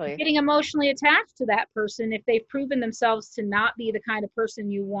Exactly. getting emotionally attached to that person if they've proven themselves to not be the kind of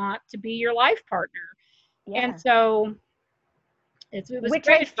person you want to be your life partner? And Yeah. so it was Which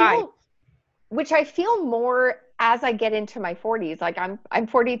great I advice. feel which I feel more as I get into my 40s. Like I'm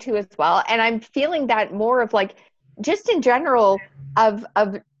 42 as well, and I'm feeling that more of like just in general of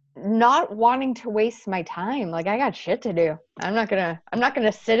not wanting to waste my time. Like I got shit to do. I'm not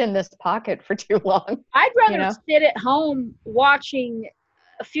gonna sit in this pocket for too long, I'd you rather know? sit at home watching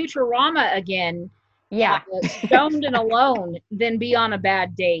Futurama again, Yeah. stoned and alone, than be on a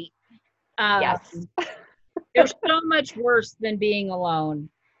bad date. Um, Yes. there's so much worse than being alone.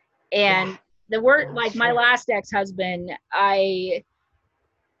 Yeah. And the word, No, like it's my true. last ex-husband, uh,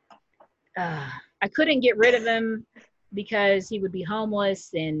 I couldn't get rid of him because he would be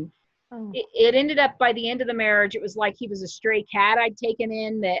homeless, and Oh. it ended up by the end of the marriage, it was like he was a stray cat I'd taken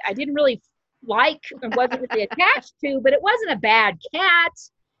in that I didn't really like and wasn't really attached to, but it wasn't a bad cat.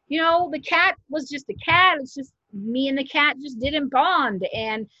 The cat was just a cat. It's just me and the cat just didn't bond.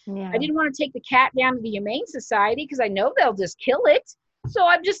 And I Yeah. didn't want to take the cat down to the Humane Society because I know they'll just kill it. So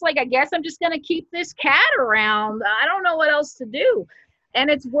I'm just like, I guess I'm just going to keep this cat around. I don't know what else to do. And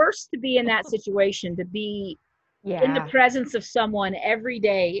it's worse to be in that situation, to be in the Yeah. presence of someone every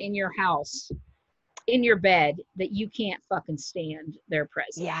day in your house, in your bed, that you can't fucking stand their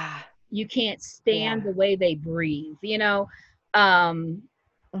presence. Yeah. You can't stand Yeah. the way they breathe. Um,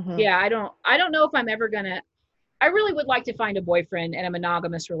 Hmm. yeah, I don't know if I'm ever gonna. I really would like to find a boyfriend and a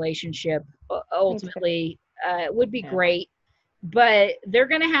monogamous relationship. Me too. Ultimately, it would be Yeah. great, but they're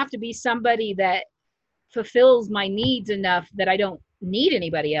gonna have to be somebody that fulfills my needs enough that I don't need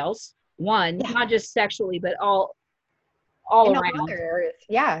anybody else. One, Yeah. not just sexually, but all In all around. other areas.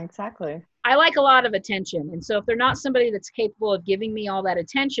 Yeah, exactly. I like a lot of attention. And so if they're not somebody that's capable of giving me all that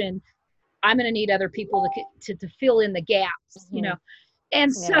attention, I'm going to need other people to fill in the gaps. Hmm.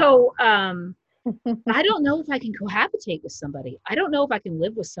 And Yeah. so I don't know if I can cohabitate with somebody. I don't know if I can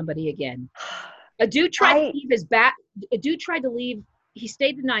live with somebody again. A dude tried to I leave his back. A dude tried to leave. He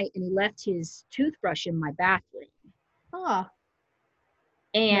stayed the night and he left his toothbrush in my bathroom. oh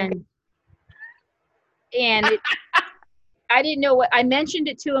no good. And and it, I didn't know what I mentioned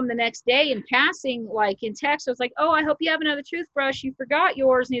it to him the next day in passing, like in text. I was like, "Oh, I hope you have another toothbrush. You forgot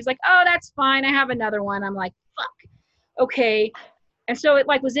yours." And he's like, "Oh, that's fine. I have another one." I'm like, "Fuck." Okay. And so it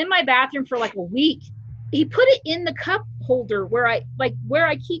like was in my bathroom for like a week. He put it in the cup holder where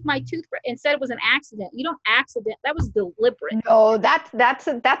I keep my toothbrush and said it was an accident. You don't accident. That was deliberate. No,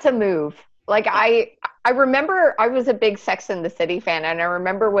 that's a move. Like I remember I was a big Sex and the City fan, and I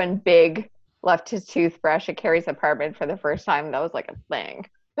remember when Big left his toothbrush at Carrie's apartment for the first time. That was like a thing.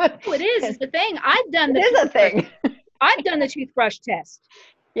 Oh, it is. It's the thing. It is a thing. I've done the toothbrush test.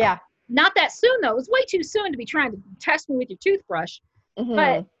 Yeah. Not that soon though. It was way too soon to be trying to test me with your toothbrush. Mm-hmm.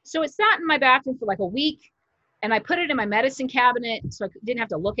 But so it sat in my bathroom for like a week, and I put it in my medicine cabinet so I didn't have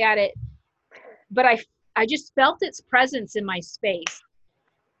to look at it. But I just felt its presence in my space,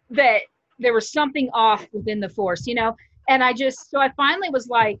 that there was something off within the force, you know? And so I finally was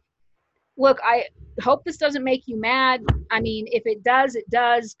like, look, I hope this doesn't make you mad. I mean, if it does, it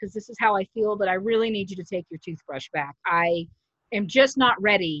does, because this is how I feel, but I really need you to take your toothbrush back. I am just not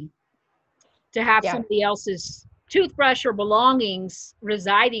ready to have somebody else's toothbrush or belongings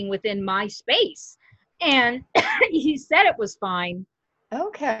residing within my space. And he said it was fine.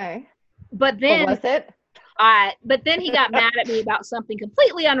 Okay. But then was it? But then he got mad at me about something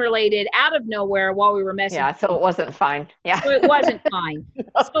completely unrelated out of nowhere while we were messing. Yeah, so it wasn't fine. Yeah. So it wasn't fine.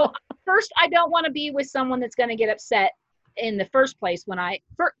 So first, I don't want to be with someone that's going to get upset in the first place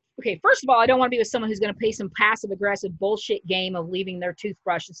first of all, I don't want to be with someone who's going to play some passive aggressive bullshit game of leaving their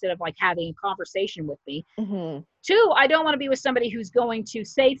toothbrush instead of like having a conversation with me. Mm-hmm. 2, I don't want to be with somebody who's going to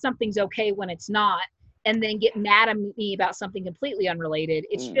say something's okay when it's not, and then get mad at me about something completely unrelated.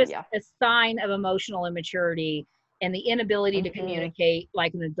 It's just a sign of emotional immaturity and the inability to communicate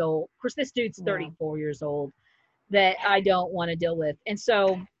like an adult. Of course, this dude's 34 years old, that I don't want to deal with. And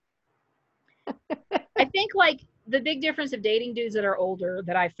so I think like the big difference of dating dudes that are older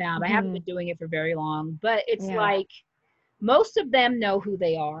that I found, I haven't been doing it for very long, but it's like most of them know who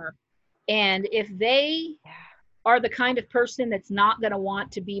they are. And if they are the kind of person that's not going to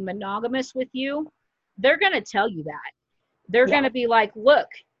want to be monogamous with you, they're going to tell you that. They're going to be like, look,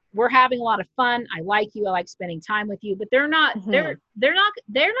 we're having a lot of fun. I like you. I like spending time with you, but they're not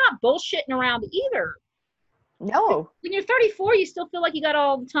bullshitting around either. No. When you're 34, you still feel like you got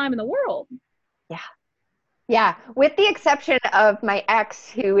all the time in the world. Yeah. Yeah. With the exception of my ex,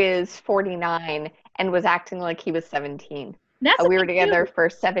 who is 49 and was acting like he was 17. We were together for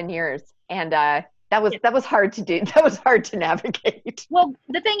 7 years, and that was hard to do. That was hard to navigate. Well,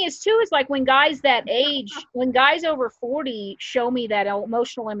 the thing is too, is like when guys that age, when guys over 40 show me that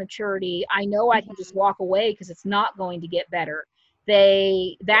emotional immaturity, I know I can just walk away because it's not going to get better.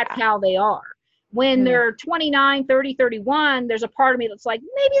 That's how they are. When they're 29, 30, 31, there's a part of me that's like,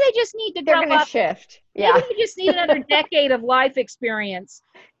 maybe they just need to grow up. They're going to shift. Yeah. Maybe they just need another decade of life experience.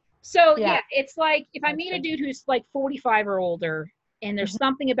 So it's like if I meet a dude who's like 45 or older, and there's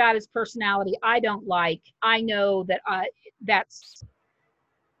something about his personality I don't like, I know that that's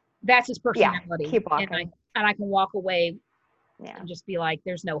his personality. Keep walking. And I can walk away and just be like,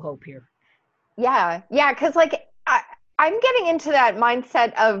 there's no hope here. Yeah. Yeah. Cause like I'm getting into that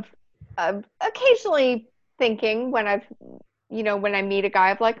mindset of occasionally thinking when I meet a guy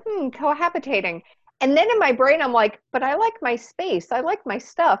of like, cohabitating. And then in my brain, I'm like, but I like my space. I like my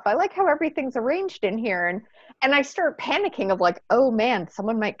stuff. I like how everything's arranged in here. And I start panicking of like, oh man,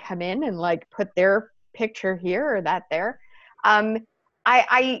 someone might come in and like put their picture here or that there. I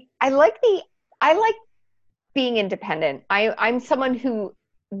like being independent. I'm someone who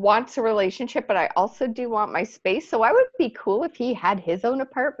wants a relationship, but I also do want my space. So I would be cool if he had his own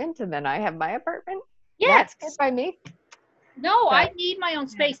apartment and then I have my apartment. Yes. That's good by me. No, I need my own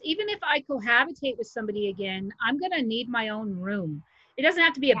space. Even if I cohabitate with somebody again, I'm going to need my own room. It doesn't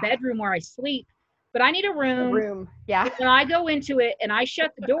have to be a bedroom where I sleep, but I need a room. Yeah. When I go into it and I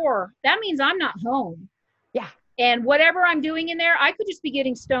shut the door, that means I'm not home. Yeah. And whatever I'm doing in there, I could just be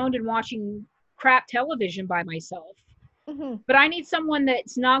getting stoned and watching crap television by myself. But I need someone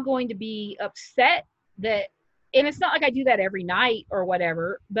that's not going to be upset and it's not like I do that every night or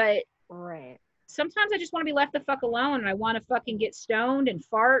whatever, but sometimes I just want to be left the fuck alone, and I want to fucking get stoned and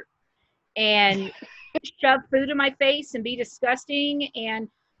fart and shove food in my face and be disgusting. And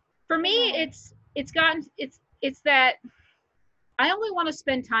for me, it's that I only want to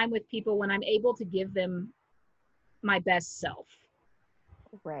spend time with people when I'm able to give them my best self.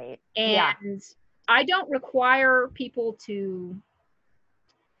 Right. And I don't require people to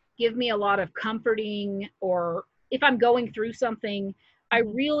give me a lot of comforting, or if I'm going through something, I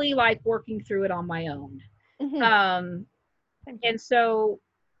really like working through it on my own. And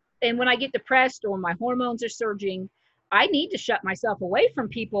when I get depressed or my hormones are surging, I need to shut myself away from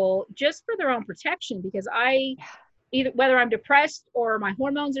people just for their own protection, because Yeah. either whether I'm depressed or my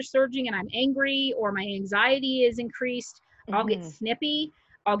hormones are surging and I'm angry or my anxiety is increased, I'll get Mm-hmm. snippy.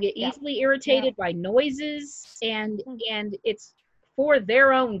 I'll get Yep. easily Yep. irritated by noises, and Mm-hmm. it's for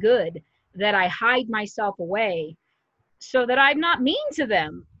their own good that I hide myself away so that I'm not mean to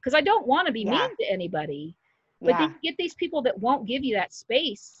them, because I don't want to be Yeah. mean to anybody. But then Yeah. you get these people that won't give you that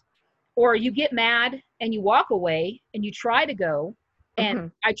space, or you get mad and you walk away and you try to go, and Mm-hmm.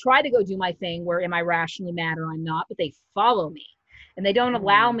 I try to go do my thing where am I rationally mad or I'm not, but they follow me and they don't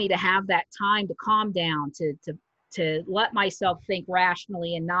allow Mm-hmm. me to have that time to calm down, to let myself think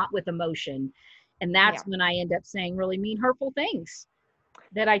rationally and not with emotion. And that's Yeah. when I end up saying really mean, hurtful things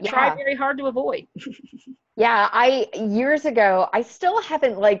that I try Yeah. very hard to avoid. Yeah. I years ago, I still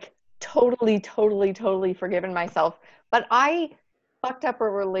haven't like totally forgiven myself, but I fucked up a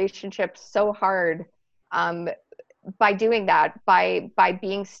relationship so hard um by doing that, by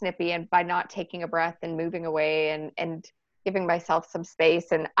being snippy and by not taking a breath and moving away and giving myself some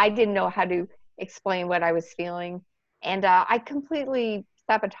space. And I didn't know how to explain what I was feeling, and I completely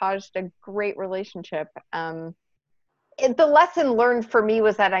sabotaged a great relationship. The lesson learned for me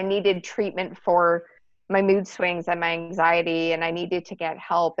was that I needed treatment for my mood swings and my anxiety, and I needed to get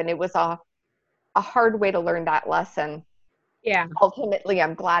help. And it was a hard way to learn that lesson. Yeah. Ultimately,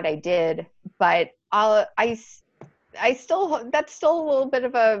 I'm glad I did, but I still, that's still a little bit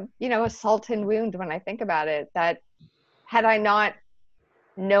of a, a salt and wound when I think about it. That had I not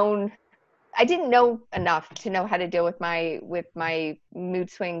known, I didn't know enough to know how to deal with my mood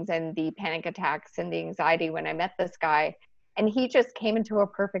swings and the panic attacks and the anxiety when I met this guy, and he just came into a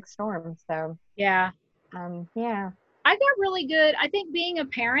perfect storm. So, Yeah. yeah. I got really good. I think being a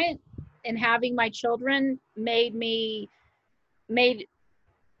parent and having my children made me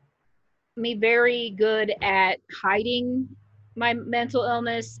very good at hiding my mental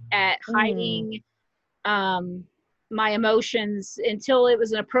illness, at Mm, hiding um, my emotions until it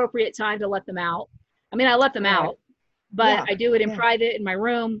was an appropriate time to let them out. I mean, I let them right. out, but Yeah. I do it in Yeah. private in my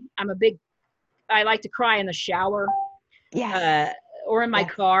room. I like to cry in the shower Yes. uh, or in my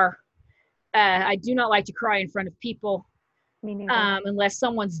Yes. car. I do not like to cry in front of people Me neither. unless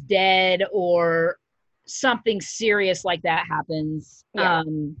someone's dead or something serious like that happens. Yeah.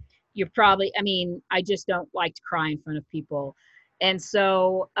 You're probably, I mean, I just don't like to cry in front of people. And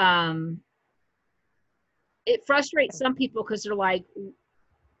so it frustrates some people because they're like,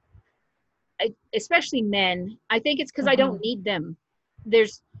 especially men, I think it's because I Mm-hmm. don't need them.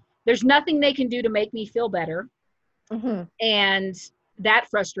 There's there's nothing they can do to make me feel better. Mm-hmm. And that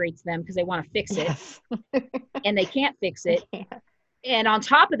frustrates them because they want to fix it Yes. and they can't fix I it. can't. And on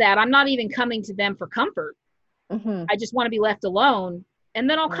top of that, I'm not even coming to them for comfort. Mm-hmm. I just want to be left alone, and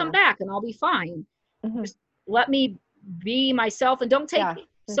then I'll come Yeah. back and I'll be fine. Mm-hmm. Just let me be myself and don't take Yeah. it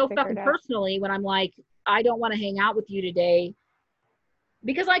Just so figure fucking it out. personally when I'm like, I don't want to hang out with you today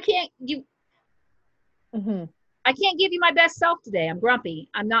because Mm-hmm. I can't give you my best self today. I'm grumpy.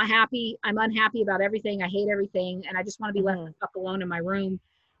 I'm not happy. I'm unhappy about everything. I hate everything. And I just want to be left Mm-hmm. the fuck alone in my room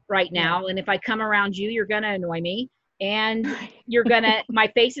right Yeah. now. And if I come around you, you're going to annoy me. And my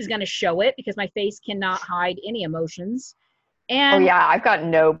face is going to show it because my face cannot hide any emotions. Oh And yeah, I've got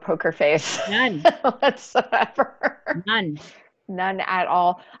no poker face none, whatsoever. none. None at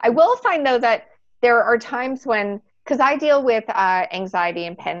all. I will find though that there are times when, because I deal with anxiety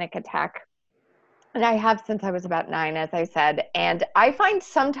and panic attack, and I have since I was about 9, as I said, and I find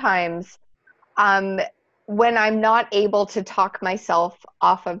sometimes um, when I'm not able to talk myself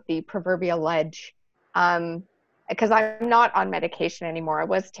off of the proverbial ledge, um, because I'm not on medication anymore. I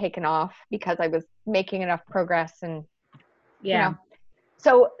was taken off because I was making enough progress, and you Yeah. know,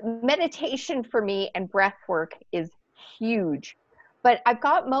 so meditation for me and breath work is huge. But I've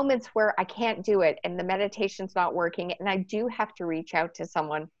got moments where I can't do it and the meditation's not working, and I do have to reach out to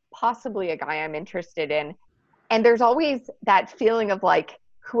someone, possibly a guy I'm interested in. And there's always that feeling of like,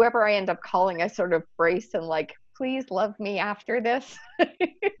 whoever I end up calling, I sort of brace and like, please love me after this.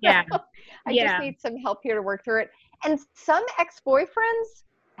 Yeah. I just Yeah. need some help here to work through it. And some ex-boyfriends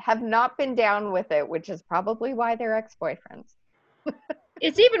have not been down with it, which is probably why they're ex-boyfriends.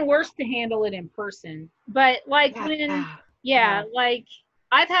 It's even worse to handle it in person. But like Yeah. when, yeah, Yeah. like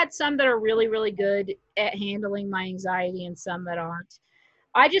I've had some that are really, really good at handling my anxiety and some that aren't.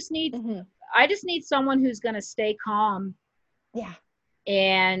 I just need Hmm. I just need someone who's going to stay calm Yeah.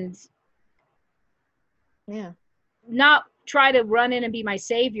 and Yeah. not try to run in and be my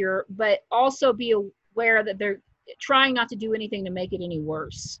savior, but also be aware that they're trying not to do anything to make it any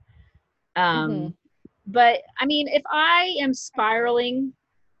worse. Hmm. Um, but I mean, if I am spiraling,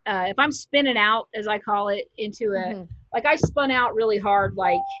 if I'm spinning out, as I call it, into a Hmm. like I spun out really hard,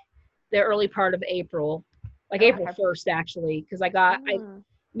 like the early part of April, like Oh, April okay. 1st, actually, because Mm.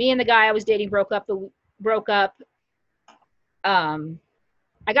 me and the guy I was dating broke up.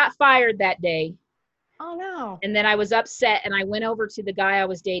 I got fired that day. Oh no. And then I was upset and I went over to the guy I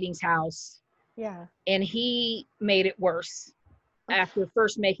was dating's house Yeah. and he made it worse after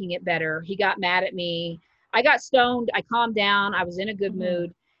first making it better. He got mad at me. I got stoned. I calmed down. I was in a good Mm-hmm.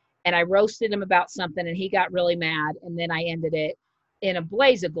 mood and I roasted him about something and he got really mad. And then I ended it in a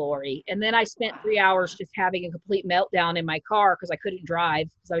blaze of glory. And then I spent 3 hours just having a complete meltdown in my car because I couldn't drive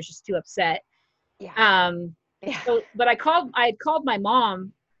because I was just too upset. Yeah. Um, Yeah. but I had called my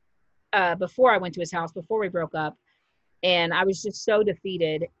mom before I went to his house, before we broke up. And I was just so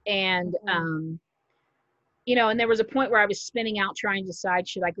defeated. And, Mm-hmm. and there was a point where I was spinning out trying to decide,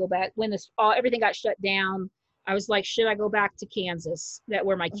 should I go back when everything got shut down? I was like, should I go back to Kansas, that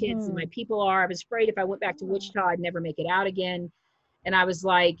where my kids and Mm-hmm. my people are? I was afraid if I went back to Wichita, I'd never make it out again. And I was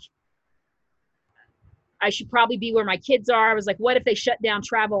like, I should probably be where my kids are. I was like, what if they shut down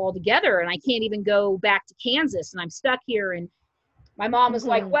travel altogether and I can't even go back to Kansas and I'm stuck here? And my mom was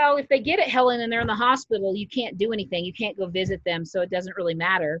like, Mm-hmm. well, if they get it, Helen, and they're in the hospital, you can't do anything. You can't go visit them. So it doesn't really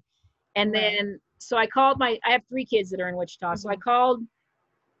matter. And Right. then, so I have 3 kids that are in Wichita. So I Mm-hmm. called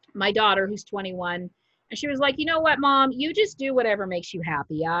my daughter, who's 21, and she was like, you know what, Mom, you just do whatever makes you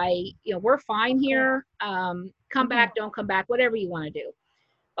happy. We're fine Cool. here. Come Mm-hmm. back, don't come back, whatever you want to do.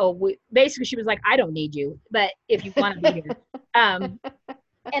 Basically, she was like, I don't need you, but if you want to be here. Um,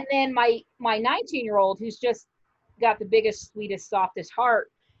 and then my 19-year-old, who's just got the biggest, sweetest, softest heart,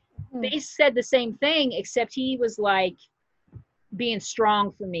 they said the same thing, except he was like being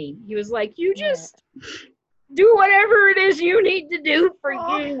strong for me. He was like, you Right. just do whatever it is you need to do for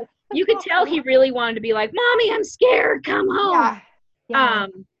Oh. you. You could tell he really wanted to be like, Mommy, I'm scared, come home. Yeah. Yeah.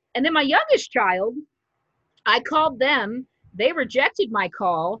 And then my youngest child, I called them. They rejected my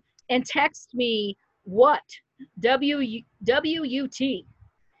call and text me what? WUT.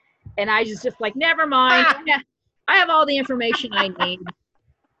 And I was just like, never mind. Ah. I have all the information I need.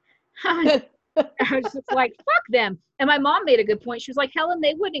 I was just like, fuck them. And my mom made a good point. She was like, Helen,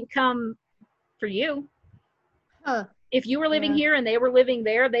 they wouldn't come for you. Huh. If you were living Yeah. here and they were living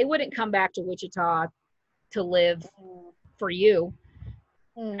there, they wouldn't come back to Wichita to live for you.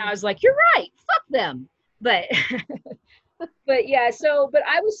 And I was like, you're right. Fuck them. But but yeah, but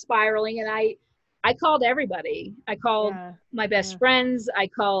I was spiraling and I called everybody. I called Yeah. my best Yeah. friends.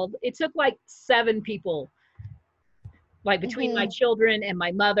 It took like 7 people, like between my Mm-hmm. children and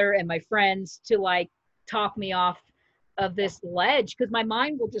my mother and my friends, to like talk me off of this ledge because my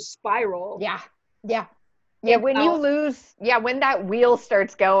mind will just spiral. Yeah. Yeah. Yeah. And When you lose, when that wheel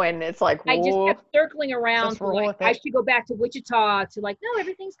starts going, it's like, I just whoa, kept circling around just to roll like, with I it. should go back to Wichita, to like, no,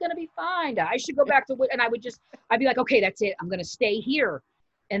 everything's going to be fine. I should go back to, and I'd be like, okay, that's it. I'm going to stay here.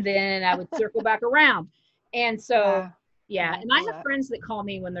 And then I would circle back around. And so, Yeah. and I have friends that call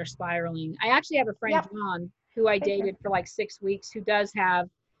me when they're spiraling. I actually have a friend, Yep. John, who I Thank you. dated for like 6 weeks, who does have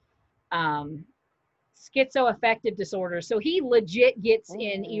um, schizoaffective disorder. So he legit gets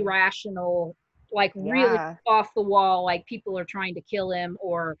in irrational, like really Yeah. off the wall, like people are trying to kill him,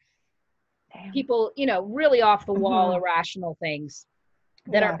 or Damn. people, really off the wall, Mm-hmm. irrational things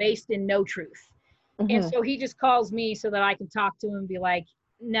that are Yeah. based in no truth. And Mm-hmm. so he just calls me so that I can talk to him and be like,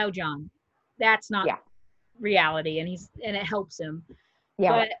 no, John, that's not Yeah. reality. And it helps him.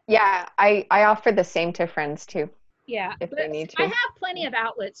 Yeah. But Yeah. I offer the same to friends too, yeah, if but they need I to. have plenty of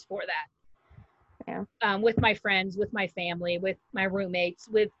outlets for that. Yeah. With my friends, with my family, with my roommates,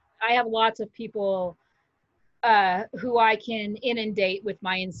 I have lots of people who I can inundate with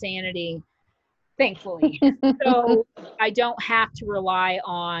my insanity, thankfully. So I don't have to rely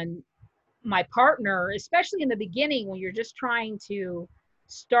on my partner, especially in the beginning when you're just trying to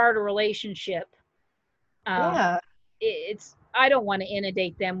start a relationship. Yeah. I don't want to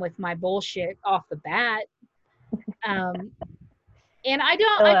inundate them with my bullshit off the bat. Um, and I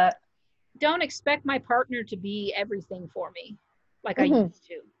Uh, don't expect my partner to be everything for me like I mhm. used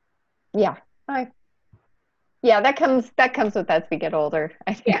to. Yeah. Yeah, that comes with as we get older.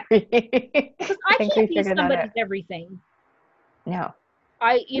 I Yeah, think we because I I think can't we be figured that out. somebody's everything. No.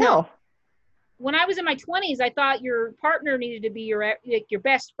 I, No. when I was in my 20s, I thought your partner needed to be your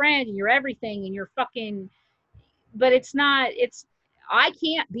best friend and your everything and your fucking, but it's not. I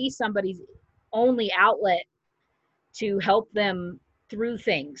can't be somebody's only outlet to help them through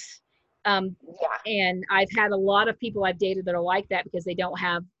things. Yeah. And I've had a lot of people I've dated that are like that because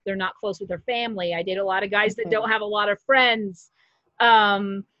they're not close with their family. I date a lot of guys that don't have a lot of friends.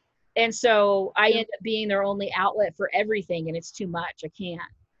 Um, and so I end up being their only outlet for everything, and it's too much. I can't.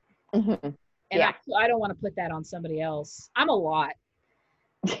 Mm-hmm. And I don't want to put that on somebody else. I'm a lot.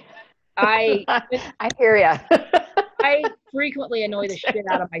 I I hear you. I frequently annoy the shit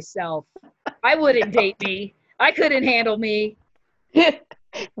out of myself. I wouldn't date me. I couldn't handle me.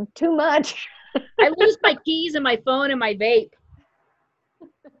 Too much. I lose my keys and my phone and my vape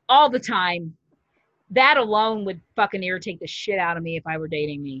all the time. That alone would fucking irritate the shit out of me if I were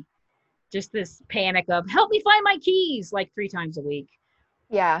dating me. Just this panic of help me find my keys like 3 times a week.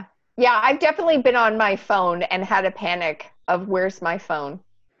 Yeah. Yeah, I've definitely been on my phone and had a panic of where's my phone?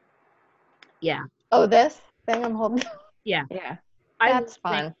 Yeah. Oh, this thing I'm holding? Yeah. Yeah. I That's lose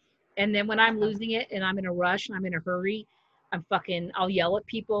fun. things. And then when I'm losing it and I'm in a rush and I'm in a hurry, I'll yell at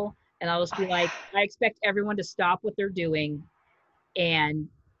people and I'll just be like, I expect everyone to stop what they're doing and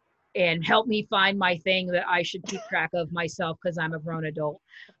help me find my thing that I should keep track of myself because I'm a grown adult.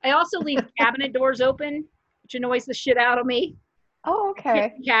 I also leave cabinet doors open, which annoys the shit out of me. Oh,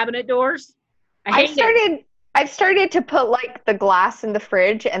 okay. Cabinet doors. I I've hate it. started to put like the glass in the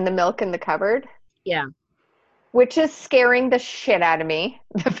fridge and the milk in the cupboard. Yeah. Which is scaring the shit out of me.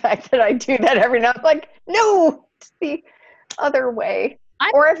 The fact that I do that every now, I'm like, no, it's the other way.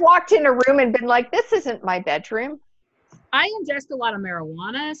 Or I've walked in a room and been like, this isn't my bedroom. I ingest a lot of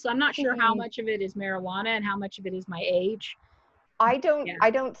marijuana, so I'm not sure how much of it is marijuana and how much of it is my age. I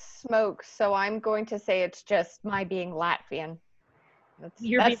don't smoke, so I'm going to say it's just my being Latvian.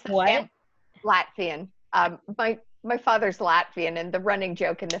 You're being what? Latvian. My father's Latvian, and the running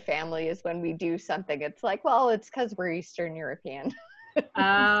joke in the family is when we do something, it's like, well, it's because we're Eastern European.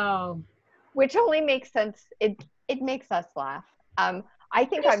 Oh. Which only makes sense. It makes us laugh. I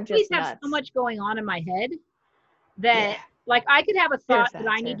think I'm just nuts. Have so much going on in my head that like I could have a thought that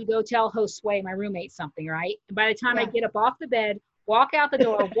I need to go tell Josue, my roommate, something, right? And by the time I get up off the bed, walk out the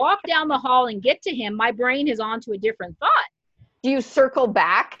door, walk down the hall and get to him, my brain is on to a different thought. Do you circle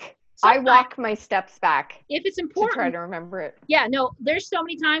back? Sometimes, I walk my steps back. If it's important. To try to remember it. Yeah, no, there's so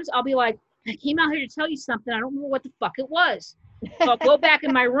many times I'll be like, I came out here to tell you something. I don't remember what the fuck it was. So I'll go back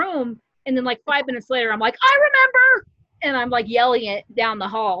in my room and then like 5 minutes later, I'm like, I remember. And I'm like yelling it down the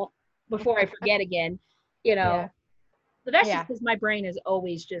hall before I forget again, you know. Yeah. But that's just because my brain is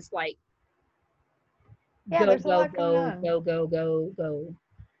always just like, go.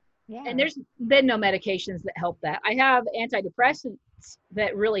 Yeah. And there's been no medications that help that. I have antidepressants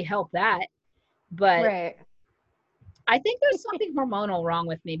that really help that. But I think there's something hormonal wrong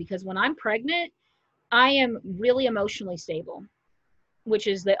with me because when I'm pregnant, I am really emotionally stable, which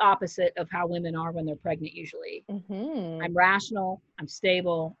is the opposite of how women are when they're pregnant usually. Mm-hmm. I'm rational, I'm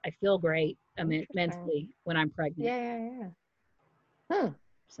stable, I feel great mentally when I'm pregnant. Yeah.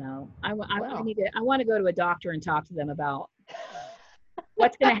 So I want to go to a doctor and talk to them about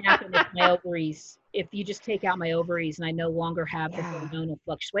what's going to happen if my ovaries, if you just take out my ovaries and I no longer have the hormonal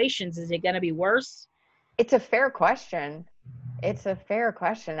fluctuations, is it going to be worse? It's a fair question. I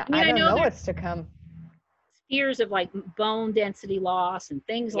don't know what's to come. Fears of like bone density loss and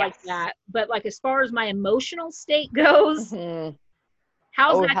things like that. But like as far as my emotional state goes,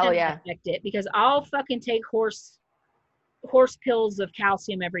 how's that going to affect it? Because I'll fucking take horse pills of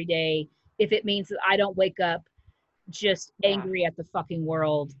calcium every day if it means that I don't wake up just angry at the fucking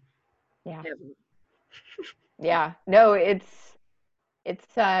world. Yeah. No, it's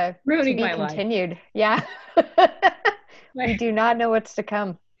ruining to be my continued. Life. Yeah. We do not know what's to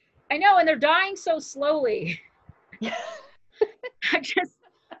come. I know, and they're dying so slowly. It's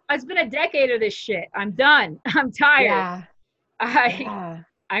been a decade of this shit. I'm done. I'm tired.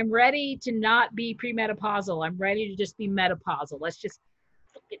 I'm ready to not be premenopausal. I'm ready to just be menopausal. Let's just.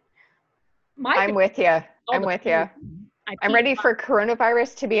 I'm with you. I'm ready for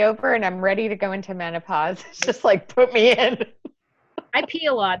coronavirus to be over, and I'm ready to go into menopause. It's just like put me in. I pee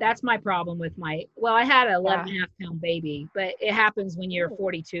a lot. That's my problem with I had an 11.5-pound baby, but it happens when you're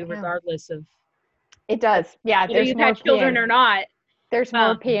 42, regardless of. It does. Yeah. Whether you've had children or not. There's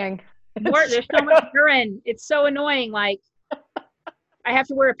more peeing. There's so much urine. It's so annoying. Like, I have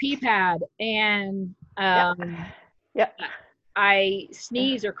to wear a pee pad and I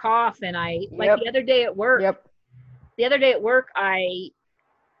sneeze or cough and the other day at work. I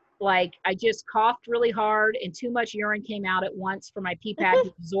just coughed really hard and too much urine came out at once for my pee pad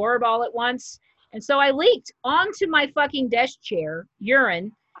to absorb all at once. And so I leaked onto my fucking desk chair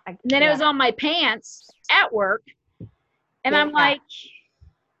urine. And then it was on my pants at work. And I'm like,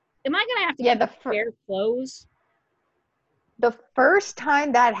 am I going to have to wear clothes? The first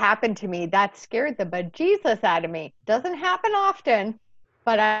time that happened to me, that scared the bejesus out of me. Doesn't happen often,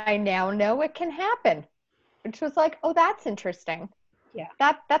 but I now know it can happen. Which was like, oh, that's interesting. Yeah.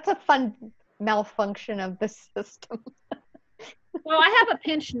 That's a fun malfunction of the system. Well, I have a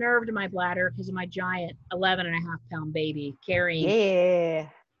pinched nerve to my bladder because of my giant 11 and a half pound baby carrying. Yeah.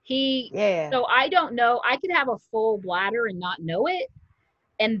 He, Yeah. so I don't know. I could have a full bladder and not know it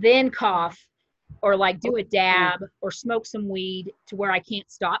and then cough or like do a dab or smoke some weed to where I can't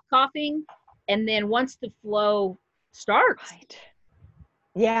stop coughing. And then once the flow starts, Right.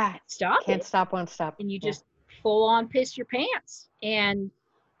 Yeah. stop Can't it. stop, won't stop. And you Yeah. just full on piss your pants. And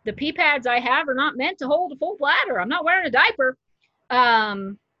the pee pads I have are not meant to hold a full bladder. I'm not wearing a diaper.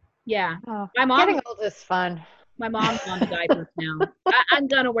 Yeah. Oh, My mom, getting old is fun. my mom's on the diapers now. I'm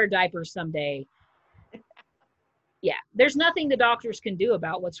gonna wear diapers someday. Yeah, there's nothing the doctors can do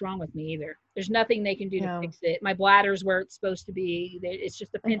about what's wrong with me either. There's nothing they can do to fix it. My bladder's where it's supposed to be. It's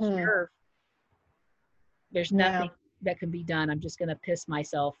just a pinched nerve. There's nothing that can be done. I'm just going to piss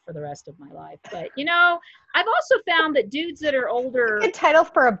myself for the rest of my life. But, you know, I've also found that dudes that are older. Good title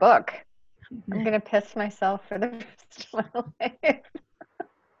for a book. I'm going to piss myself for the rest of my life.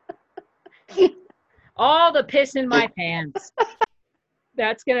 All the piss in my pants.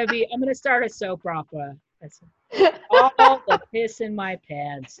 That's going to be, I'm going to start a soap opera. That's all the piss in my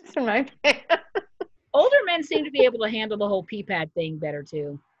pants. Piss in my pants. Older men seem to be able to handle the whole pee pad thing better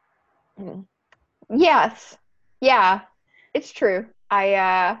too. Yes. Yeah, it's true.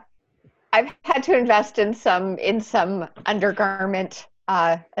 I've had to invest in some undergarment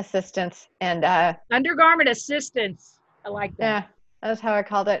assistance and undergarment assistance. I like that. Yeah, that's how I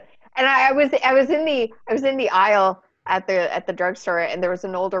called it. And I was in the aisle at the drugstore, and there was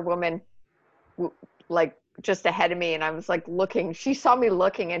an older woman like just ahead of me, and I was like looking. She saw me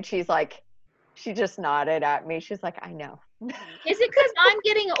looking, and she just nodded at me. She's like, I know. Is it because I'm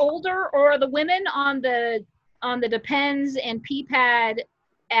getting older, or are the women on the Depends and pee pad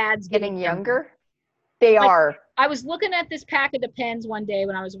ads getting younger? They are. I was looking at this pack of Depends one day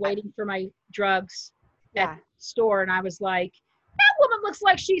when I was waiting for my drugs at the store, and I was like, that woman looks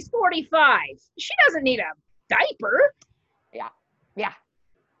like she's 45. She doesn't need a diaper.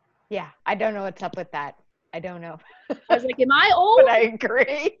 Yeah. I don't know what's up with that. I don't know. I was like, am I old? But I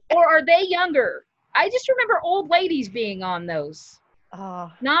agree. Or are they younger? I just remember old ladies being on those.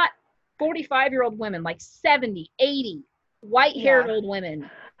 Not 45-year-old women, like 70, 80, white-haired old women.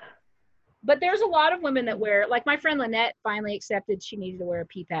 But there's a lot of women that wear, like my friend Lynette finally accepted she needed to wear a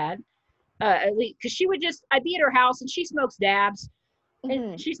pee pad. At least, because I'd be at her house and she smokes dabs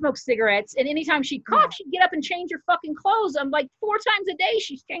and she smokes cigarettes. And anytime she'd cough, she'd get up and change her fucking clothes. I'm like, 4 times a day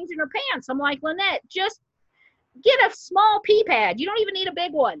she's changing her pants. I'm like, Lynette, just get a small pee pad. You don't even need a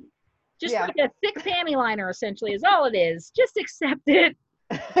big one. Just like a thick panty liner, essentially, is all it is. Just accept it.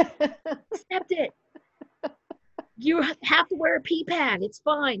 Accept it. You have to wear a pee pad. It's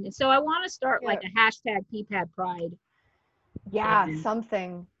fine. And so I want to start like a hashtag pee pad pride. Yeah,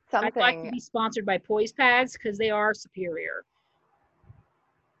 something. I'd like to be sponsored by Poise Pads because they are superior.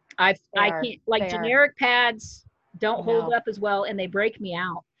 I can't, like, generic pads don't hold up as well, and they break me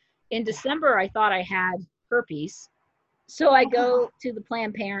out. In December, I thought I had herpes. So I go to the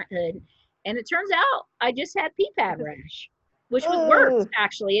Planned Parenthood, and it turns out I just had pee pad rash, which was worse,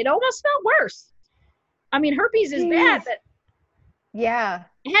 actually. It almost felt worse. I mean, herpes is bad, but I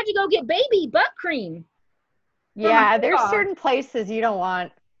had to go get baby butt cream. Yeah, there's certain places you don't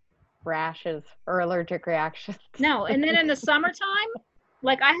want rashes or allergic reactions. No, and then in the summertime,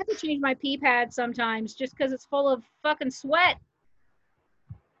 like I have to change my pee pad sometimes just because it's full of fucking sweat.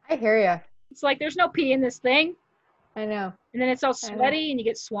 I hear you. It's like there's no pee in this thing. I know. And then it's all sweaty and you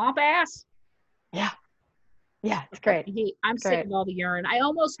get swamp ass. Yeah, it's great. I'm sick of all the urine. I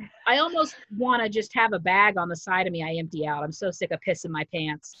almost want to just have a bag on the side of me I empty out. I'm so sick of pissing my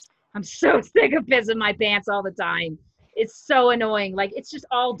pants. I'm so sick of pissing my pants all the time. It's so annoying. Like, it's just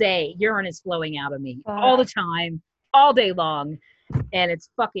all day. Urine is flowing out of me all the time, all day long. And it's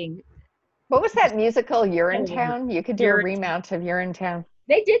fucking. What was that musical, Urinetown? You could do a remount of Urinetown.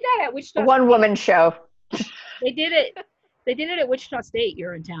 They did that at Wichita. One woman show. They did it. They did it at Wichita State,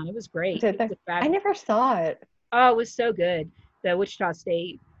 Urinetown. It was great. I never saw it. Oh, it was so good. The Wichita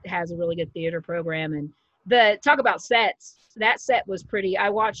State has a really good theater program, and talk about sets. That set was pretty. I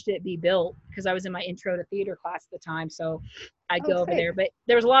watched it be built because I was in my intro to theater class at the time, so I'd go over there. But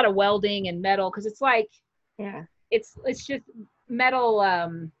there was a lot of welding and metal because it's like, it's just metal,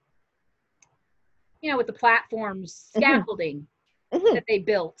 with the platforms, scaffolding that they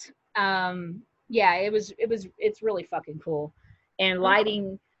built. It's really fucking cool, and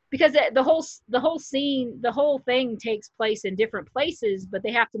lighting. Because the whole scene, the whole thing takes place in different places, but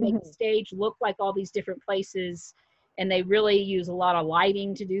they have to make the stage look like all these different places, and they really use a lot of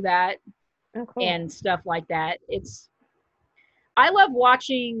lighting to do that and stuff like that. I love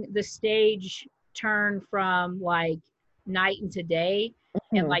watching the stage turn from like night into day,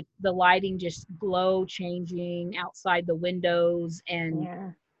 and like the lighting just glow changing outside the windows, and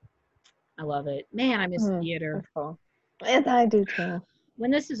Yeah. I love it. Man, I miss theater. That's cool. And I do too.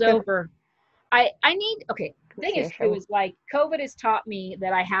 When this is Good over, I need, okay, thing is too, appreciation. is like COVID has taught me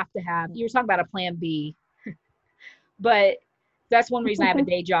that I have to have, you were talking about a plan B, but that's one reason I have a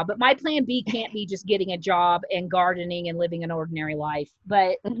day job. But my plan B can't be just getting a job and gardening and living an ordinary life.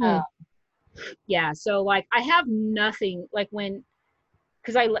 But yeah, so like I have nothing, like when,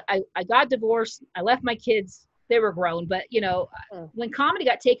 because I got divorced, I left my kids, they were grown, but you know, when comedy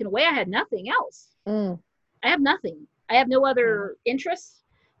got taken away, I had nothing else. I have nothing. I have no other interests.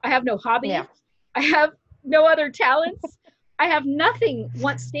 I have no hobbies. Yeah. I have no other talents. I have nothing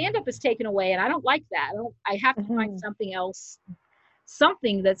once stand up is taken away, and I don't like that. I have to find something else,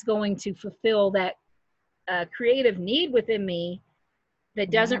 something that's going to fulfill that creative need within me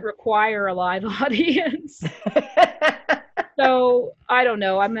that doesn't require a live audience. So I don't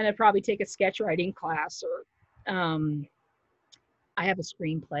know. I'm going to probably take a sketch writing class, or I have a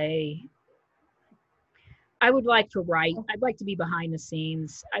screenplay. I would like to write. I'd like to be behind the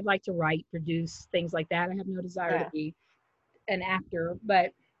scenes. I'd like to write, produce, things like that. I have no desire to be an actor,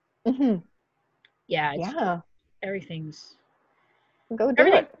 but yeah, it's everything's go do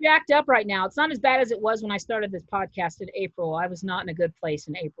everything's it. jacked up right now. It's not as bad as it was when I started this podcast in April. I was not in a good place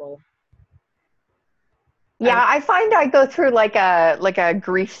in April. Yeah, I find I go through like a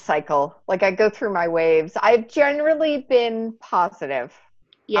grief cycle. Like I go through my waves. I've generally been positive.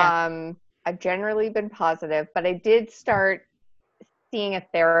 Yeah. I've generally been positive, but I did start seeing a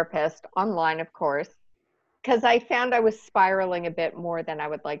therapist online, of course, because I found I was spiraling a bit more than I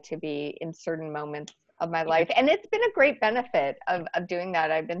would like to be in certain moments of my life. And it's been a great benefit of doing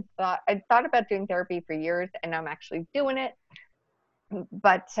that. I'd thought about doing therapy for years, and I'm actually doing it.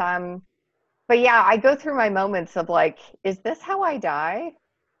 But yeah, I go through my moments of like, is this how I die?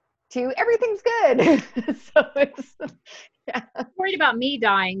 To everything's good. So it's I'm worried about me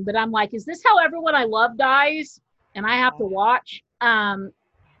dying, but I'm like, is this how everyone I love dies? And I have to watch?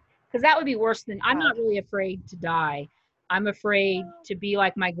 Because that would be worse than, I'm not really afraid to die. I'm afraid to be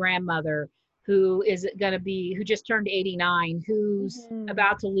like my grandmother, who just turned 89, who's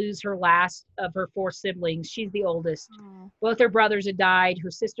about to lose her last of her 4 siblings. She's the oldest. Both her brothers had died.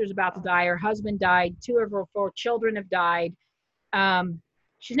 Her sister's about to die. Her husband died. 2 of her 4 children have died.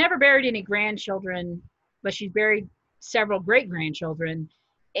 She's never buried any grandchildren, but she's buried several great grandchildren.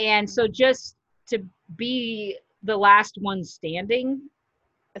 And so just to be the last one standing,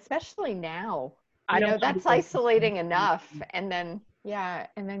 especially now, that's isolating enough. And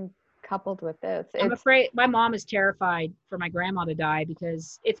then coupled with this, I'm afraid. My mom is terrified for my grandma to die,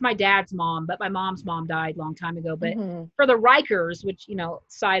 because it's my dad's mom, but my mom's mom died a long time ago. But for the Rikers, which,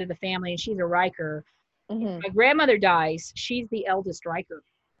 side of the family, and she's a Riker, if my grandmother dies, she's the eldest Riker.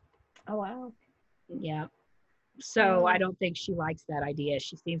 Oh, wow. Yeah. So I don't think she likes that idea.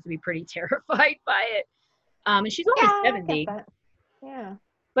 She seems to be pretty terrified by it. And she's only 70. Yeah.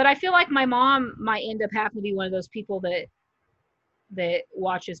 But I feel like my mom might end up having to be one of those people that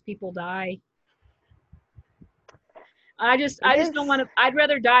watches people die. I just don't want to. I'd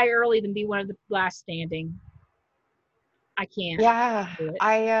rather die early than be one of the last standing. I can't.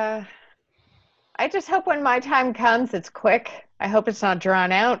 Yeah. I just hope when my time comes, it's quick. I hope it's not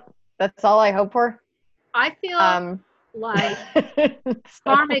drawn out. That's all I hope for. I feel like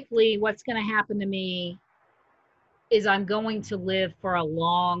karmically, what's going to happen to me is I'm going to live for a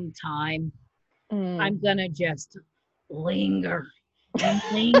long time. I'm going to just linger and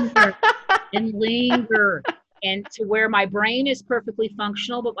linger and linger, and to where my brain is perfectly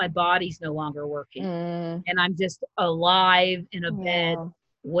functional, but my body's no longer working. And I'm just alive in a bed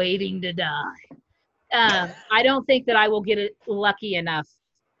waiting to die. I don't think that I will get it lucky enough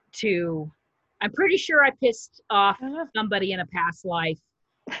to, I'm pretty sure I pissed off somebody in a past life.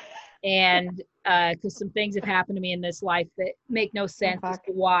 And because some things have happened to me in this life that make no sense as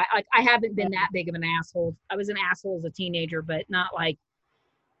to why. Like, I haven't been that big of an asshole. I was an asshole as a teenager, but not like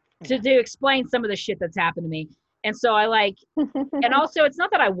to explain some of the shit that's happened to me. And so and also, it's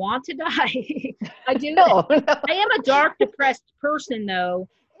not that I want to die. I do. No. I am a dark, depressed person, though.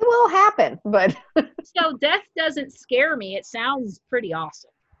 It will happen, but so death doesn't scare me. It sounds pretty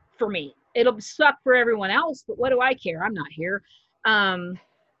awesome for me. It'll suck for everyone else, but what do I care? I'm not here.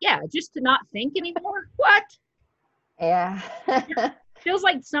 Yeah, just to not think anymore. What? Yeah. Feels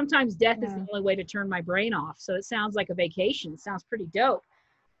like sometimes death is the only way to turn my brain off. So it sounds like a vacation. It sounds pretty dope.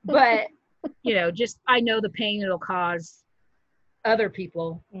 But, just I know the pain it'll cause other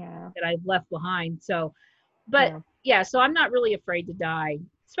people that I've left behind. So, but so I'm not really afraid to die.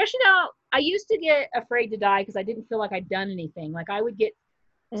 especially now, I used to get afraid to die because I didn't feel like I'd done anything. Like I would get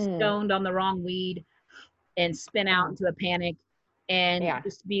stoned on the wrong weed and spin out into a panic and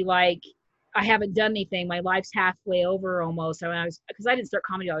just be like, I haven't done anything. My life's halfway over almost. Because I didn't start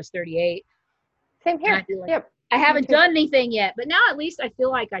comedy till I was 38. Same here. I feel like I haven't done anything yet, but now at least I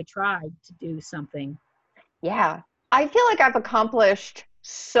feel like I tried to do something. Yeah. I feel like I've accomplished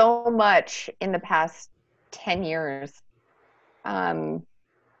so much in the past 10 years.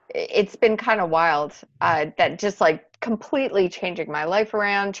 It's been kind of wild, that just like completely changing my life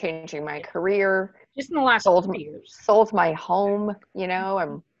around, changing my career. Just in the last 2 years. Sold my home, you know,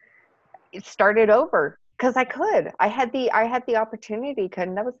 and it started over because I could. I had the opportunity,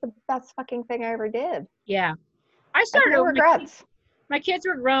 and that was the best fucking thing I ever did. Yeah. I started no regrets. My kids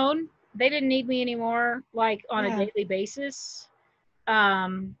were grown. They didn't need me anymore, like on a daily basis.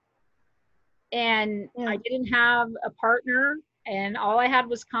 And I didn't have a partner, and all I had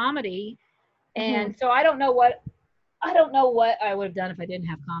was comedy. And so I don't know what I would have done if I didn't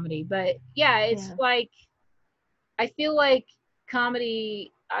have comedy. But yeah, it's like, I feel like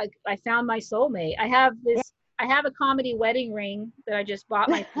comedy, I found my soulmate. I have a comedy wedding ring that I just bought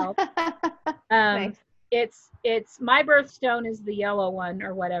myself. Nice. It's my birthstone is the yellow one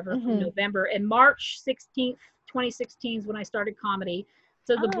or whatever from November, and March 16th, 2016 is when I started comedy.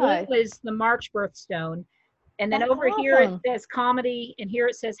 So the blue is the March birthstone. And then over here it says comedy, and here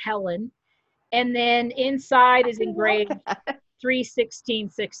it says Helen. And then inside is engraved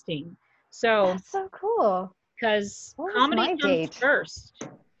 3/16/16. So that's so cool. Because comedy comes first.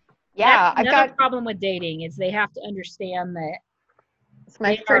 Yeah, I've got problem with dating is they have to understand that. It's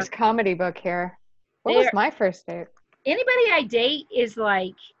my first comedy book here. What was my first date? Anybody I date is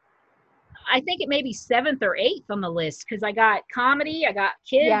like, I think it may be 7th or 8th on the list, because I got comedy, I got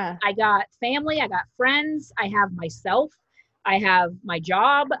kids, I got family, I got friends, I have myself, I have my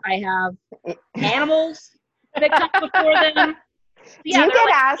job, I have animals that come before them. Yeah,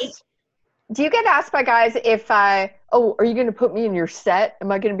 do you get asked by guys if are you going to put me in your set?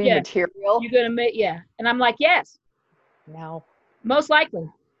 Am I going to be material? You're going to and I'm like, yes. No. Most likely.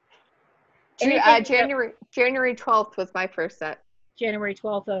 January 12th was my first set. January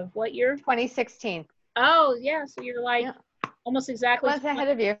 12th of what year? 2016. Oh, yeah. So you're like almost exactly 2 months ahead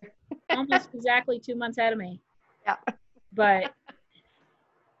of you. Almost exactly 2 months ahead of me. Yeah. But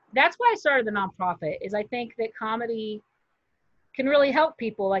that's why I started the nonprofit, is I think that comedy can really help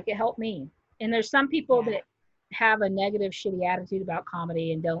people like it helped me. And there's some people that have a negative, shitty attitude about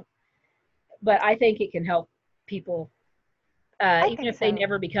comedy and don't, but I think it can help people, even if they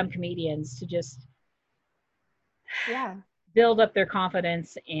never become comedians, to just build up their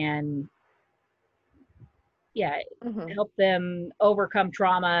confidence and help them overcome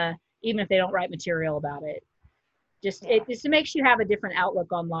trauma, even if they don't write material about it. It just makes you have a different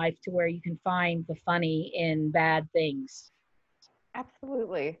outlook on life, to where you can find the funny in bad things.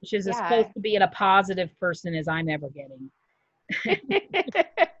 Absolutely. Which is as close to being a positive person as I'm ever getting.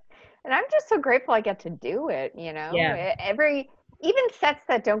 And I'm just so grateful I get to do it, you know. Yeah. Even sets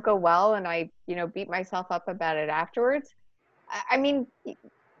that don't go well and I, beat myself up about it afterwards. I mean,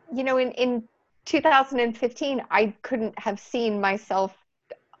 in 2015, I couldn't have seen myself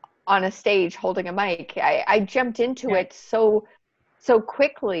on a stage holding a mic. I jumped into it so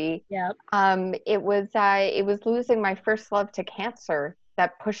quickly. Yeah. It was losing my first love to cancer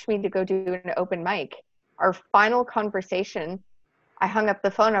that pushed me to go do an open mic. Our final conversation, I hung up the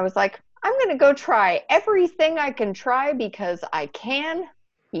phone. I was like, I'm going to go try everything I can try because I can.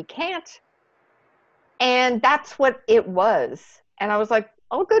 He can't. And that's what it was. And I was like,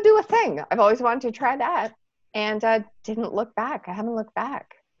 I'll go do a thing. I've always wanted to try that. And didn't look back. I haven't looked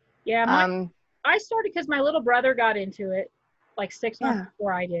back. Yeah. I started because my little brother got into it like 6 months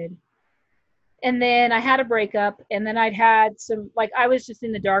before I did. And then I had a breakup, and then I'd had some, like, I was just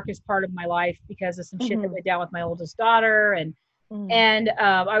in the darkest part of my life because of some shit that went down with my oldest daughter. And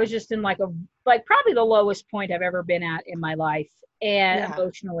I was just in probably the lowest point I've ever been at in my life, and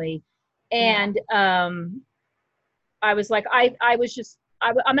emotionally. And I was like, I'm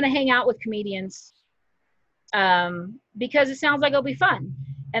going to hang out with comedians because it sounds like it'll be fun.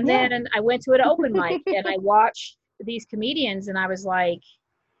 And then I went to an open mic and I watched these comedians, and I was like,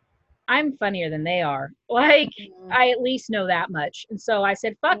 I'm funnier than they are. Like, I at least know that much. And so I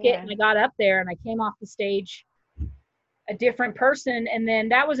said, fuck it. And I got up there and I came off the stage a different person. And then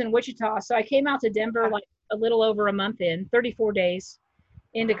that was in Wichita. So I came out to Denver like a little over a month in, 34 days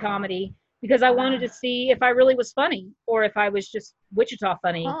into comedy, because I wanted to see if I really was funny or if I was just Wichita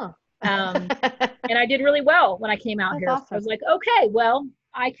funny. And I did really well when I came out here. Awesome. So I was like, okay, well,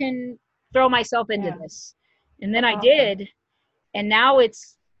 I can throw myself into this. And then I did. And now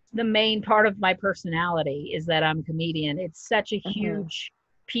it's the main part of my personality is that I'm a comedian. It's such a Mm-hmm. huge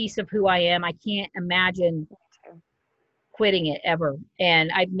piece of who I am. I can't imagine quitting it ever.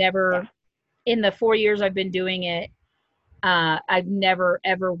 And I've Yeah. never, in the 4 years I've been doing it, I've never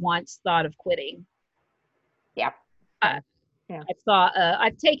ever once thought of quitting. Yeah. I, Same. Yeah. I've thought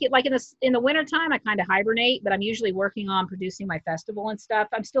I've taken like in the wintertime I kind of hibernate, but I'm usually working on producing my festival and stuff.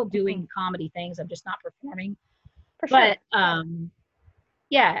 I'm still Mm-hmm. doing comedy things. I'm just not performing. For But sure.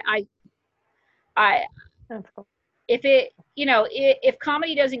 Yeah. yeah, I That's cool. if it if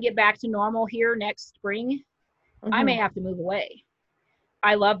comedy doesn't get back to normal here next spring, I may Mm-hmm. have to move away.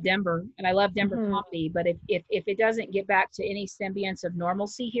 I love Denver and I love Denver Mm-hmm. comedy, but if it doesn't get back to any semblance of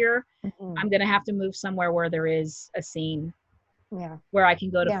normalcy here, Mm-hmm. I'm gonna have to move somewhere where there is a scene Yeah. where I can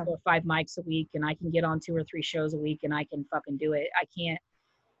go to Yeah. 4 or 5 mics a week and I can get on 2 or 3 shows a week and I can fucking do it.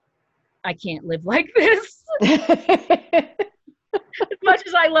 I can't live like this. As much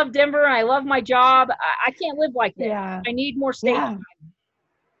as I love Denver and I love my job, I can't live like this. Yeah. I need more stage Yeah. time.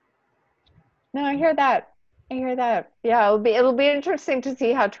 No, I hear that. I hear that. Yeah, it'll be interesting to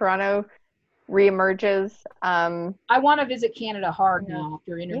see how Toronto reemerges. I want to visit Canada hard Yeah. now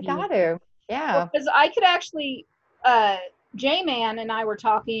after You interviewing. got to. Yeah. Because I could actually, J-Man and I were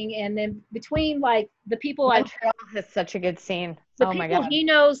talking, and then between like the people Montreal has such a good scene. the Oh my people God. he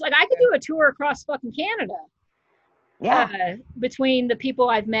knows, like I could do a tour across fucking Canada. Yeah. Between the people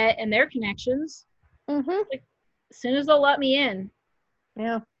I've met and their connections, Mm-hmm. like, as soon as they'll let me in,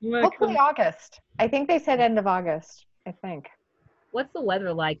 Yeah. I'm gonna Hopefully come. August. I think they said end of August. I think. What's the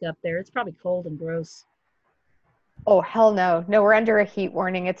weather like up there? It's probably cold and gross. Oh, hell no. No, we're under a heat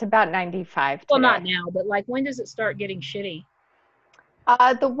warning. It's about 95 Well, not today. now, but like when does it start getting shitty?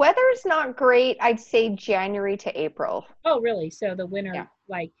 The weather's not great. I'd say January to April. Oh, really? So the winter, Yeah.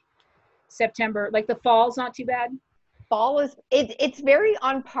 like September, like the fall's not too bad. Fall is it's very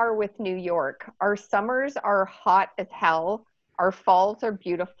on par with New York. Our summers are hot as hell. Our falls are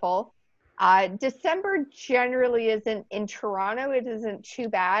beautiful. December generally isn't in Toronto. It isn't too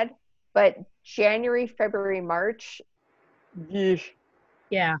bad, but January, February, March, yeesh.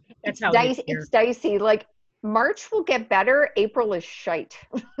 Yeah, that's It's how it is dicey. here. It's dicey. Like March will get better. April is shite.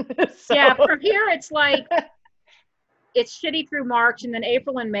 Yeah, So for here it's like it's shitty through March, and then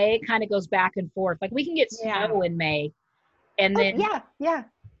April and May kind of goes back and forth. Like we can get yeah. snow in May, and Oh then yeah, yeah.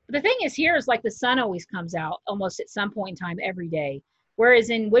 the thing is here is like the sun always comes out almost at some point in time every day. Whereas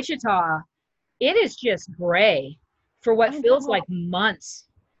in Wichita, it is just gray for what I feels know. like months.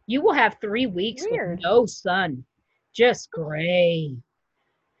 You will have 3 weeks with Weird. no sun, just gray.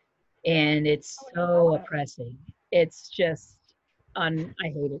 And it's Oh, I love so that. oppressing. It's just I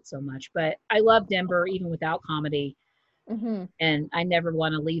hate it so much. But I love Denver even without comedy, Mm-hmm. and I never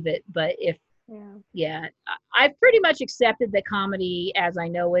want to leave it. But if Yeah. yeah, I've pretty much accepted that comedy as I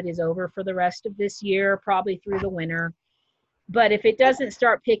know it is over for the rest of this year, probably through the winter. But if it doesn't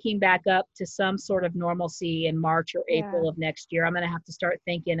start picking back up to some sort of normalcy in March or Yeah. April of next year, I'm going to have to start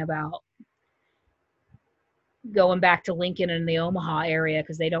thinking about going back to Lincoln and the Omaha area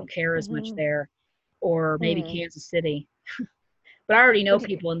because they don't care as much Mm-hmm. there, or maybe Hmm. Kansas City. But I already know Would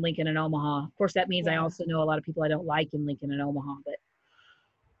you, people in Lincoln and Omaha. Of course, that means I yeah. also know a lot of people I don't like in Lincoln and Omaha.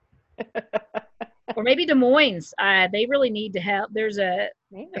 Or maybe Des Moines. They really need to help. There's a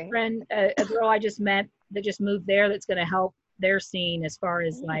Maybe. friend, a girl I just met that just moved there that's going to help their scene as far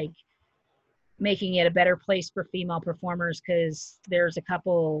as like making it a better place for female performers because there's a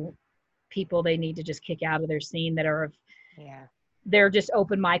couple people they need to just kick out of their scene that are Yeah. they're just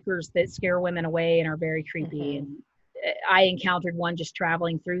open micers that scare women away and are very creepy. Mm-hmm. And I encountered one just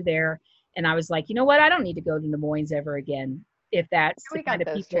traveling through there, and I was like, you know what? I don't need to go to Des Moines ever again if that's the We kind got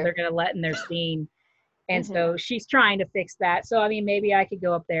of those people two. they're going to let in their scene. And Mm-hmm. so she's trying to fix that. So I mean, maybe I could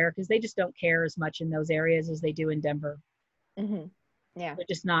go up there because they just don't care as much in those areas as they do in Denver. Mm-hmm. Yeah. They're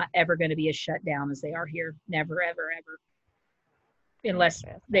just not ever going to be as shut down as they are here. Never, ever, ever. Unless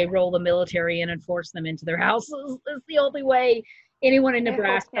they roll the military in and force them into their houses. That's the only way anyone in I hope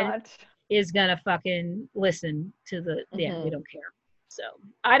Nebraska not. is gonna fucking listen to the yeah, they Mm-hmm. don't care. So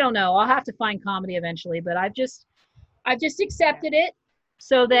I don't know. I'll have to find comedy eventually, but I've just accepted it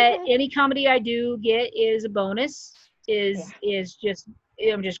so that Mm-hmm. any comedy I do get is a bonus, Yeah. is just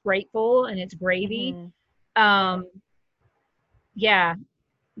I'm just grateful and it's gravy. Mm-hmm. Um yeah,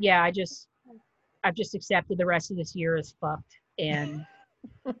 yeah, I've just accepted the rest of this year is fucked and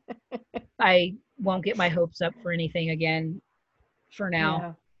I won't get my hopes up for anything again for now.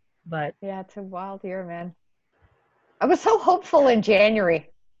 Yeah. But Yeah. It's a wild year, man. I was so hopeful in January.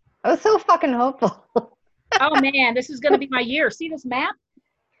 I was so fucking hopeful. oh man, this is gonna be my year. See this map?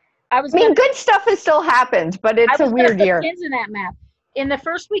 I was I gonna mean, good stuff has still happened, but I it's a was gonna weird put year. pins in that map. in the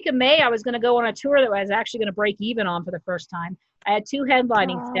first week of May, I was going to go on a tour that I was actually going to break even on for the first time. I had 2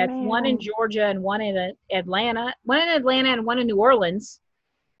 headlining sets, one in Georgia and one in Atlanta, and one in New Orleans.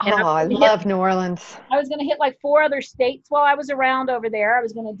 And I love New Orleans. I was going to hit like 4 other states while I was around over there. I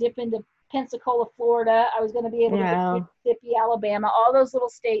was going to dip into Pensacola, Florida. I was going to be able to get Mississippi, Alabama, all those little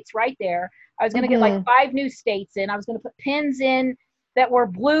states right there. I was going to get like 5 new states in. I was going to put pins in that were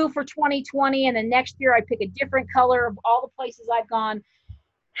blue for 2020, and then next year I'd pick a different color of all the places I've gone.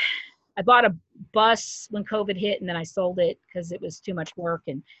 I bought a bus when COVID hit, and then I sold it because it was too much work.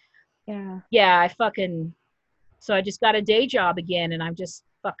 And so I just got a day job again, and I'm just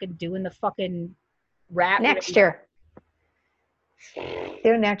fucking doing the fucking rat next year.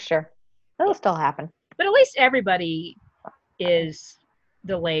 Do next year. It'll still happen. But at least everybody is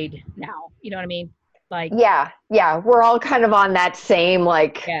delayed now. You know what I mean? Like yeah, we're all kind of on that same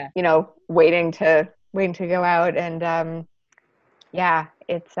waiting to go out, and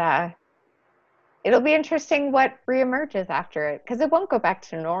it's it'll be interesting what reemerges after it, because it won't go back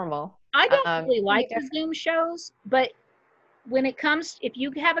to normal. I don't really like the Zoom shows, but when it comes, if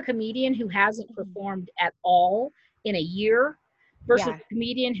you have a comedian who hasn't performed at all in a year versus a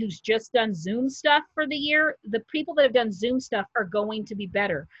comedian who's just done Zoom stuff for the year, the people that have done Zoom stuff are going to be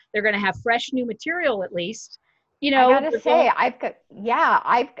better. They're going to have fresh new material at least. You know, I gotta say,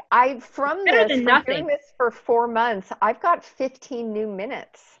 I've from doing this for 4 months, I've got 15 new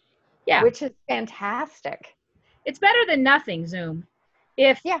minutes. Yeah, which is fantastic. It's better than nothing, Zoom.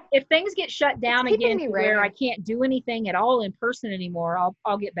 If things get shut down again to where I can't do anything at all in person anymore,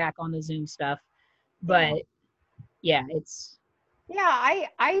 I'll get back on the Zoom stuff. But I've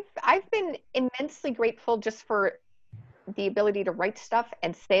been immensely grateful just for the ability to write stuff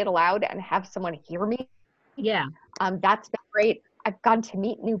and say it aloud and have someone hear me. Yeah. That's been great. I've gotten to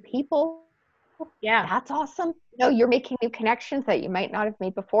meet new people. Yeah. That's awesome. You're making new connections that you might not have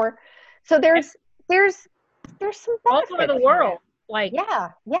made before. So there's some all over the world. Like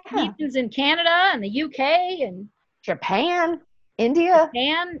comedians in Canada and the UK and Japan, India.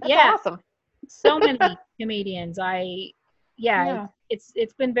 That's awesome. So many comedians.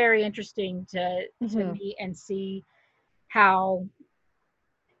 It's been very interesting to meet and see how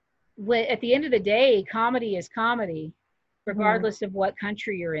at the end of the day, comedy is comedy, regardless of what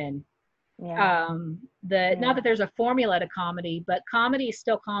country you're in. Not that there's a formula to comedy, but comedy is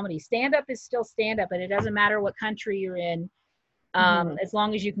still comedy. Stand-up is still stand-up, and it doesn't matter what country you're in. As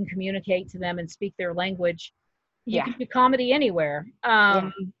long as you can communicate to them and speak their language, you can do comedy anywhere.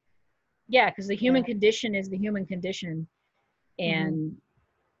 Because the human condition is the human condition. And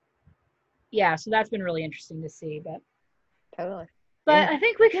so that's been really interesting to see. But totally. But I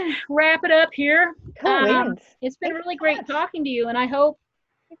think we can wrap it up here. Cool. It's been really great talking to you, and I hope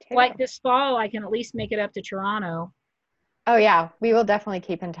like this fall I can at least make it up to Toronto. Oh yeah, we will definitely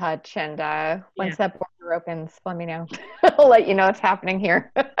keep in touch, and once that border opens, let me know. I'll let you know what's happening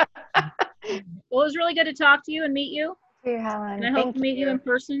here. Well, it was really good to talk to you and meet you. Thank you, Helen. And I hope to meet you in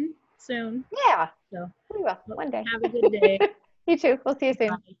person soon. Yeah. So we will one day. Have a good day. You too. We'll see you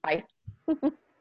soon. Bye.